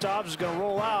Josh Dobbs is going to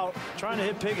roll out, trying to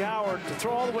hit Pig Howard. To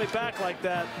throw all the way back like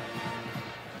that,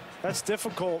 that's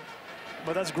difficult,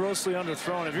 but that's grossly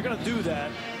underthrown. If you're going to do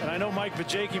that, and I know Mike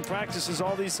Bajakian practices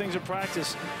all these things in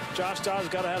practice, Josh Dobbs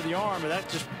got to have the arm, and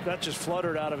that just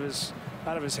fluttered out of his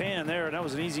hand there, and that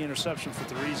was an easy interception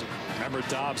for Thurisi. Remember,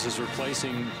 Dobbs is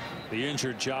replacing The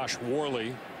injured Josh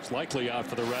Worley is likely out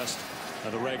for the rest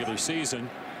of the regular season.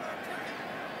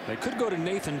 They could go to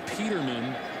Nathan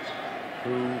Peterman,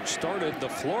 who started the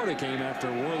Florida game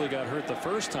after Worley got hurt the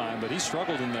first time, but he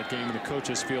struggled in that game, and the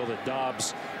coaches feel that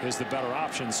Dobbs is the better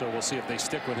option, so we'll see if they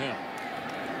stick with him.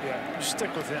 Yeah,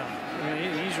 stick with him. I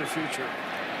mean, he's your future.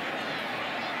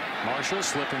 Marshall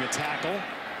slipping a tackle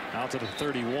out to the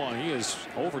 31. He is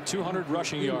over 200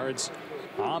 rushing yards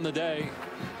on the day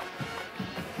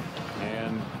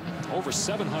and over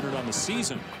 700 on the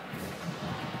season.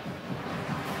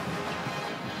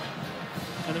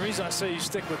 And the reason I say you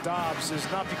stick with Dobbs is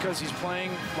not because he's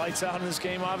playing lights out in this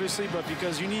game, obviously, but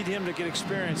because you need him to get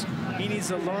experience. He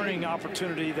needs a learning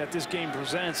opportunity that this game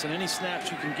presents, and any snaps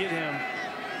you can get him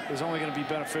is only going to be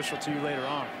beneficial to you later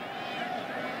on.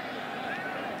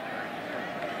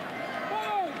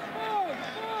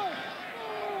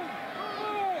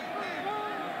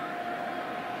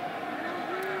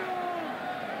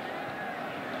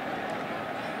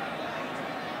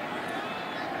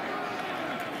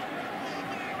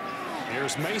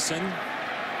 Here's Mason.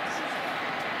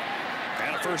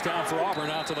 And a first down for Auburn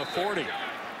out to the 40.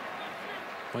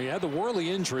 Well, he had the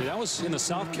Worley injury. That was in the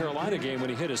South Carolina game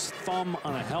when he hit his thumb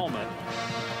on a helmet.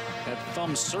 Had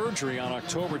thumb surgery on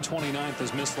October 29th.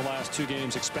 Has missed the last 2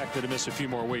 games. Expected to miss a few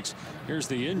more weeks. Here's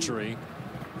the injury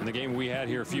in the game we had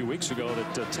here a few weeks ago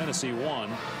that Tennessee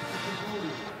won.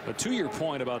 But to your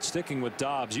point about sticking with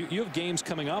Dobbs, you have games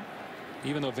coming up.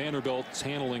 Even though Vanderbilt's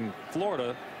handling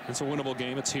Florida, it's a winnable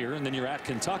game. It's here, and then you're at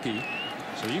Kentucky,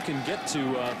 so you can get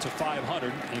to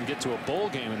 500 and get to a bowl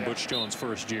game in Butch Jones'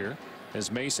 first year, as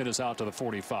Mason is out to the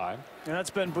 45. And that's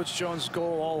been Butch Jones'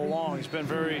 goal all along. He's been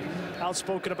very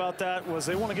outspoken about that. Was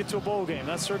they want to get to a bowl game.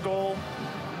 That's their goal,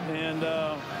 and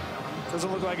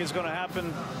doesn't look like it's going to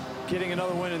happen. Getting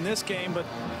another win in this game, but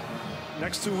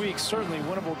next 2 weeks certainly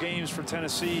winnable games for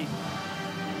Tennessee.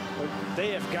 But they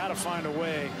have got to find a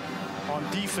way on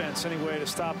defense anyway to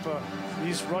stop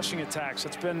these rushing attacks.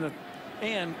 It's been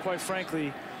and quite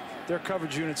frankly, their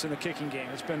coverage units in the kicking game.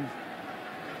 It's been,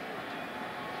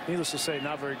 needless to say,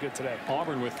 not very good today.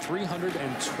 Auburn with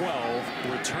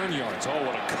 312 return yards. Oh,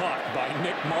 what a cut by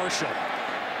Nick Marshall.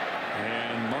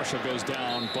 And Marshall goes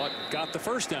down, but got the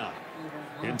first down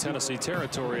in Tennessee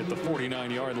territory at the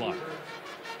 49-yard line.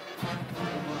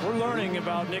 We're learning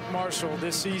about Nick Marshall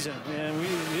this season, and we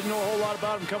didn't know a whole lot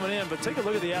about him coming in, but take a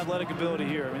look at the athletic ability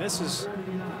here. I mean, it's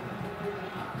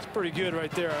pretty good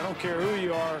right there. I don't care who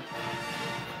you are.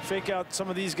 Fake out some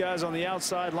of these guys on the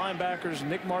outside, linebackers.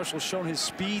 Nick Marshall's shown his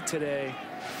speed today.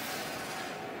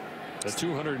 The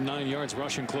 209 yards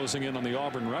rushing, closing in on the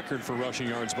Auburn record for rushing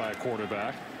yards by a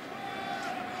quarterback.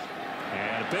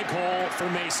 And a big hole for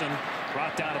Mason,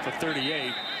 brought down at the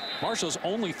 38. Marshall's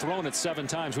only thrown it 7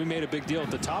 times. We made a big deal at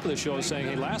the top of the show saying,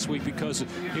 hey, last week because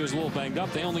he was a little banged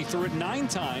up, they only threw it 9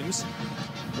 times.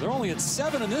 They're only at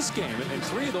 7 in this game, and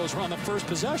 3 of those were on the first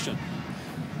possession.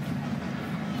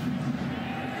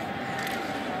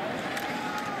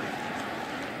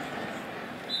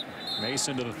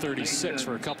 Mason to the 36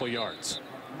 for a couple yards.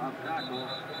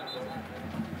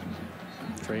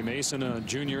 Trey Mason, a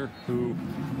junior who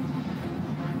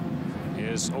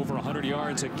is over 100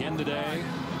 yards again today.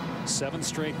 7th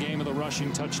straight game of the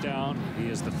rushing touchdown. He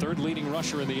is the 3rd leading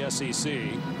rusher in the SEC.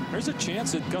 There's a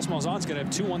chance that Gus Malzahn's going to have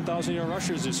 2 1,000-yard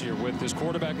rushers this year with his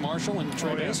quarterback Marshall and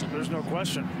Trey Mason. There's no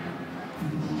question.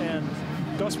 And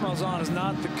Gus Malzahn is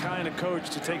not the kind of coach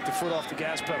to take the foot off the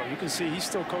gas pedal. You can see he's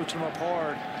still coaching them up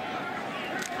hard.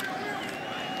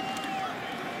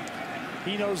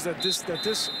 He knows that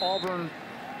this Auburn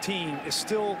team is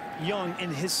still young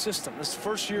in his system. This is the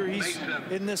first year he's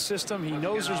in this system. He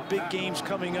knows there's big games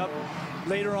coming up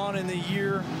later on in the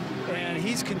year, and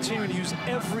he's continuing to use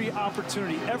every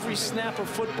opportunity, every snap of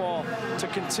football to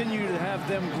continue to have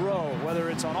them grow,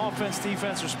 whether it's on offense,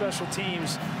 defense, or special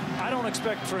teams. I don't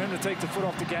expect for him to take the foot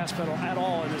off the gas pedal at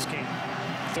all in this game.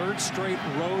 3rd straight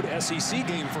road SEC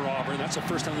game for Auburn. That's the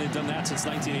first time they've done that since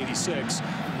 1986.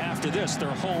 After this, they're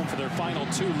home for their final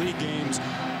 2 league games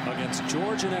against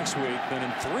Georgia next week. Then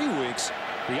in 3 weeks,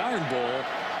 the Iron Bowl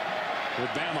with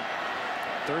Bama.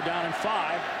 3rd down and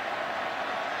 5.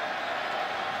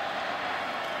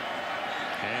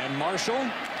 And Marshall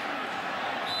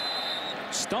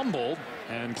stumbled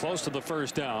and close to the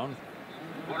first down.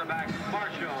 Quarterback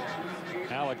Marshall.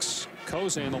 Alex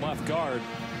Kozan, the left guard,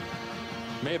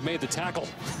 may have made the tackle,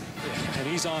 and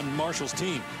he's on Marshall's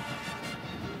team.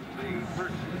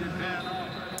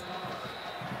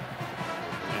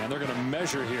 And And they're going to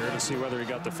measure here to see whether he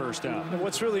got the first down. And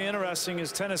what's really interesting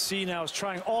is Tennessee now is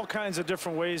trying all kinds of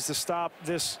different ways to stop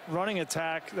this running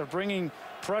attack. They're bringing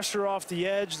pressure off the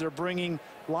edge. They're bringing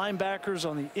linebackers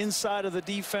on the inside of the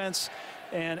defense.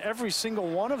 And every single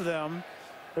one of them,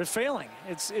 they're failing.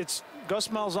 It's Gus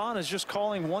Malzahn is just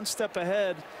calling one step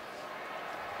ahead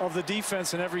of the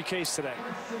defense in every case today.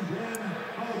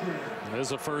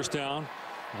 There's a first down.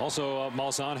 Also,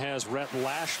 Malzahn has Rhett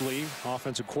Lashley,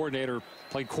 offensive coordinator,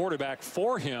 played quarterback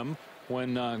for him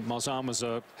when Malzahn was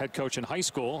a head coach in high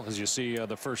school. As you see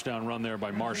the first down run there by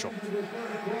Marshall.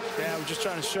 Yeah, I'm just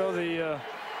trying to show the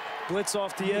blitz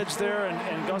off the edge there,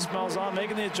 and Gus Malzahn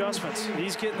making the adjustments.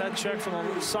 He's getting that check from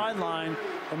the sideline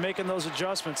and making those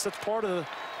adjustments. That's part of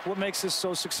what makes this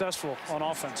so successful on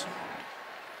offense.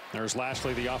 There's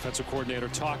Lashley, the offensive coordinator,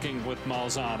 talking with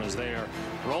Malzahn as they are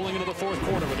rolling into the fourth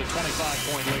quarter with a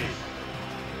 25-point lead.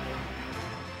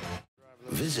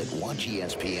 Visit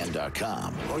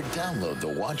WatchESPN.com or download the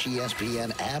Watch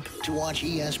ESPN app to watch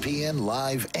ESPN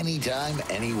live anytime,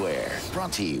 anywhere.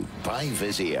 Brought to you by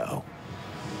Vizio.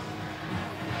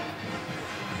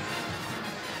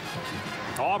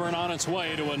 Auburn on its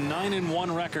way to a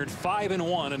 9-1 record,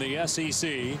 5-1 in the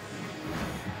SEC.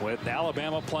 With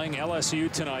Alabama playing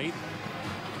LSU tonight.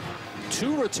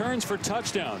 2 returns for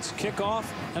touchdowns,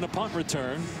 kickoff and a punt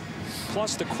return.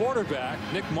 Plus the quarterback,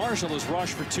 Nick Marshall, has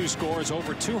rushed for 2 scores,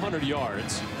 over 200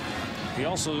 yards. He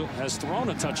also has thrown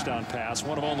a touchdown pass,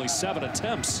 one of only 7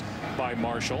 attempts by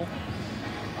Marshall.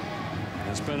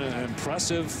 It's been an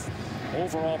impressive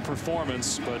overall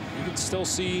performance, but you can still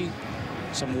see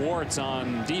some warts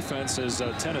on defense as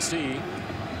Tennessee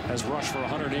has rushed for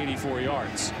 184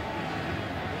 yards.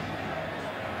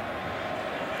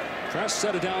 Fresh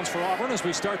set of downs for Auburn as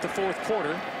we start the fourth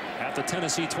quarter at the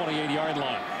Tennessee 28-yard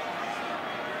line.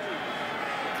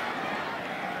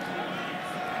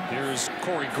 Here's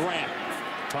Corey Grant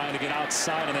trying to get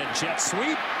outside of that jet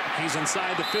sweep. He's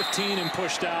inside the 15 and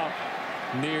pushed out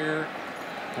near,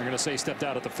 they're going to say stepped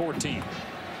out at the 14.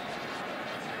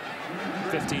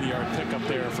 15-yard pickup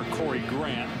there for Corey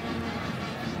Grant.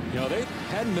 You know, they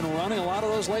hadn't been running a lot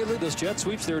of those lately, those jet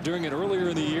sweeps. They were doing it earlier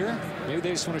in the year. Maybe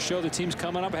they just want to show the teams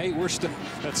coming up, hey,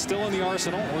 that's still in the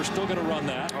arsenal. We're still going to run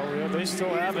that. Oh, yeah, they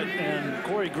still have it. And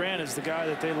Corey Grant is the guy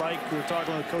that they like. We were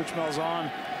talking with Coach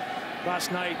Malzahn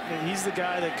last night. And he's the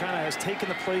guy that kind of has taken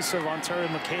the place of Ontario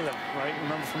McCaleb, right?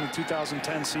 Remember from the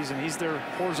 2010 season. He's their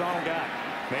horizontal guy.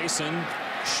 Mason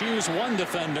shoes one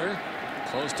defender.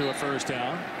 Close to a first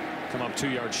down. Come up 2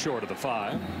 yards short of the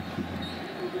 5.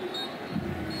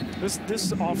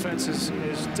 This offense is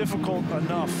difficult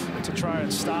enough to try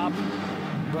and stop,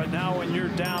 but now when you're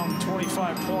down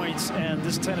 25 points and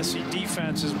this Tennessee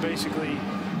defense is basically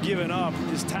given up,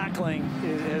 this tackling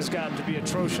has gotten to be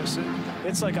atrocious.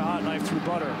 It's like a hot knife through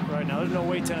butter right now. There's no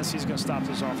way Tennessee's going to stop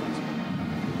this offense.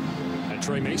 And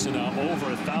Trey Mason now over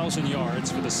 1,000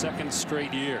 yards for the 2nd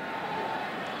straight year.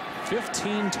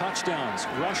 15 touchdowns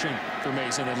rushing for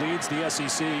Mason. It leads the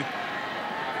SEC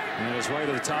and is right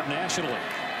at the top nationally.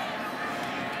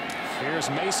 Here's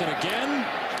Mason again.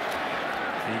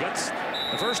 He gets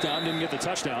the first down, didn't get the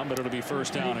touchdown, but it'll be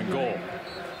first down and goal.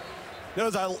 You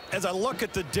know, as I look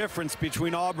at the difference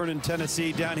between Auburn and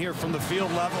Tennessee down here from the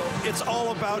field level, it's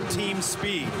all about team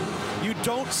speed. You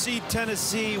don't see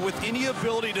Tennessee with any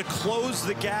ability to close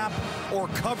the gap or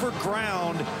cover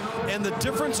ground, and the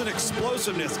difference in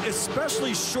explosiveness,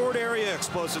 especially short area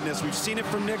explosiveness, we've seen it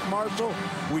from Nick Marshall,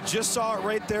 we just saw it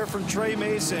right there from Trey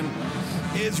Mason,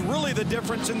 is really the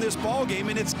difference in this ball game,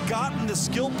 and it's gotten the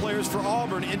skilled players for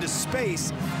Auburn into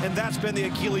space, and that's been the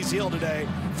Achilles heel today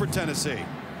for Tennessee.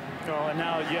 Oh, and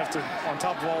now you have to, on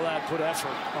top of all that, put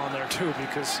effort on there too,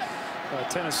 because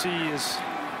Tennessee is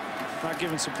not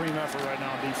giving supreme effort right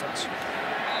now on defense.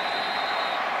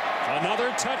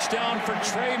 Another touchdown for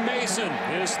Trey Mason,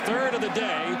 his 3rd of the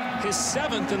day, his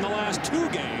 7th in the last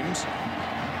 2 games,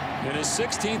 and his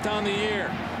 16th on the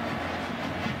year.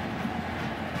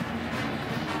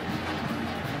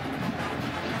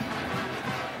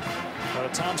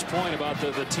 Tom's point about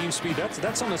the team speed, that's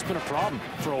something that's been a problem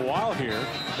for a while here.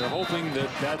 They're hoping that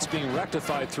that's being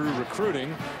rectified through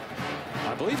recruiting.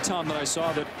 I believe, Tom, that I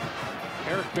saw that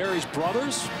Eric Berry's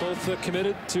brothers both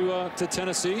committed to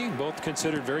Tennessee, both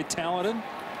considered very talented.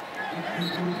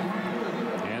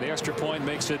 And the extra point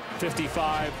makes it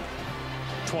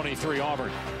 55-23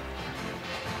 Auburn.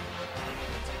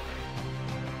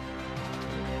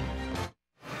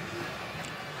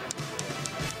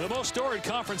 The most storied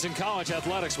conference in college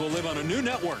athletics will live on a new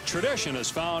network. Tradition has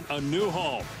found a new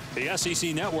home. The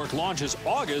SEC Network launches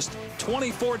August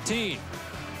 2014.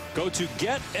 Go to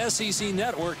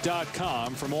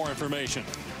GetSECNetwork.com for more information.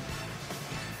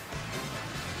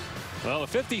 Well,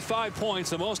 55 points,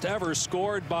 the most ever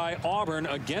scored by Auburn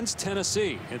against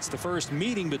Tennessee. It's the first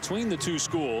meeting between the two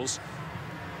schools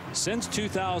since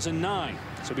 2009.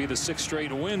 This will be the 6th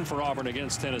straight win for Auburn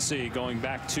against Tennessee going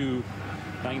back to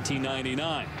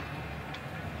 1999.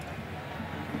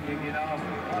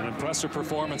 An impressive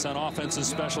performance on offense and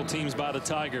special teams by the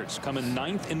Tigers, coming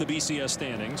 9th in the BCS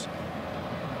standings.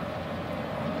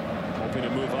 Hoping to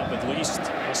move up at least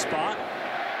a spot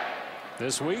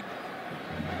this week.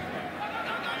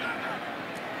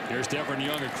 Here's Devin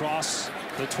Young across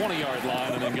the 20-yard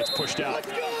line and then gets pushed out.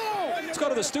 Let's go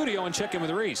to the studio and check in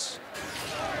with Reese.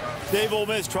 Dave, Ole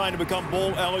Miss trying to become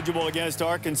bowl eligible against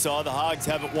Arkansas. The Hogs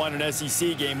haven't won an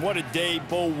SEC game. What a day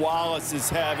Bo Wallace is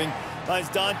having. As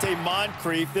Dante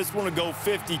Moncrief, this one will go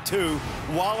 52.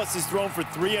 Wallace has thrown for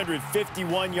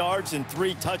 351 yards and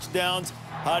 3 touchdowns.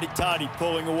 Hotty Toddy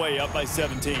pulling away up by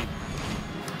 17.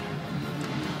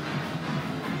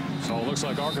 So it looks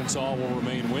like Arkansas will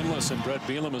remain winless in Brett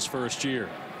Bielema's first year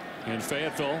in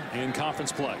Fayetteville in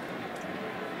conference play.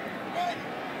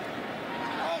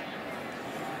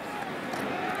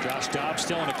 Josh Dobbs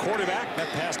still in a quarterback. That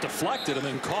pass deflected and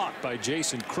then caught by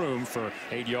Jason Kroom for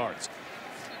 8 yards.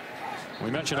 We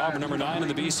mentioned Auburn number 9 in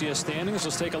the BCS standings.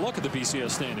 Let's take a look at the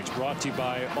BCS standings. Brought to you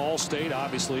by Allstate.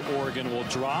 Obviously, Oregon will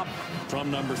drop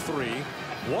from number 3.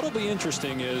 What'll be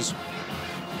interesting is,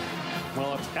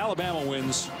 well, if Alabama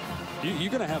wins,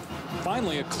 you're going to have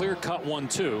finally a clear-cut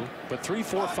 1-2. But 3,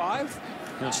 4, 5,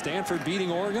 Stanford beating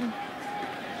Oregon.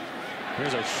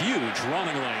 There's a huge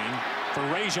running lane for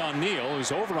Rajon Neal,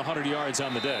 who's over 100 yards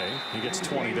on the day. He gets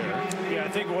 20 there. Yeah, I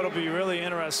think what'll be really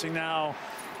interesting now,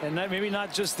 and that maybe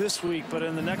not just this week, but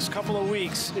in the next couple of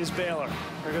weeks, is Baylor.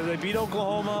 Because they beat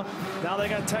Oklahoma. Now they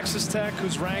got Texas Tech,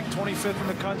 who's ranked 25th in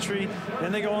the country.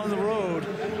 Then they go on the road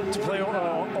to play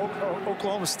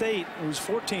Oklahoma State, who's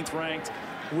 14th ranked.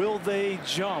 Will they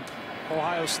jump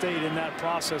Ohio State in that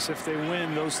process if they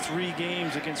win those 3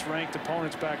 games against ranked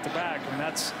opponents back-to-back? And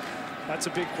that's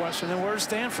a big question. And where's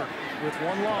Stanford with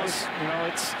 1 loss? You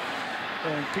know,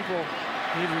 and people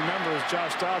need to remember, as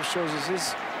Josh Dobbs shows us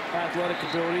his athletic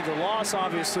ability, the loss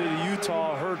obviously to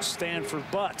Utah hurts Stanford,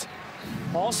 but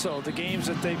also the games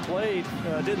that they played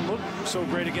didn't look so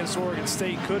great against Oregon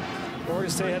State.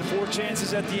 Oregon State had 4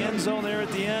 chances at the end zone there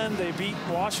at the end. They beat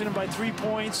Washington by 3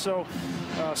 points. So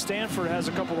Stanford has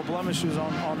a couple of blemishes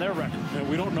on their record. And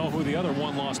we don't know who the other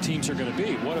 1-loss teams are going to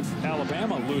be. What if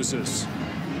Alabama loses?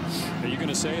 Are you going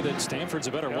to say that Stanford's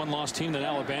a better 1-loss team than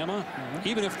Alabama?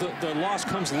 Even if the loss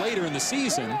comes later in the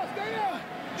season,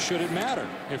 should it matter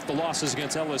if the loss is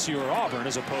against LSU or Auburn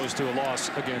as opposed to a loss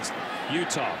against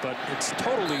Utah? But it's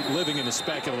totally living in the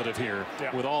speculative here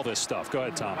with all this stuff. Go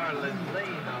ahead, Tom. All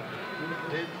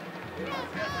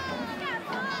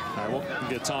right, we'll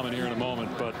get Tom in here in a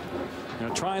moment, but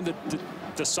trying to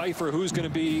decipher who's going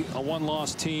to be a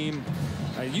 1-loss team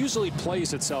usually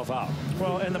plays itself out.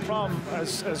 Well, and the problem,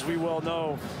 as we well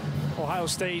know, Ohio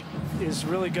State is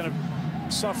really going to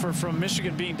suffer from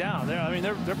Michigan being down.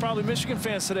 They're probably Michigan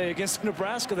fans today against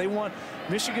Nebraska. They want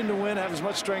Michigan to win, have as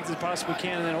much strength as possibly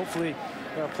can, and then hopefully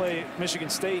play Michigan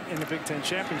State in the Big Ten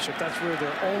championship. That's really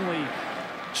their only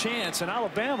chance. And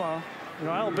Alabama,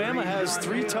 Alabama has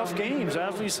 3 tough games,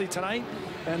 obviously tonight,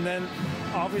 and then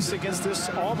obviously against this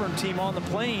Auburn team on the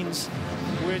Plains,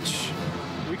 which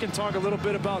we can talk a little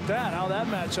bit about that, how that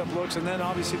matchup looks, and then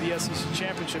obviously the SEC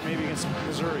championship maybe against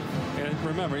Missouri. And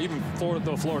remember, even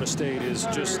Florida State is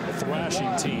just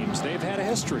thrashing teams. They've had a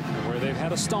history where they've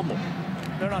had a stumble.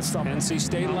 They're not stumbling. NC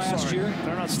State last year.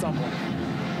 They're not stumbling.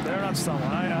 They're not stumbling.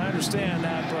 I understand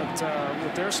that, but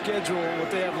with their schedule,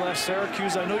 what they have left,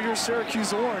 Syracuse, I know you're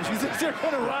Syracuse Orange. You think they're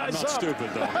going to rise up? I'm not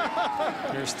stupid, though.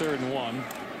 Here's 3rd and 1.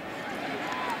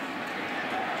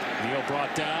 Neal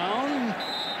brought down.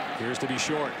 Appears to be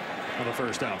short of a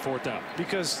first down, 4th down.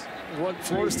 Because what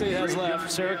Florida State has left,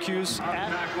 Syracuse,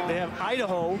 they have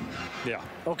Idaho. Yeah.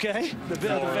 Okay. The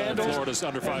Vandals. Florida's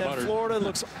under 500. Florida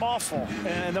looks awful,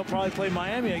 and they'll probably play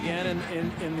Miami again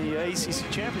in the ACC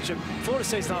championship. Florida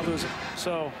State's not losing,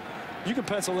 so you can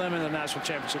pencil them in the national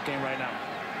championship game right now.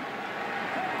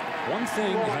 One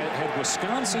thing, had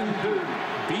Wisconsin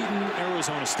beaten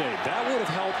Arizona State, that would have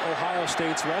helped Ohio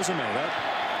State's resume. That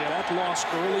loss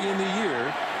early in the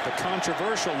year, the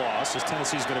controversial loss, as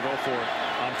Tennessee's going to go for it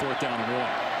on 4th down and 1.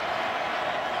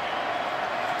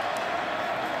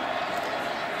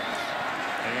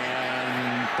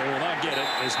 And they will not get it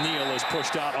as Neal is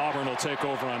pushed out. Auburn will take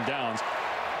over on downs.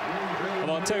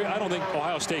 Well, I'll tell you, I don't think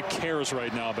Ohio State cares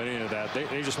right now about any of that.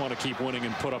 They just want to keep winning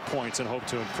and put up points and hope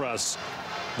to impress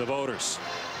the voters.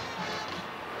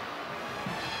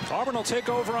 Auburn will take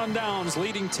over on downs,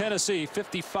 leading Tennessee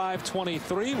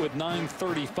 55-23 with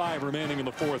 9:35 remaining in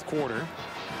the fourth quarter.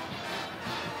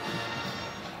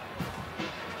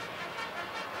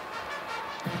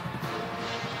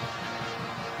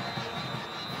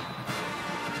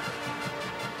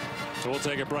 So we'll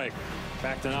take a break.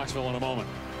 Back to Knoxville in a moment.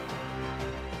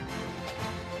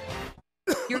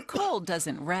 Your cold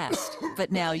doesn't rest,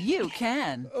 but now you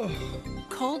can.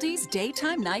 Cold-Ease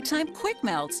Daytime, Nighttime Quick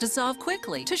Melts dissolve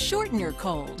quickly to shorten your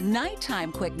cold.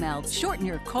 Nighttime Quick Melts shorten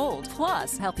your cold,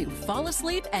 plus help you fall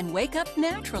asleep and wake up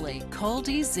naturally.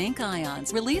 Cold-Ease Zinc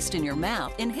Ions released in your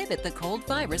mouth inhibit the cold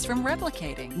virus from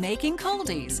replicating, making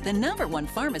Cold-Ease the #1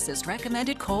 pharmacist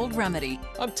recommended cold remedy.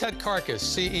 I'm Ted Karkas,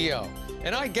 CEO,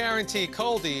 and I guarantee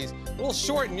Cold-Ease will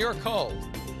shorten your cold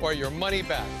or your money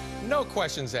back. No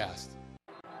questions asked.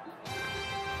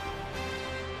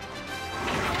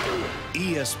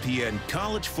 ESPN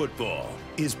College Football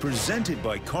is presented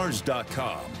by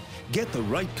Cars.com. Get the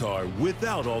right car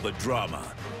without all the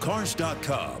drama.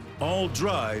 Cars.com. All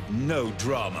drive, no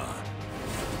drama.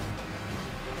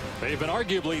 They've been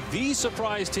arguably the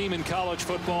surprise team in college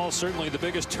football, certainly the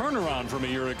biggest turnaround from a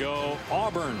year ago.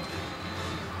 Auburn.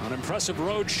 An impressive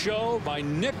road show by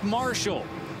Nick Marshall.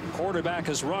 Quarterback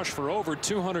has rushed for over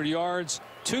 200 yards,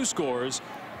 2 scores.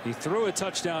 He threw a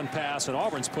touchdown pass, and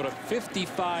Auburn's put up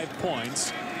 55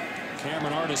 points.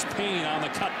 Cameron Artis-Payne on the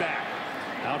cutback.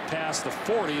 Out past the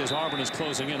 40 as Auburn is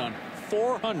closing in on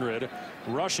 400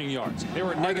 rushing yards. They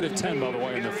were at -10, by the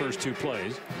way, in their first 2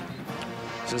 plays.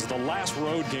 This is the last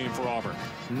road game for Auburn.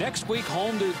 Next week,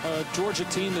 home to a Georgia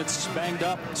team that's banged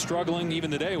up, struggling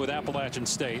even today with Appalachian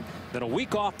State. Then a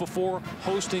week off before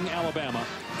hosting Alabama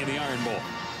in the Iron Bowl.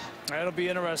 That'll be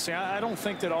interesting. I don't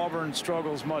think that Auburn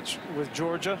struggles much with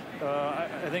Georgia.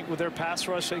 I think with their pass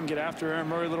rush, they can get after Aaron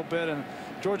Murray a little bit, and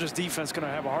Georgia's defense is going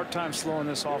to have a hard time slowing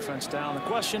this offense down. The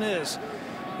question is,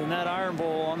 in that Iron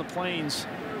Bowl on the Plains,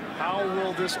 how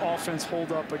will this offense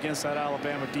hold up against that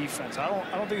Alabama defense? I don't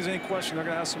think there's any question they're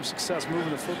going to have some success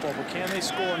moving the football, but can they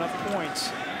score enough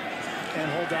points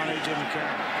and hold down A.J.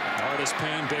 McCarron?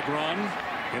 Artis-Payne, big run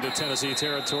into Tennessee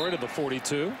territory to the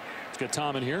 42. Let's get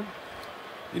Tom in here.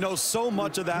 You know, so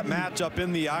much of that matchup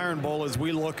in the Iron Bowl as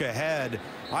we look ahead,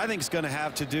 I think it's going to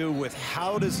have to do with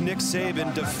how does Nick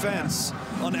Saban defense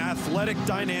an athletic,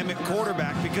 dynamic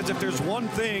quarterback? Because if there's one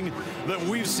thing that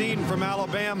we've seen from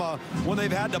Alabama when they've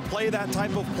had to play that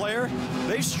type of player,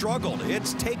 they struggled.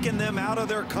 It's taken them out of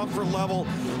their comfort level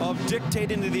of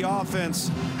dictating to the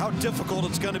offense how difficult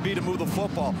it's going to be to move the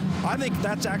football. I think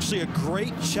that's actually a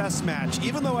great chess match.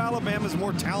 Even though Alabama's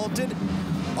more talented,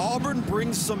 Auburn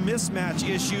brings some mismatch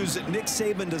issues that Nick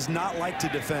Saban does not like to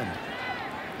defend.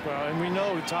 Well, and we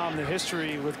know, Tom, the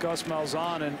history with Gus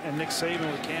Malzahn and Nick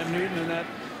Saban with Cam Newton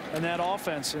and that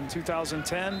offense in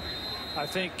 2010. I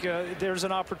think there's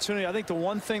an opportunity. I think the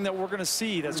one thing that we're going to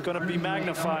see that's going to be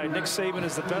magnified, Nick Saban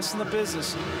is the best in the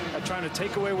business at trying to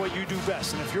take away what you do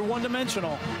best. And if you're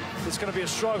one-dimensional, it's going to be a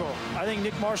struggle. I think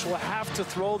Nick Marshall will have to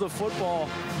throw the football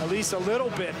at least a little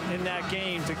bit in that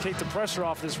game to take the pressure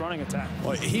off this running attack.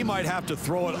 Well, he might have to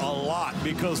throw it a lot,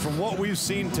 because from what we've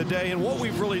seen today and what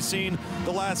we've really seen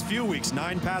the last few weeks,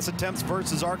 9 pass attempts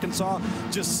versus Arkansas,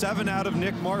 just 7 out of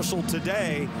Nick Marshall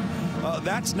today.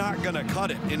 That's not going to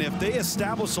cut it. And if they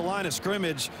establish a line of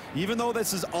scrimmage, even though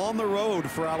this is on the road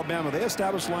for Alabama, they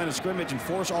establish a line of scrimmage and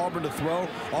force Auburn to throw.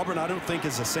 Auburn, I don't think,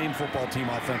 is the same football team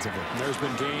offensively. There's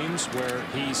been games where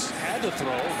he's had to throw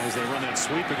as they run that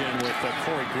sweep again with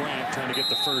Corey Grant trying to get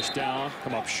the first down,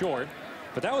 come up short.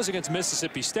 But that was against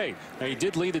Mississippi State. Now, he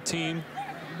did lead the team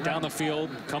down the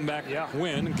field, come back,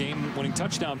 win, game-winning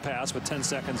touchdown pass with 10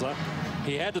 seconds left.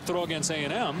 He had to throw against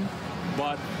A&M,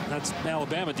 but that's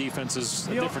Alabama defense is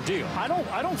a different deal. I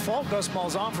don't fault Gus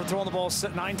Malzahn for throwing the ball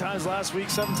 9 times last week,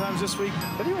 7 times this week.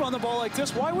 If you run the ball like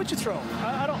this, why would you throw?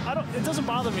 I don't. It doesn't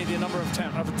bother me the number of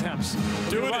attempts.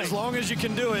 Do it as long as you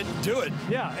can do it. Do it.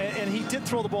 Yeah, and he did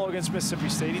throw the ball against Mississippi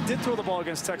State. He did throw the ball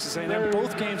against Texas A&M.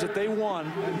 Both games that they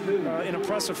won in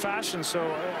impressive fashion.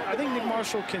 So I think Nick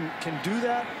Marshall can do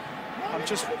that. I'm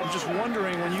just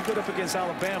wondering, when you get up against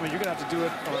Alabama, you're going to have to do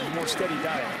it on a more steady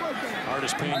diet.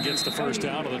 Artis-Payne gets the first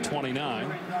down to the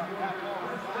 29. It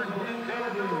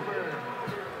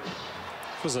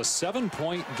was a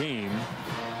 7-point game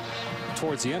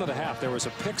towards the end of the half. There was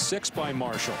a pick 6 by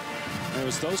Marshall. And it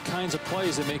was those kinds of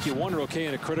plays that make you wonder, okay,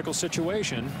 in a critical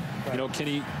situation, you know, can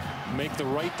he make the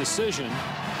right decision?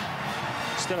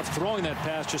 Instead of throwing that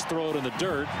pass, just throw it in the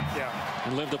dirt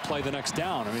and live to play the next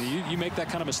down. I mean, you make that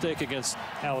kind of mistake against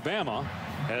Alabama,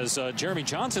 as Jeremy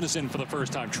Johnson is in for the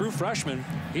first time. True freshman.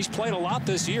 He's played a lot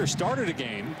this year, started a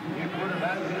game.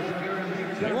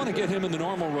 They want to get him in the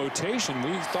normal rotation.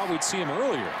 We thought we'd see him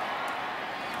earlier.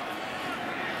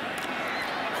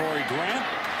 Corey Grant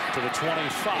to the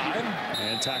 25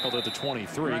 and tackled at the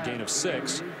 23, gain of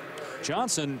 6.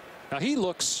 Johnson, now he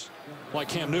looks like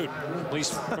Cam Newton, at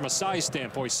least from a size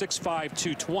standpoint. 6'5",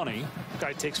 220.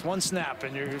 Guy takes one snap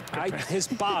and you're his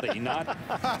body, not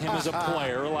him as a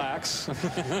player. Relax.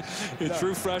 The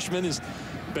true freshman has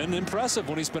been impressive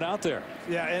when he's been out there.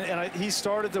 Yeah, and he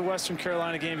started the Western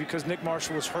Carolina game because Nick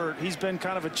Marshall was hurt. He's been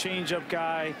kind of a change-up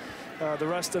guy the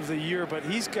rest of the year, but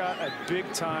he's got a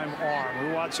big-time arm.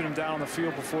 We're watching him down on the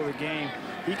field before the game.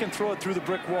 He can throw it through the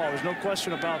brick wall. There's no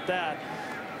question about that.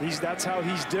 That's how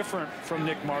he's different from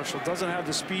Nick Marshall. Doesn't have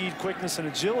the speed, quickness, and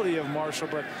agility of Marshall,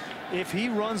 but if he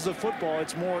runs the football,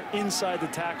 it's more inside the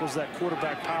tackles, that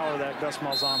quarterback power that Gus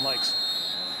Malzahn likes.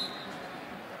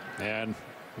 And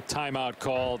timeout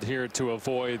called here to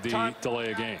avoid the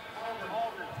delay of game.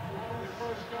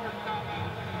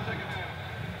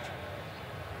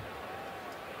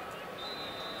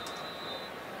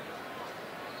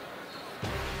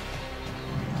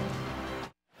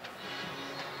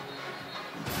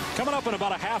 Coming up in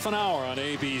about a half an hour on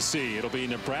ABC, it'll be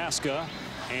Nebraska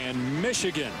and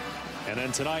Michigan. And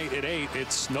then tonight at 8,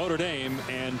 it's Notre Dame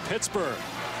and Pittsburgh.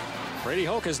 Brady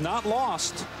Hoke has not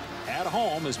lost at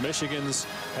home as Michigan's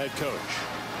head coach.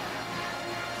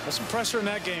 There's some pressure in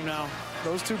that game now.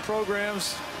 Those two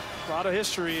programs, a lot of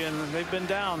history, and they've been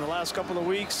down the last couple of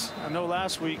weeks. I know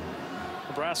last week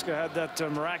Nebraska had that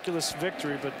miraculous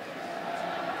victory, but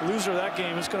the loser of that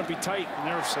game is going to be tight in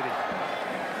Nerve City.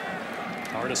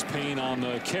 Artis Payne on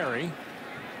the carry.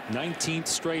 19th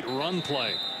straight run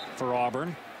play for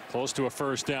Auburn. Close to a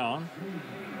first down.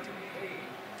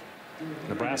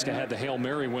 Nebraska had the Hail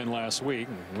Mary win last week.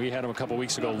 We had them a couple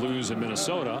weeks ago lose in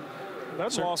Minnesota.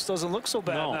 That loss doesn't look so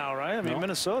bad now, right? I mean,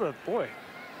 Minnesota, boy.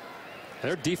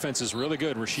 Their defense is really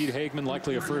good. Rashid Hageman,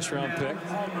 likely a first-round pick.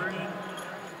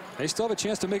 They still have a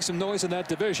chance to make some noise in that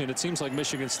division. It seems like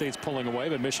Michigan State's pulling away,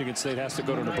 but Michigan State has to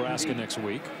go to Nebraska next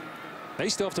week. They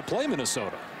still have to play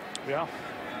Minnesota. Yeah.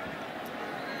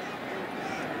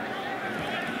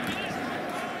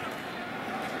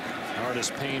 Artis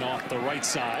Payne off the right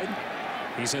side.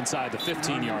 He's inside the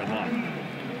 15-yard line.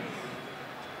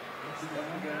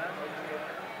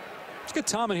 Let's get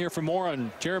Tom in here for more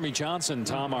on Jeremy Johnson.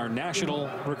 Tom, our national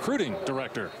recruiting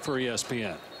director for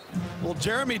ESPN. Well,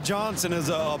 Jeremy Johnson is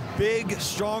a big,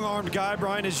 strong-armed guy,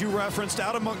 Brian, as you referenced,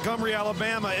 out of Montgomery,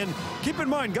 Alabama. And keep in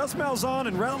mind, Gus Malzahn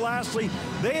and Rhett Lashlee,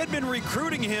 they had been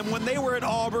recruiting him when they were at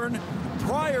Auburn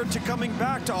prior to coming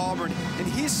back to Auburn. And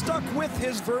he stuck with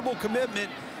his verbal commitment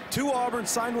to Auburn,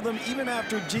 signed with them even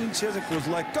after Gene Chiswick was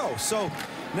let go. So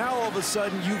now all of a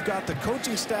sudden you've got the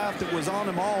coaching staff that was on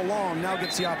him all along now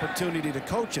gets the opportunity to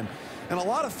coach him. And a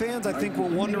lot of fans, I think, were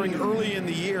wondering early in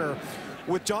the year,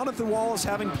 with Jonathan Wallace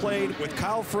having played, with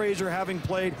Kyle Frazier having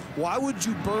played, why would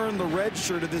you burn the red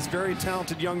shirt of this very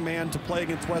talented young man to play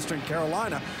against Western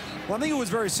Carolina? Well, I think it was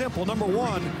very simple. Number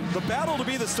one, the battle to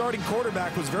be the starting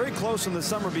quarterback was very close in the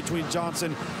summer between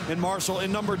Johnson and Marshall.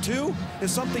 And number two,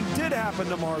 if something did happen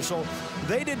to Marshall,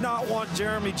 they did not want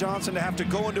Jeremy Johnson to have to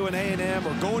go into an A&M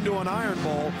or go into an Iron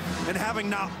Bowl and having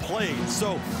not played.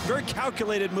 So very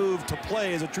calculated move to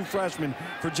play as a true freshman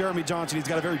for Jeremy Johnson. He's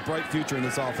got a very bright future in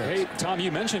this offense. Hey, Tom,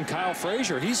 you mentioned Kyle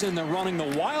Frazier. He's in there running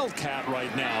the Wildcat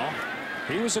right now.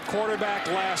 He was a quarterback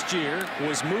last year,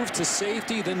 was moved to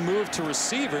safety, then moved to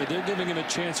receiver. They're giving him a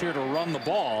chance here to run the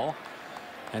ball,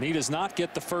 and he does not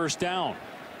get the first down.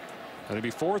 It'll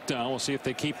be fourth down. We'll see if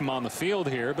they keep him on the field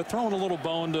here, but throwing a little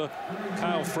bone to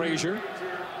Kyle Frazier.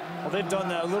 Well, they've done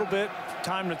that a little bit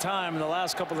time to time in the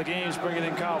last couple of games, bringing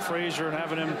in Kyle Frazier and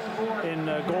having him in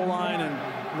goal line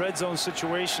and red zone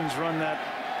situations run that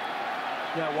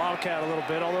Wildcat a little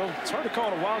bit, although it's hard to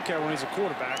call it a Wildcat when he's a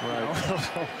quarterback. Right. You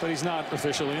know? But he's not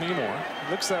officially anymore.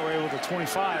 Looks that way with the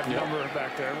 25 number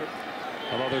back there.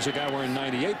 But although there's a guy wearing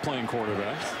 98 playing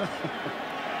quarterback.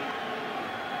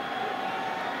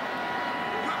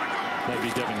 That'd be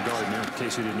Devin Gardner, in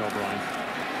case you didn't know, Brian.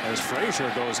 As Frazier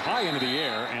goes high into the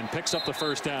air and picks up the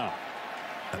first down.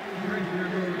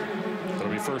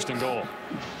 It'll be first and goal.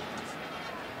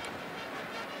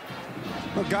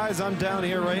 Well, guys, I'm down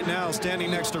here right now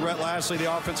standing next to Rhett Lashlee,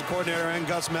 the offensive coordinator, and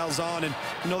Gus Malzahn. And,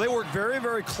 you know, they work very,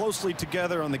 very closely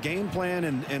together on the game plan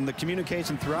and the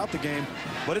communication throughout the game.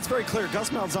 But it's very clear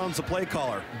Gus Malzahn's the play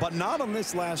caller, but not on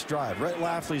this last drive. Rhett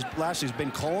Lashlee's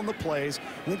been calling the plays.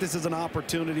 I think this is an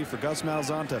opportunity for Gus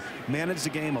Malzahn to manage the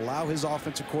game, allow his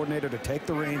offensive coordinator to take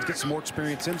the reins, get some more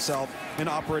experience himself in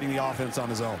operating the offense on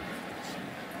his own.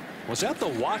 Was that the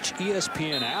Watch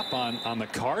ESPN app on the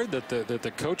card that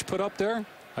the coach put up there?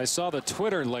 I saw the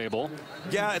Twitter label.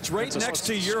 Yeah, it's right next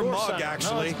to your mug, center.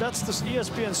 actually. No, that's the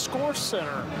ESPN Score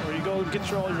Center, where you go and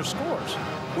get all your scores.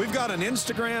 We've got an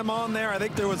Instagram on there. I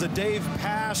think there was a Dave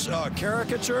Pasch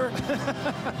caricature.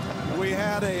 We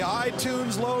had a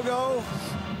iTunes logo.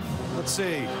 Let's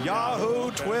see,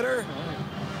 Yahoo, Twitter,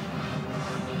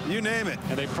 you name it.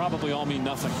 And they probably all mean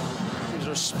nothing. These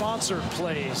are sponsored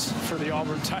plays for the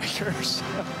Auburn Tigers.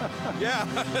 Yeah.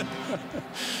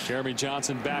 Jeremy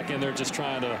Johnson back in there just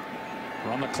trying to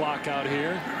run the clock out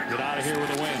here. Get out of here with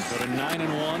a win. But a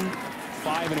 9-1,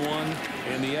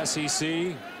 5-1 in the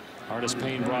SEC. Artis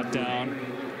Payne brought down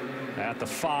at the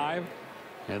 5.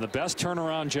 And the best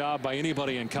turnaround job by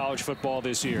anybody in college football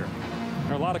this year.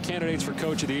 There are a lot of candidates for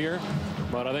Coach of the Year,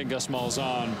 but I think Gus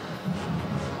Malzahn,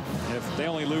 if they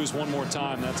only lose one more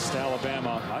time, that's to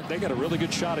Alabama. They got a really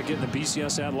good shot at getting the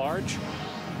BCS at large.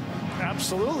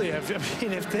 Absolutely. I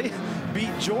mean, if they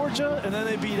beat Georgia and then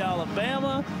they beat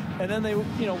Alabama and then they,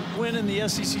 win in the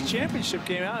SEC championship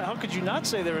game, how could you not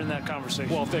say they're in that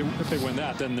conversation? Well, if they win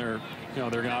that, then they're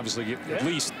going to obviously at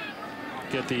least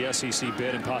get the SEC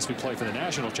bid and possibly play for the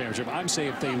national championship. I'm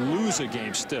saying if they lose a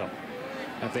game still.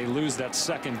 If they lose that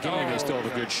second game, they still have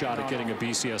a good shot at getting a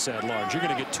BCS at large. You're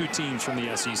going to get 2 teams from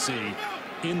the SEC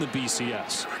in the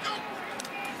BCS.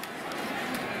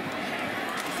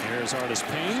 There's Artis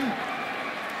Payne.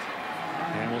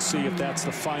 And we'll see if that's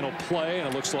the final play, and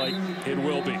it looks like it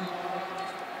will be.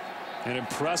 An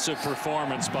impressive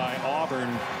performance by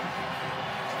Auburn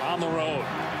on the road.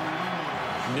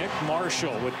 Nick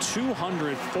Marshall with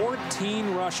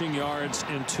 214 rushing yards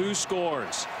and 2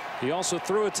 scores. He also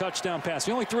threw a touchdown pass.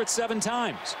 He only threw it 7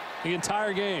 times the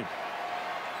entire game.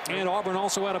 And Auburn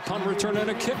also had a punt return and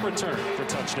a kick return for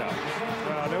touchdown.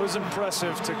 Well, it was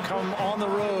impressive to come on the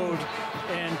road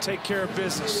and take care of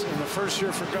business in the first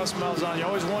year for Gus Malzahn. You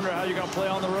always wonder how you're going to play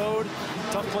on the road.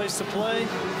 Tough place to play.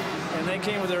 And they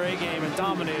came with their A game and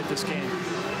dominated this game.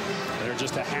 They're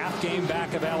just a half game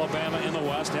back of Alabama in the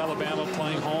West. Alabama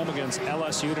playing home against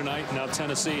LSU tonight. Now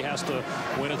Tennessee has to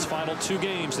win its final 2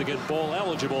 games to get bowl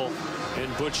eligible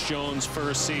in Butch Jones'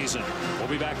 first season. We'll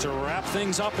be back to wrap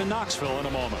things up in Knoxville in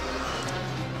a moment.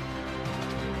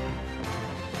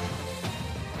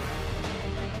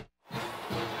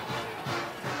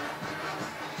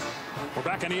 We're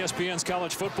back on ESPN's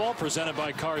College Football, presented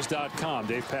by Cars.com.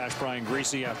 Dave Pasch, Brian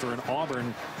Griese, after an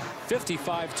Auburn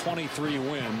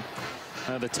 55-23 win.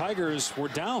 The Tigers were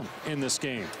down in this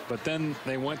game, but then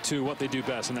they went to what they do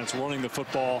best, and that's running the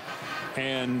football.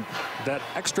 And that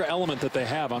extra element that they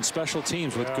have on special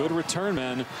teams with good return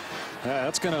men,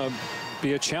 that's going to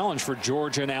be a challenge for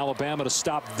Georgia and Alabama to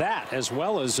stop that, as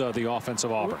well as the offense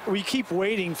of Auburn. We keep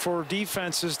waiting for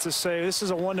defenses to say this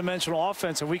is a one-dimensional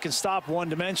offense and we can stop one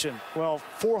dimension. Well,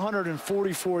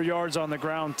 444 yards on the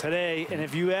ground today, and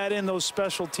if you add in those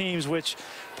special teams, which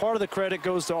part of the credit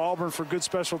goes to Auburn for good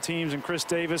special teams and Chris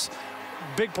Davis,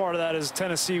 big part of that is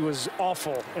Tennessee was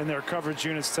awful in their coverage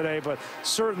units today, but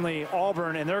certainly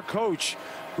Auburn and their coach,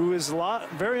 who is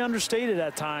very understated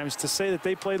at times, to say that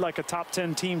they played like a top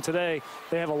 10 team today.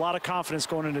 They have a lot of confidence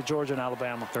going into Georgia and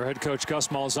Alabama. Their head coach Gus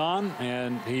Malzahn,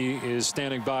 and he is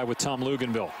standing by with Tom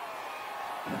Luganville.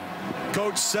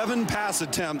 Coach, 7 pass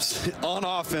attempts on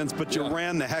offense, but you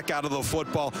ran the heck out of the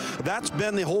football. That's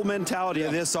been the whole mentality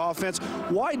of this offense.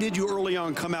 Why did you early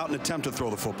on come out and attempt to throw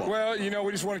the football? Well,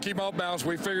 we just want to keep off balance.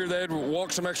 We figured they'd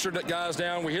walk some extra guys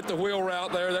down. We hit the wheel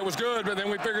route there. That was good, but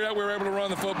then we figured out we were able to run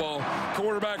the football.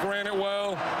 Quarterback ran it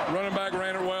well, running back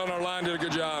ran it well, and our line did a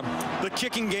good job. The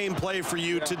kicking game play for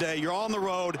you today. You're on the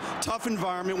road, tough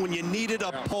environment. When you needed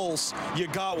a pulse, you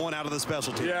got one out of the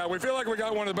special team. Yeah, we feel like we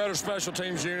got one of the better special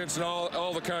teams units in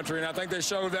all the country, and I think they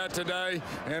showed that today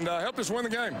and helped us win the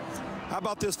game. How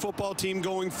about this football team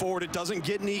going forward? It doesn't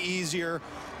get any easier.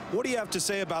 What do you have to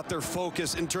say about their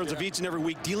focus in terms of each and every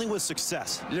week dealing with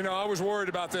success? I was worried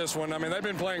about this one. I mean, they've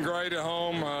been playing great at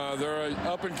home. They're an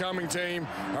up-and-coming team.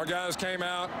 Our guys came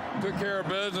out, took care of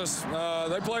business.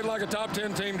 They played like a top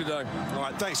 10 team today. All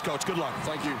right, thanks, Coach. Good luck.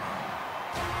 Thank you.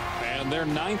 And they're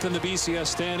 9th in the BCS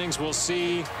standings. We'll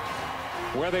see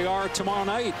where they are tomorrow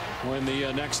night when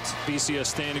the next BCS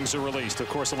standings are released. Of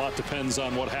course, a lot depends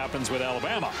on what happens with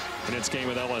Alabama in its game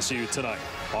with LSU tonight.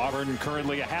 Auburn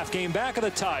currently a half game back of the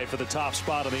tie for the top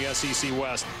spot of the SEC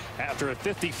West after a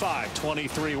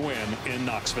 55-23 win in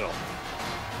Knoxville.